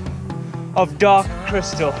end of Dark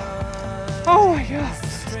Crystal. Oh my God.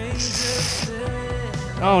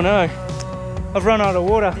 Oh no, I've run out of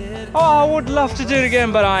water. Oh, I would love to do it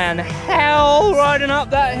again, but I am hell riding up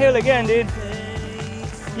that hill again, dude.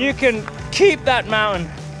 You can keep that mountain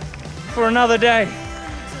for another day.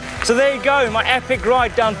 So there you go, my epic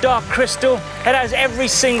ride down Dark Crystal. It has every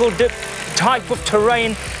single type of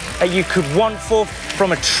terrain that you could want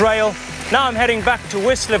from a trail. Now I'm heading back to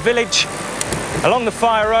Whistler Village along the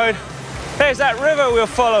Fire Road. There's that river we were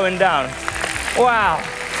following down. Wow.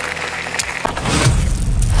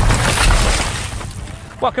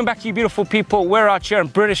 Welcome back, you beautiful people. We're out here in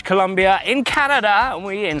British Columbia, in Canada, and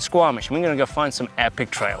we're in Squamish. We're gonna go find some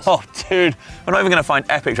epic trails. Oh, dude, we're not even gonna find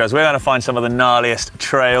epic trails. We're gonna find some of the gnarliest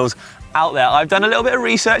trails out there. I've done a little bit of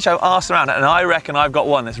research, I've asked around, and I reckon I've got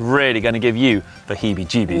one that's really gonna give you the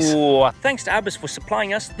heebie-jeebies. Ooh, thanks to Abbas for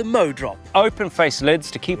supplying us the Mo Drop. Open face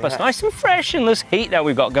lids to keep us nice and fresh in this heat that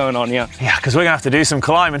we've got going on here. Yeah, because we're gonna have to do some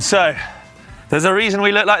climbing, so there's a reason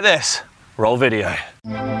we look like this. Roll video.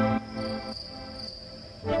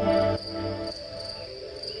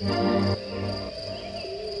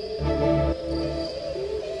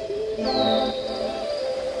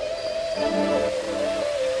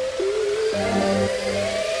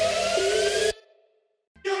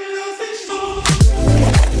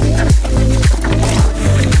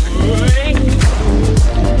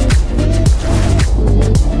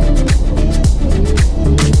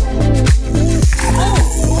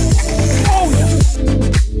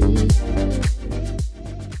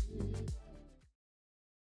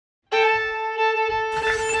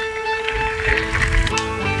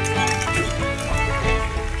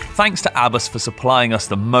 Thanks to Abbas for supplying us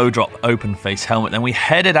the Mo Drop open face helmet, then we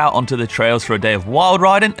headed out onto the trails for a day of wild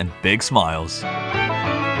riding and big smiles.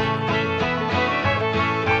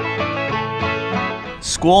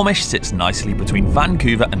 Squamish sits nicely between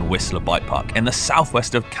Vancouver and Whistler Bike Park in the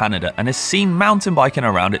southwest of Canada and has seen mountain biking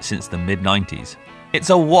around it since the mid-90s.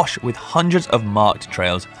 It's awash with hundreds of marked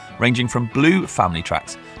trails ranging from blue family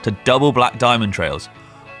tracks to double black diamond trails,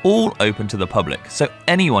 all open to the public so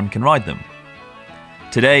anyone can ride them.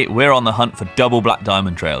 Today, we're on the hunt for double black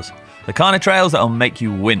diamond trails, the kind of trails that'll make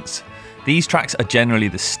you wince. These tracks are generally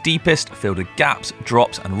the steepest, filled with gaps,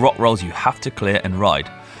 drops and rock rolls you have to clear and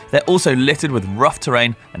ride. They're also littered with rough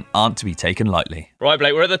terrain and aren't to be taken lightly. Right,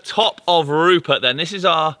 Blake, we're at the top of Rupert then. This is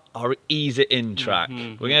our ease it in track.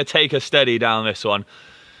 We're gonna take a steady down this one.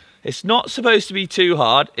 It's not supposed to be too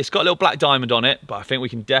hard. It's got a little black diamond on it, but I think we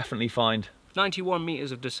can definitely find... 91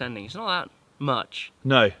 meters of descending, it's not that much.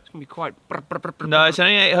 No. It's gonna be quite... No, it's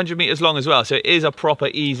only 800 meters long as well, so it is a proper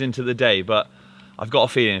ease into the day, but I've got a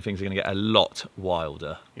feeling things are gonna get a lot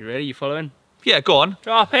wilder. You ready? You following? Yeah, go on.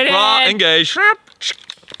 Drop it in! Right, engage.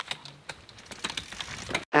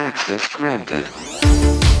 Access granted.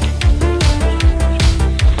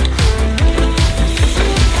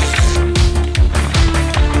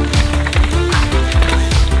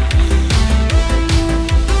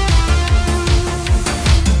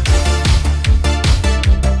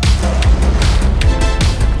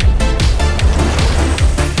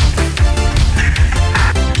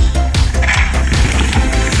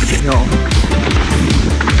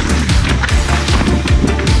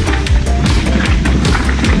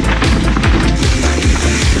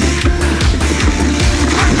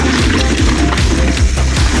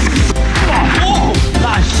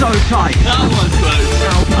 Tight. That one's close.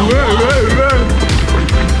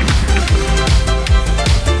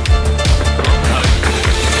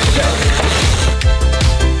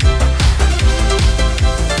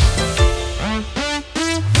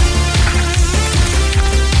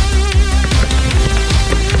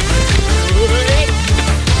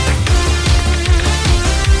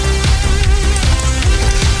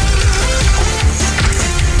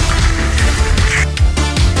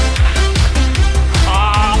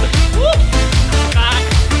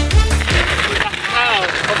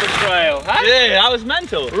 Yeah, that was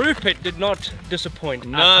mental. Rupert did not disappoint.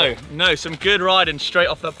 No, some good riding straight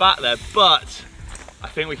off the bat there, but I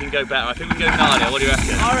think we can go better. I think we can go gnarlier. What do you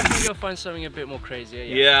reckon? I reckon you'll find something a bit more crazier.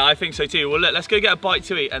 Yeah, I think so too. Well, look, let's go get a bite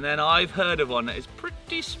to eat, and then I've heard of one that is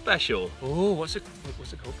pretty special. Oh, what's it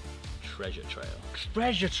called? Treasure Trail.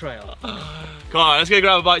 Treasure Trail. Come on, let's go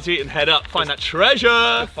grab a bite to eat and head up. Find that treasure.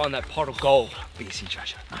 Go find that pot of gold. BC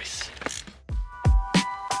treasure. Nice.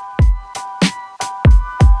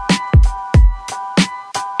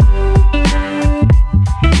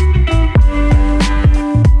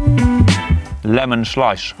 Lemon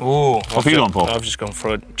slice. Ooh. What have you gone for? I've just gone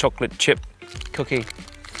for a chocolate chip cookie.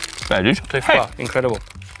 Fair dude. Incredible.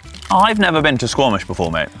 I've never been to Squamish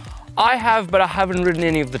before, mate. I have, but I haven't ridden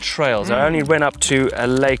any of the trails. I only went up to a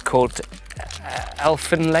lake called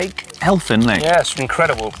Elfin Lake. Elfin Lake? Yeah, it's an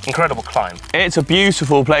incredible climb. It's a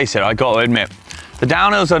beautiful place here, I got to admit. The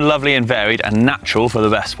downhills are lovely and varied and natural for the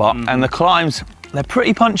best part, and the climbs, they're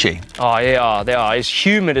pretty punchy. Oh, they are. It's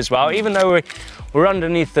humid as well. Even though we're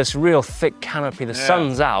underneath this real thick canopy, the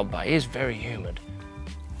sun's out, but it is very humid.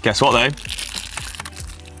 Guess what, though?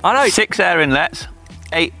 I know. 6 air inlets,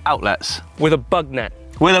 8 outlets. With a bug net.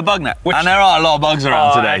 With a bug net. And there are a lot of bugs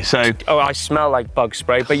around today, so... Oh, I smell like bug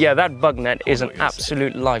spray, but yeah, that bug net is an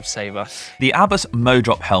absolute lifesaver. The Abbas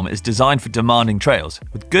Modrop helmet is designed for demanding trails,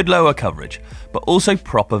 with good lower coverage, but also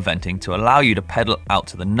proper venting to allow you to pedal out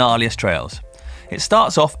to the gnarliest trails. It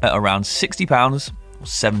starts off at around £60, or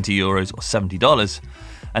 €70 or $70,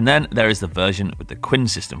 and then there is the version with the Quinn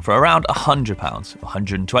system for around £100,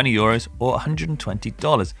 €120 or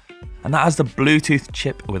 $120. And that has the Bluetooth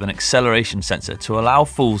chip with an acceleration sensor to allow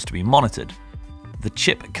falls to be monitored. The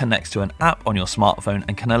chip connects to an app on your smartphone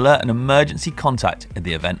and can alert an emergency contact in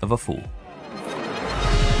the event of a fall.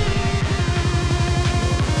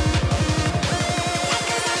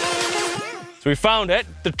 So we found it,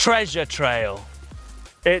 the treasure trail.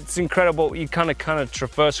 It's incredible. You kind of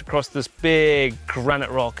traverse across this big granite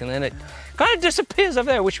rock and then it kind of disappears up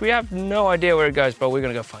there, which we have no idea where it goes, but we're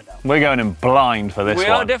going to go find out. We're going in blind for this one.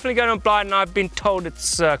 We are definitely going in blind, and I've been told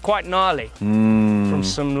it's quite gnarly from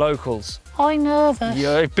some locals. I'm nervous.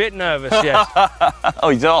 You're a bit nervous, yes. Oh,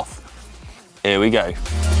 he's off. Here we go.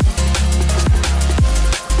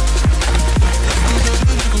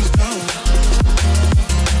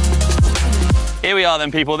 Here we are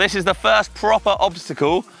then, people. This is the first proper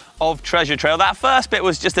obstacle of Treasure Trail. That first bit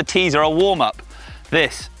was just a teaser, a warm-up.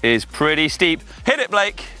 This is pretty steep. Hit it,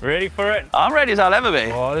 Blake. Ready for it? I'm ready as I'll ever be.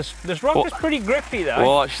 Oh, this rock is pretty grippy, though.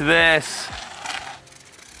 Watch this.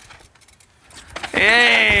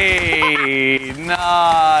 Hey,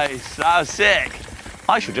 nice. That was sick.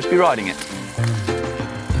 I should just be riding it.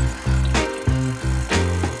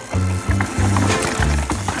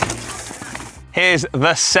 Here's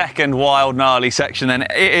the second wild gnarly section then.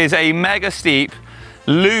 It is a mega steep,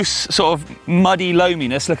 loose, sort of muddy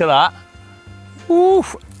loaminess. Look at that.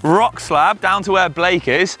 Oof. Rock slab down to where Blake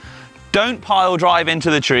is. Don't pile drive into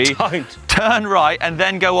the tree. Don't. Turn right and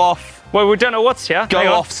then go off. Well, we don't know what's here.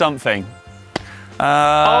 Go off something.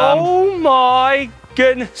 Oh my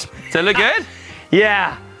goodness. Does it look good?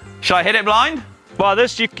 Yeah. Should I hit it blind? Well,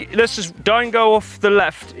 this is, don't go off the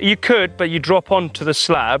left. You could, but you drop onto the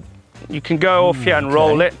slab. You can go off here and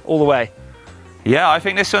roll it all the way. Yeah, I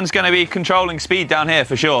think this one's going to be controlling speed down here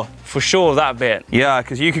for sure. For sure, that bit. Yeah,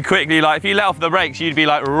 because you could quickly, like, if you let off the brakes, you'd be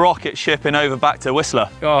like rocket shipping over back to Whistler.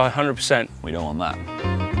 Oh, 100%. We don't want that.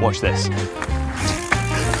 Watch this.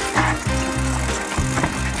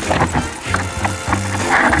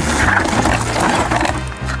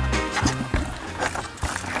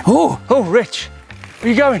 Oh, Rich, where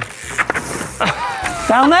are you going?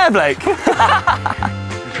 Down there, Blake.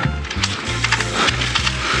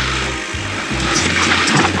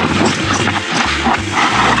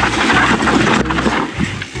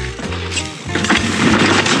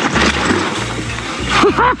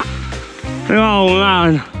 Oh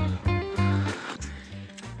man,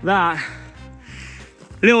 that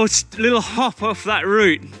little hop off that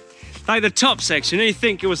route, like the top section. You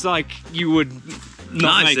think it was like you would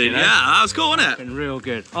not make it. Yeah, that was cool, wasn't it? Real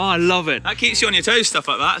good. Oh, I love it. That keeps you on your toes, stuff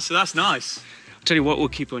like that. So that's nice. I'll tell you what will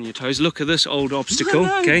keep you on your toes. Look at this old obstacle.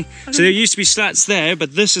 Okay, so there used to be slats there,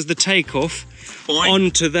 but this is the takeoff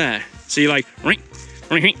onto there. So you're like,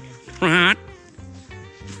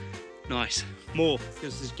 nice. More,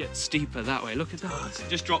 because it gets steeper that way. Look at that. It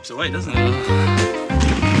just drops away, doesn't it?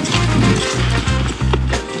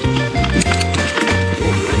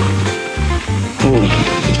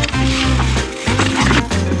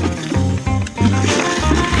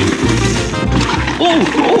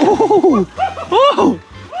 Oh!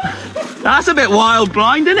 That's a bit wild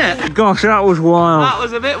blind, isn't it? Gosh, that was wild. That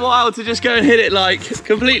was a bit wild to just go and hit it like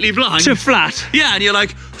completely blind. To flat. Yeah, and you're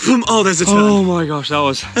like, oh, there's a turn. Oh my gosh, that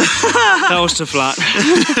was to flat.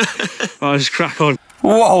 I'll just crack on.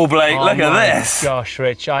 Whoa, Blake, look at this. Gosh,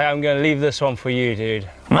 Rich, I'm going to leave this one for you, dude.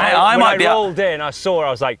 Mate, when I rolled in, I saw it,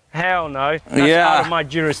 I was like, hell no. That's out of my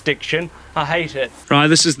jurisdiction. I hate it. Right,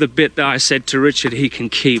 this is the bit that I said to Richard he can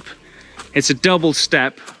keep. It's a double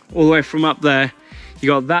step all the way from up there. You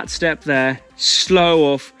got that step there,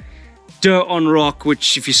 slow off, dirt on rock,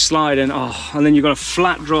 which if you slide in, and then you got a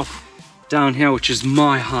flat drop down here, which is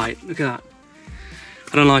my height. Look at that.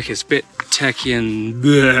 I don't like it. It's a bit techie and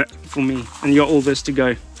bleh for me. And you got all this to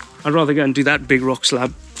go. I'd rather go and do that big rock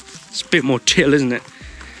slab. It's a bit more chill, isn't it?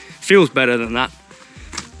 feels better than that.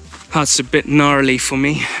 That's a bit gnarly for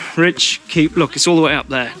me. Rich, look, it's all the way up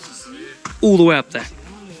there. All the way up there.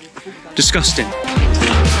 Disgusting.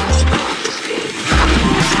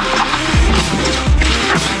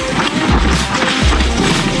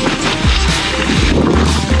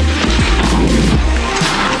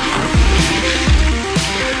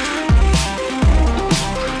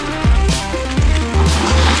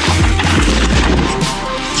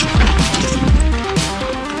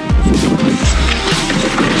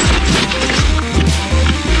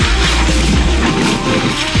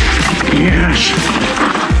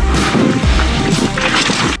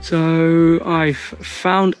 So I've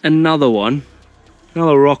found another one,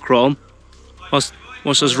 another rock roll. Whilst I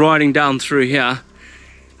was riding down through here,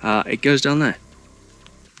 it goes down there.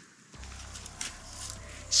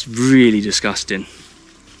 It's really disgusting,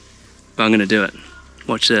 but I'm gonna do it.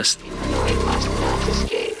 Watch this.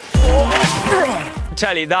 I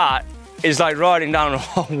tell you, that is like riding down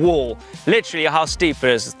a wall. Literally how steep it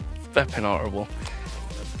is. It's flipping horrible.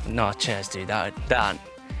 No chance, dude. That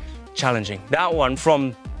challenging. That one,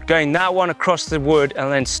 from going that one across the wood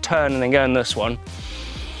and then turn and then going this one.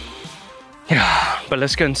 Yeah, but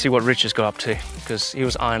let's go and see what Rich has got up to, because he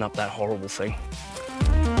was eyeing up that horrible thing.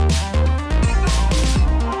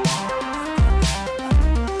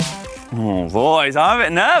 Oh boys, I'm a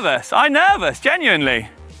bit nervous. I'm nervous, genuinely.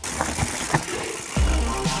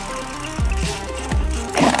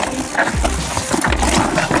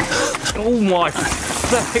 Oh my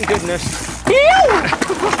flipping goodness.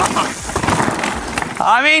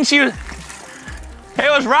 I mean, it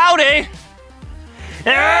was rowdy.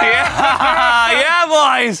 Yeah, yeah,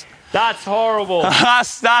 boys. That's horrible.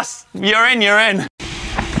 You're in.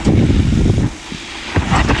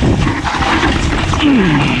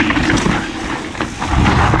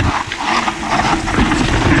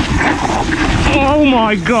 Oh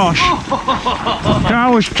my gosh. That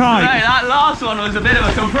was tight. Hey, that last one was a bit of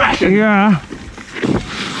a compression. Yeah.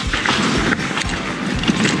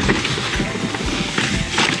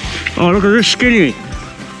 Oh, look at this skinny.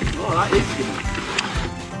 Oh, that is skinny.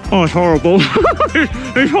 Oh, it's horrible.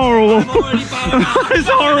 It's horrible. It's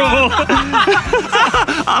horrible.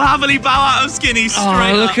 I'll happily bow out of skinny straight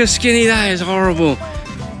Oh, look up. how skinny that is. Horrible.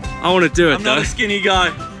 I want to do it, I'm though. not a skinny guy.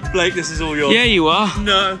 Blake, this is all yours. Yeah, you are.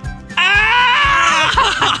 No.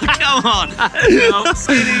 Ah! Come on. No,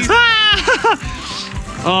 skinnies.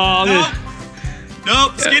 Oh,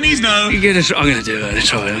 Nope, skinnies no. I'm gonna do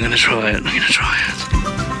it. I'm gonna try it.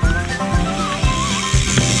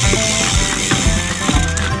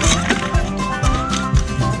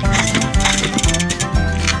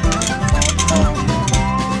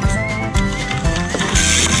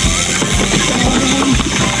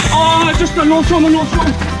 Oh, just a not from.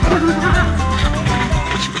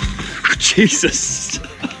 Jesus.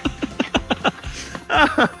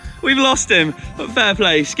 We've lost him, but fair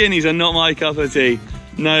play. Skinnies are not my cup of tea.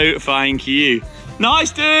 No, thank you.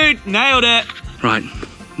 Nice, dude. Nailed it. Right,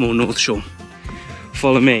 more North Shore.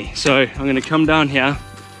 Follow me. So I'm gonna come down here,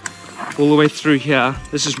 all the way through here.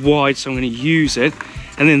 This is wide, so I'm gonna use it.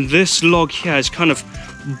 And then this log here is kind of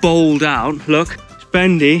bowled out. Look, it's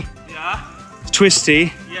bendy. Yeah. It's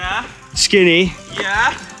twisty. Yeah. Skinny.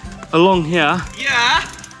 Yeah. Along here. Yeah.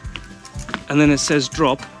 And then it says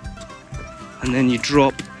drop. And then you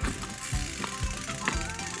drop.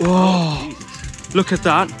 Whoa. Look at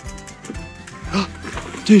that.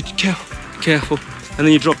 Dude, careful. And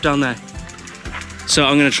then you drop down there. So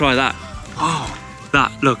I'm gonna try that. Oh.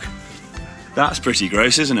 That, look. That's pretty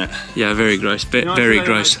gross, isn't it? Yeah, very gross. Very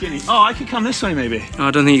gross. Oh, I could come this way maybe.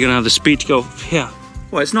 I don't think you're gonna have the speed to go here.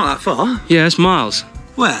 Well, it's not that far. Yeah, it's miles.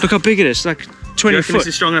 Where? Look how big it is. It's like 20 reckon foot. This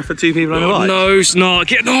is strong enough for two people on a bike? No, it's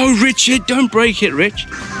not. No, Richard, don't break it, Rich.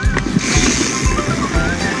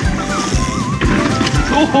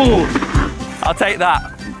 Oh, I'll take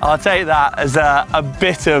that as a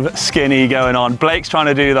bit of skinny going on. Blake's trying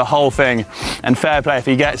to do the whole thing, and fair play if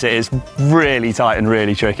he gets it. It's really tight and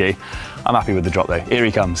really tricky. I'm happy with the drop though. Here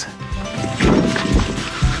he comes.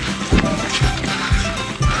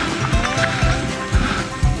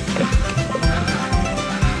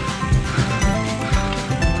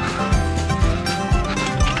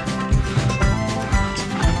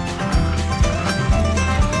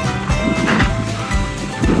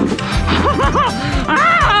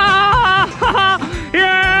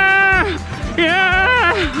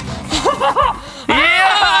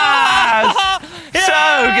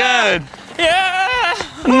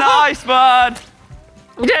 Nice, bud!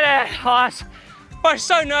 We did it! Oh, it's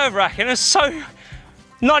so nerve-wracking. It's so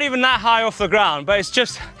not even that high off the ground, but it's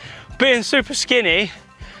just being super skinny.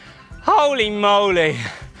 Holy moly.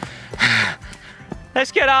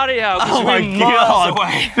 Let's get out of here. Oh my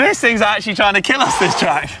God. This thing's actually trying to kill us, this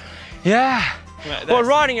track. Yeah. Well,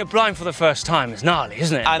 riding it blind for the first time is gnarly,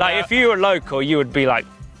 isn't it? Like, if you were local, you would be like...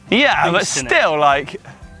 Yeah, but still, like,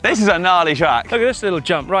 this is a gnarly track. Look at this little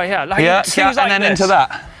jump right here. Like, yeah, like and then into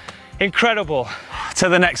that. Incredible. To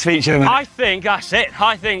the next feature. I think that's it.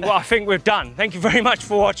 I think we're done. Thank you very much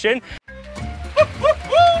for watching.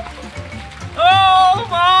 Oh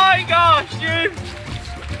my gosh, dude!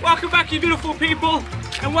 Welcome back, you beautiful people,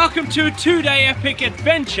 and welcome to a 2-day epic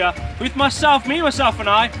adventure with myself and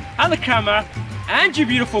I, and the camera, and you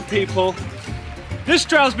beautiful people. This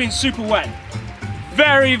trail's been super wet.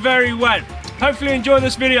 Very, very wet. Hopefully you enjoy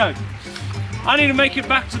this video. I need to make it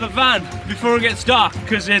back to the van before it gets dark,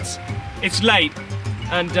 because it's late.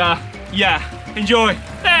 And yeah, enjoy.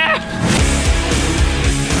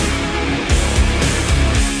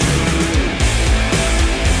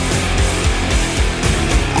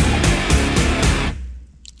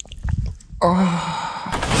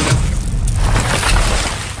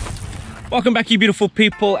 Welcome back, you beautiful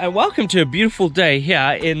people, and welcome to a beautiful day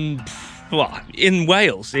here in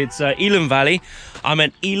Wales. It's Elan Valley. I'm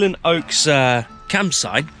at Elan Oaks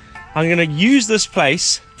campsite. I'm gonna use this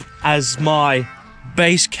place as my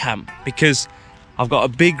base camp because I've got a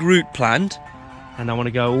big route planned and I want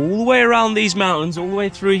to go all the way around these mountains, all the way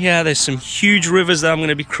through here. There's some huge rivers that I'm going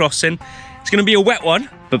to be crossing. It's going to be a wet one,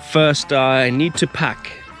 but first I need to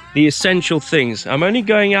pack the essential things. I'm only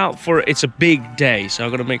going out for, it's a big day, so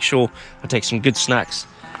I've got to make sure I take some good snacks.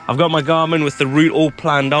 I've got my Garmin with the route all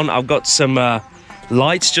planned on. I've got some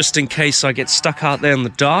lights just in case I get stuck out there in the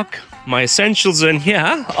dark. My essentials in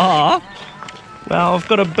here are, well, I've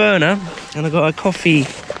got a burner and I've got a coffee,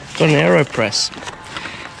 got an AeroPress.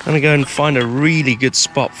 I'm gonna go and find a really good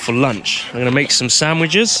spot for lunch. I'm gonna make some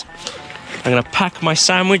sandwiches. I'm gonna pack my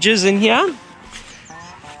sandwiches in here.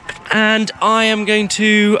 And I am going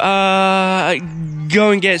to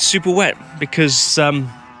go and get super wet because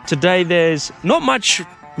today there's not much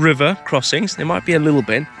river crossings. There might be a little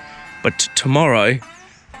bit, but tomorrow,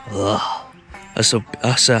 that's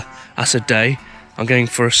a day. I'm going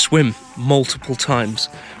for a swim multiple times,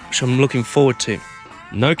 which I'm looking forward to.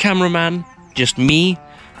 No cameraman, just me,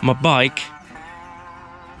 my bike,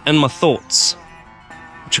 and my thoughts,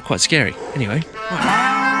 which are quite scary. Anyway.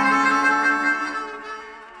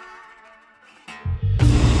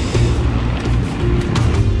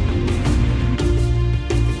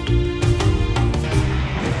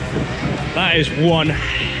 That is one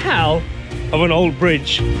hell of an old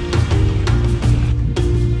bridge.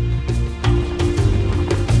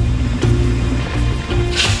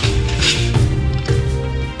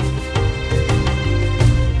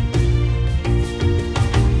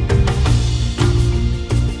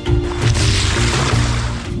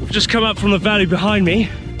 Just come up from the valley behind me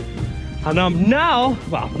and I'm now,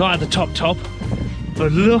 well, not at the top,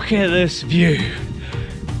 but look at this view.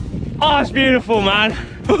 Oh, it's beautiful, man.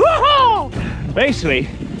 Basically,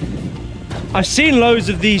 I've seen loads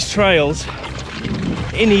of these trails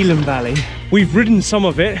in Elan Valley. We've ridden some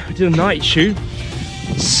of it. I did a night shoot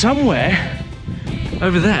somewhere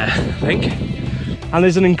over there, I think. And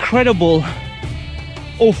there's an incredible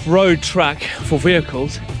off-road track for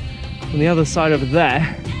vehicles on the other side over there,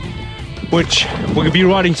 which we're going to be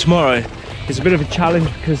riding tomorrow. It's a bit of a challenge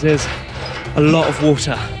because there's a lot of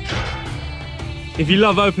water. If you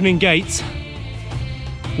love opening gates,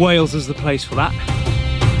 Wales is the place for that.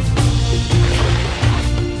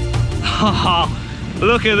 Haha,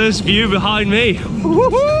 look at this view behind me.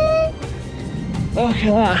 Look at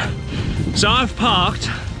that. So I've parked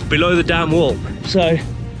below the dam wall. So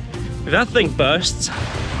if that thing bursts,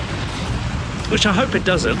 which I hope it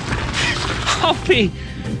doesn't,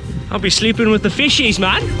 I'll be sleeping with the fishies,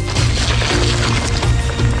 man.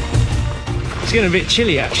 It's getting a bit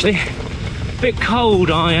chilly actually. A bit cold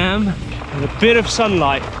I am, and a bit of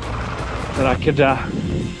sunlight that I could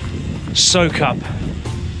soak up.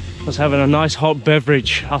 I was having a nice hot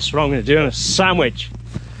beverage. That's what I'm gonna do, and a sandwich.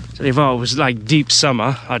 So if it was like deep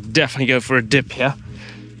summer, I'd definitely go for a dip here.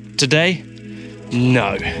 Today,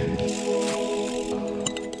 no.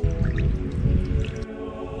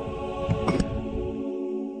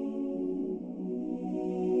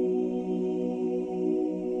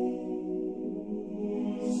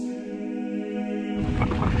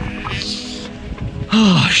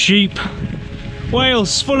 Oh, sheep.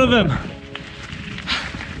 Wales, full of them.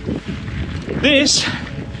 This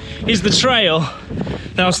is the trail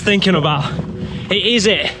that I was thinking about. It is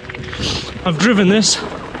it. I've driven this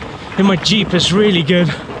in my Jeep. It's really good.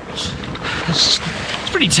 It's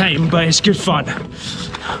pretty tame, but it's good fun.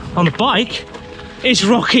 On the bike, it's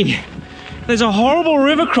rocky. there's a horrible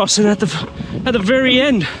river crossing at the very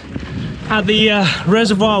end, at the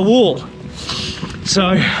reservoir wall.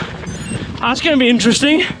 So that's going to be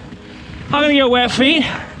interesting. I'm going to get wet feet.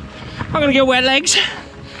 I'm going to get wet legs.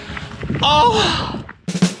 Oh!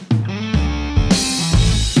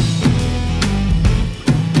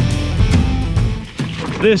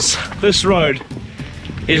 This road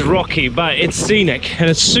is rocky, but it's scenic and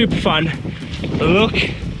it's super fun. Look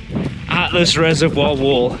at this reservoir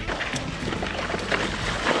wall.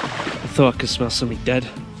 I thought I could smell something dead.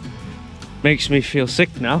 Makes me feel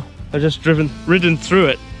sick now. I've just ridden through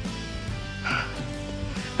it.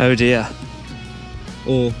 Oh dear.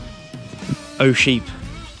 Or oh sheep.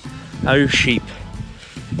 Oh sheep.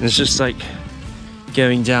 And it's just like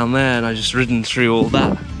going down there, and I just ridden through all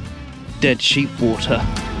that dead sheep water.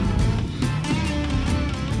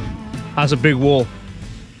 That's a big wall.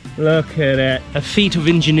 Look at it. A feat of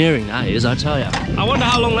engineering, that is, I tell ya. I wonder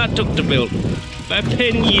how long that took to build. About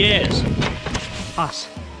 10 years. That's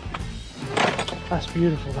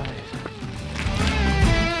beautiful, that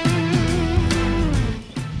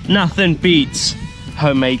is. Nothing beats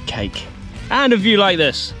homemade cake. And a view like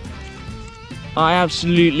this. I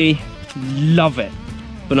absolutely love it.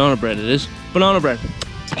 Banana bread it is. Banana bread.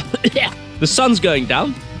 The sun's going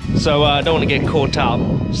down, so I don't want to get caught out.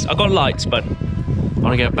 I got lights, but I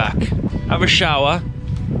want to get back. Have a shower,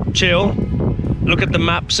 chill, look at the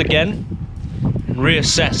maps again, and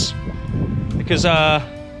reassess. Because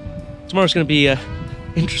tomorrow's going to be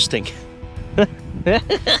interesting.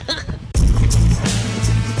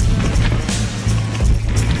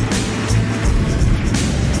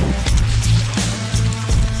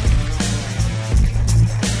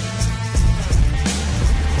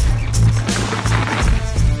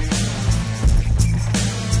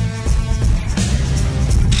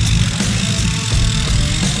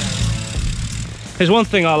 There's one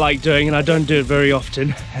thing I like doing, and I don't do it very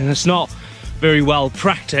often, and it's not very well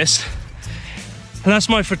practiced, and that's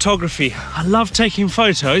my photography. I love taking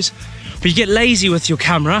photos, but you get lazy with your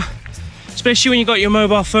camera, especially when you got your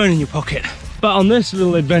mobile phone in your pocket. But on this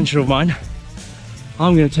little adventure of mine,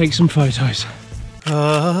 I'm gonna take some photos.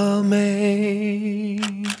 Amazing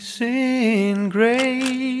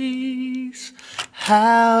grace,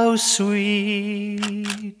 how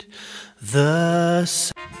sweet the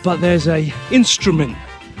sound. But there's a instrument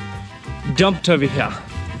dumped over here.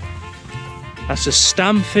 That's a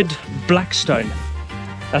Stamford Blackstone.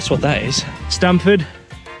 That's what that is. Stamford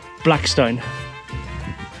Blackstone.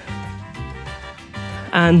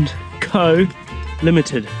 And Co.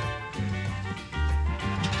 Limited.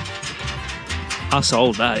 That's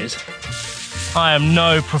old, that is. I am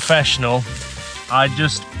no professional. I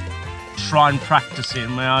just try and practice it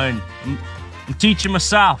on my own. I'm teaching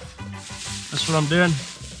myself. That's what I'm doing.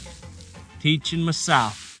 Teaching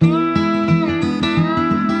myself.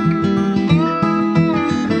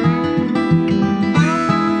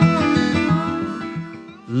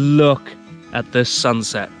 Look at this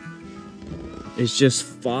sunset. It's just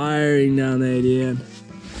firing down there at the end.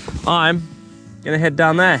 I'm gonna head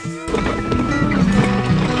down there.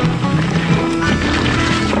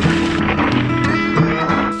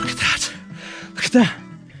 Look at that. Look at that.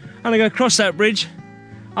 I'm gonna go across that bridge.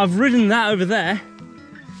 I've ridden that over there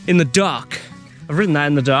in the dark. I've ridden that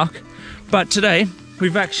in the dark. But today,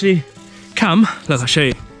 we've actually come, look, I'll show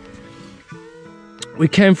you. We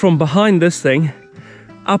came from behind this thing,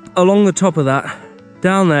 up along the top of that,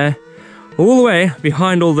 down there, all the way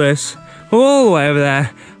behind all this, all the way over there,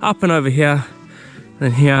 up and over here,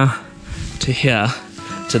 then here, to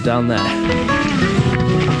down there.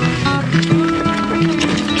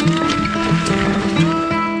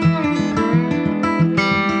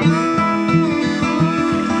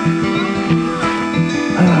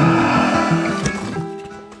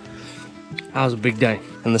 That was a big day.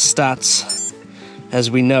 And the stats,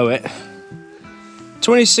 as we know it,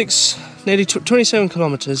 27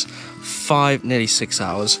 kilometers, nearly 6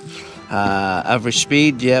 hours. Average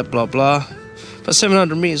speed, yeah, blah, blah. But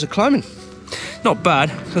 700 meters of climbing. Not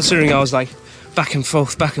bad, considering I was like back and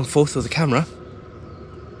forth with the camera.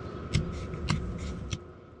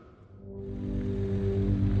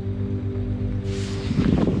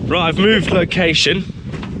 Right, I've moved location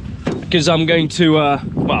because I'm going to,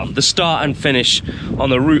 well, the start and finish on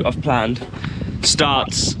the route I've planned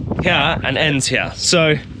starts here and ends here.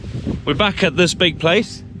 So we're back at this big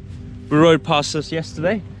place. We rode past this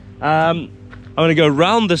yesterday. I'm gonna go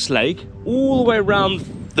around this lake, all the way around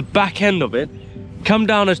the back end of it, come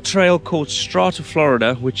down a trail called Strata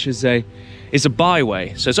Florida, which is a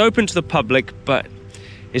byway. So it's open to the public, but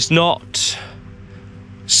it's not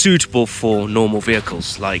suitable for normal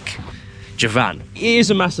vehicles like Javan. It is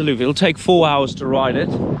a massive loop. It'll take 4 hours to ride it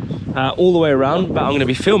all the way around, but I'm going to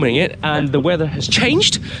be filming it, and the weather has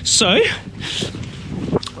changed, so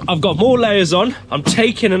I've got more layers on. I'm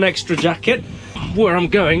taking an extra jacket. Where I'm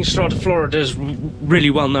going, Strata Florida, is really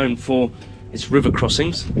well known for its river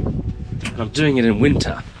crossings, and I'm doing it in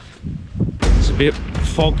winter. It's a bit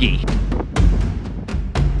foggy.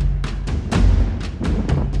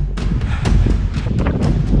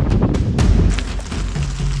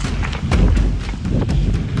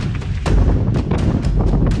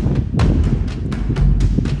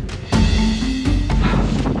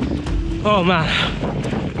 Oh man,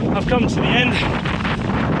 I've come to the end.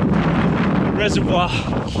 Reservoir.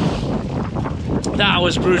 That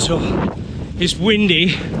was brutal. It's windy,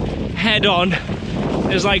 head on.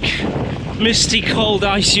 There's like misty, cold,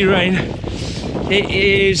 icy rain. It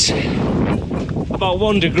is about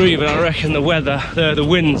 1 degree, but I reckon the weather, the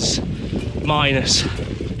wind's minus.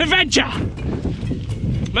 Adventure!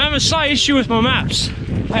 I have a slight issue with my maps.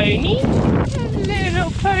 Pony,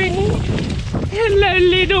 little pony. Hello,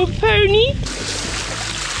 little pony.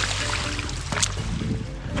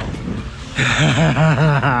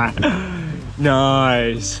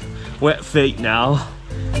 Nice. Wet feet now.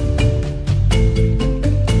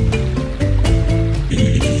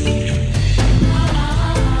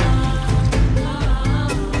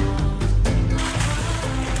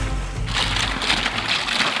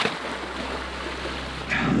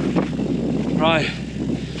 Right,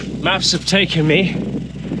 maps have taken me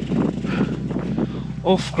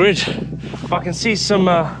off grid. I can see some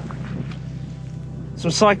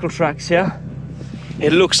cycle tracks here.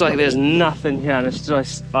 It looks like there's nothing here, and it's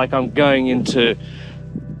just like I'm going into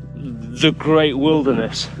the great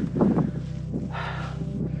wilderness.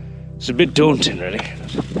 It's a bit daunting, really. I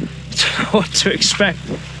don't know what to expect.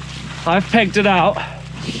 I've pegged it out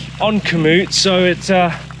on Komoot, so it's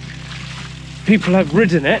people have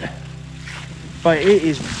ridden it, but it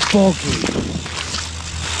is boggy.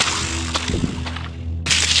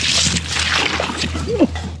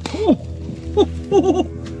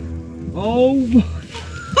 Oh.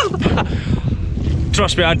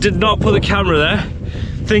 Trust me, I did not put the camera there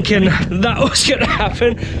thinking that was gonna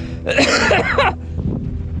happen.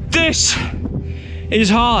 This is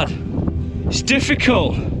hard. It's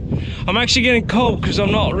difficult. I'm actually getting cold because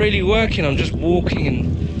I'm not really working, I'm just walking,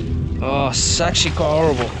 and oh, it's actually quite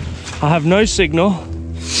horrible. I have no signal.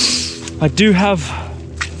 I do have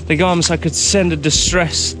the garments. I could send a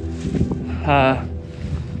distress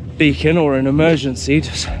beacon or an emergency,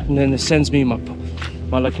 and then it sends me my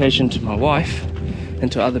location to my wife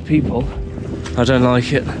and to other people. I don't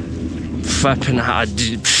like it. If I didn't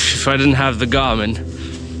have the Garmin,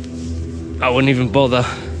 I wouldn't even bother.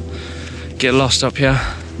 Get lost up here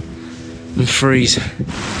and freeze.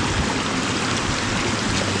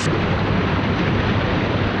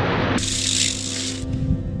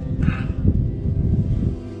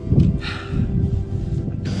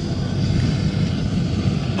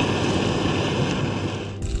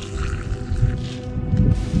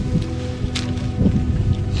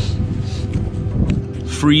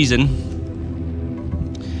 Freezing.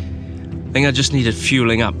 I think I just needed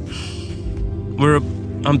fueling up.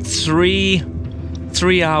 I'm three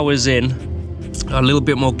hours in. A little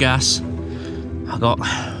bit more gas. I got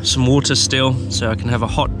some water still, so I can have a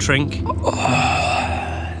hot drink.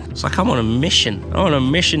 It's like I'm on a mission. I'm on a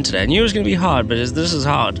mission today. I knew it was gonna be hard, but this is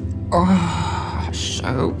hard. Oh,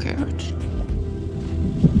 so good.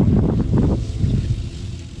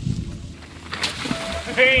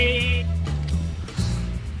 Hey.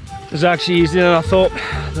 It was actually easier than I thought.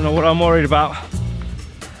 I don't know what I'm worried about.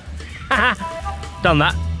 Done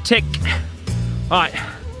that. Tick. All right,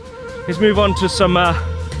 let's move on to some,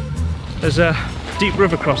 there's a deep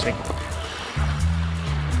river crossing.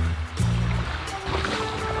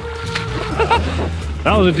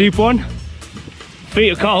 That was a deep one.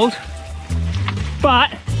 Feet are cold,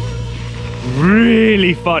 but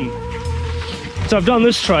really fun. So I've done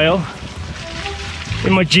this trail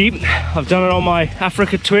in my Jeep. I've done it on my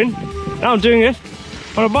Africa Twin. Now I'm doing it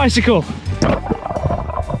on a bicycle.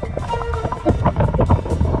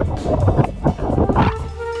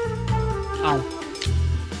 Ow.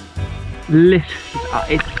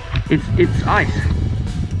 It's ice.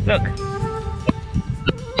 Look.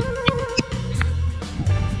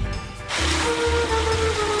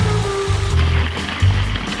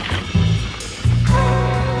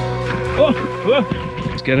 Oh,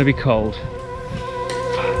 it's gonna be cold.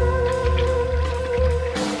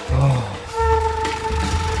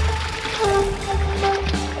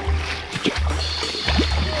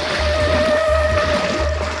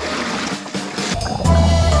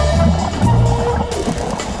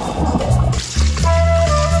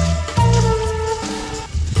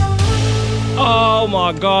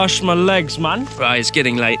 gosh, my legs, man. Right, it's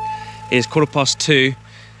getting late. It's 2:15.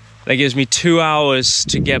 That gives me 2 hours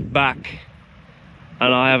to get back.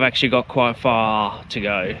 And I have actually got quite far to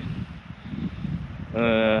go.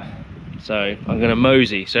 So I'm gonna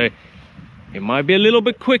mosey. So it might be a little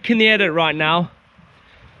bit quick in the edit right now,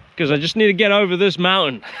 because I just need to get over this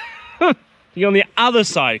mountain. You're on the other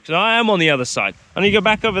side, because I am on the other side. I need to go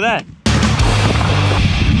back over there.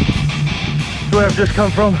 Where I've just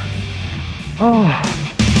come from. Oh.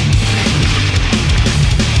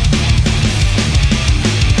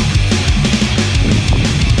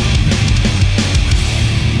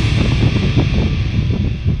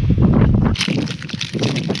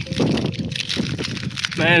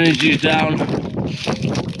 My energy's down.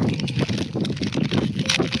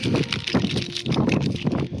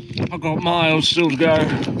 I've got miles still to go.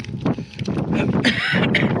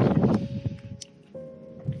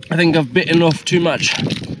 I think I've bitten off too much.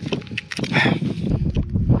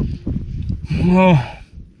 Oh.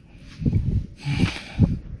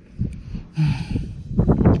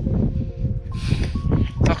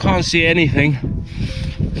 I can't see anything,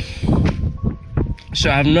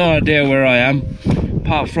 so I have no idea where I am,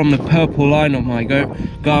 apart from the purple line on my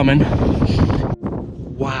Garmin.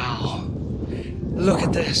 Wow, look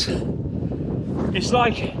at this. It's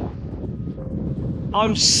like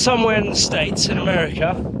I'm somewhere in the States, in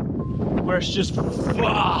America, where it's just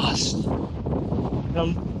vast. And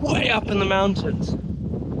I'm way up in the mountains.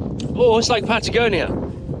 Or it's like Patagonia,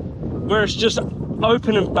 where it's just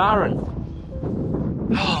open and barren.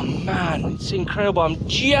 Oh man, it's incredible. I'm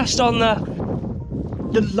just on the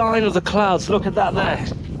line of the clouds. Look at that there.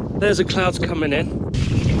 There's the clouds coming in.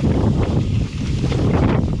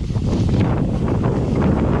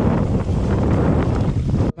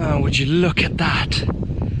 Man, would you look at that?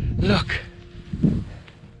 Look.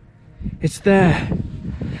 It's there.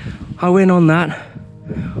 I went on that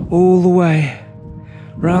all the way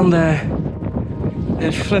round there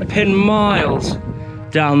and flipping miles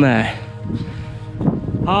down there.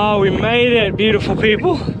 Oh, we made it, beautiful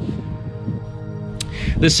people.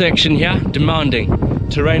 This section here, demanding.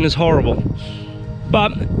 Terrain is horrible,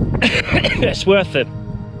 but it's worth it.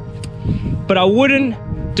 But I wouldn't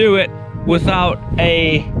do it without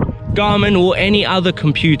a Garmin or any other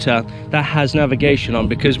computer that has navigation on,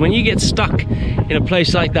 because when you get stuck in a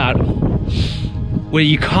place like that where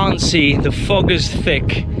you can't see, the fog is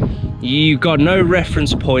thick, you've got no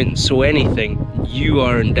reference points or anything, you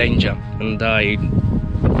are in danger. And I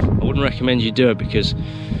wouldn't recommend you do it, because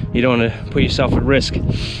you don't want to put yourself at risk.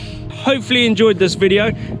 Hopefully you enjoyed this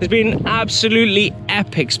video. It's been absolutely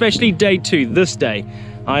epic, especially day 2, this day.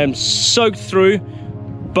 I am soaked through,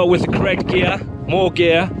 but with the correct gear, more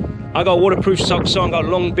gear. I got waterproof socks on, got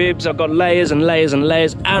long bibs, I've got layers and layers and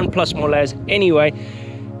layers, and plus more layers. Anyway,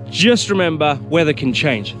 just remember, weather can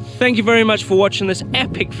change. Thank you very much for watching this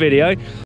epic video.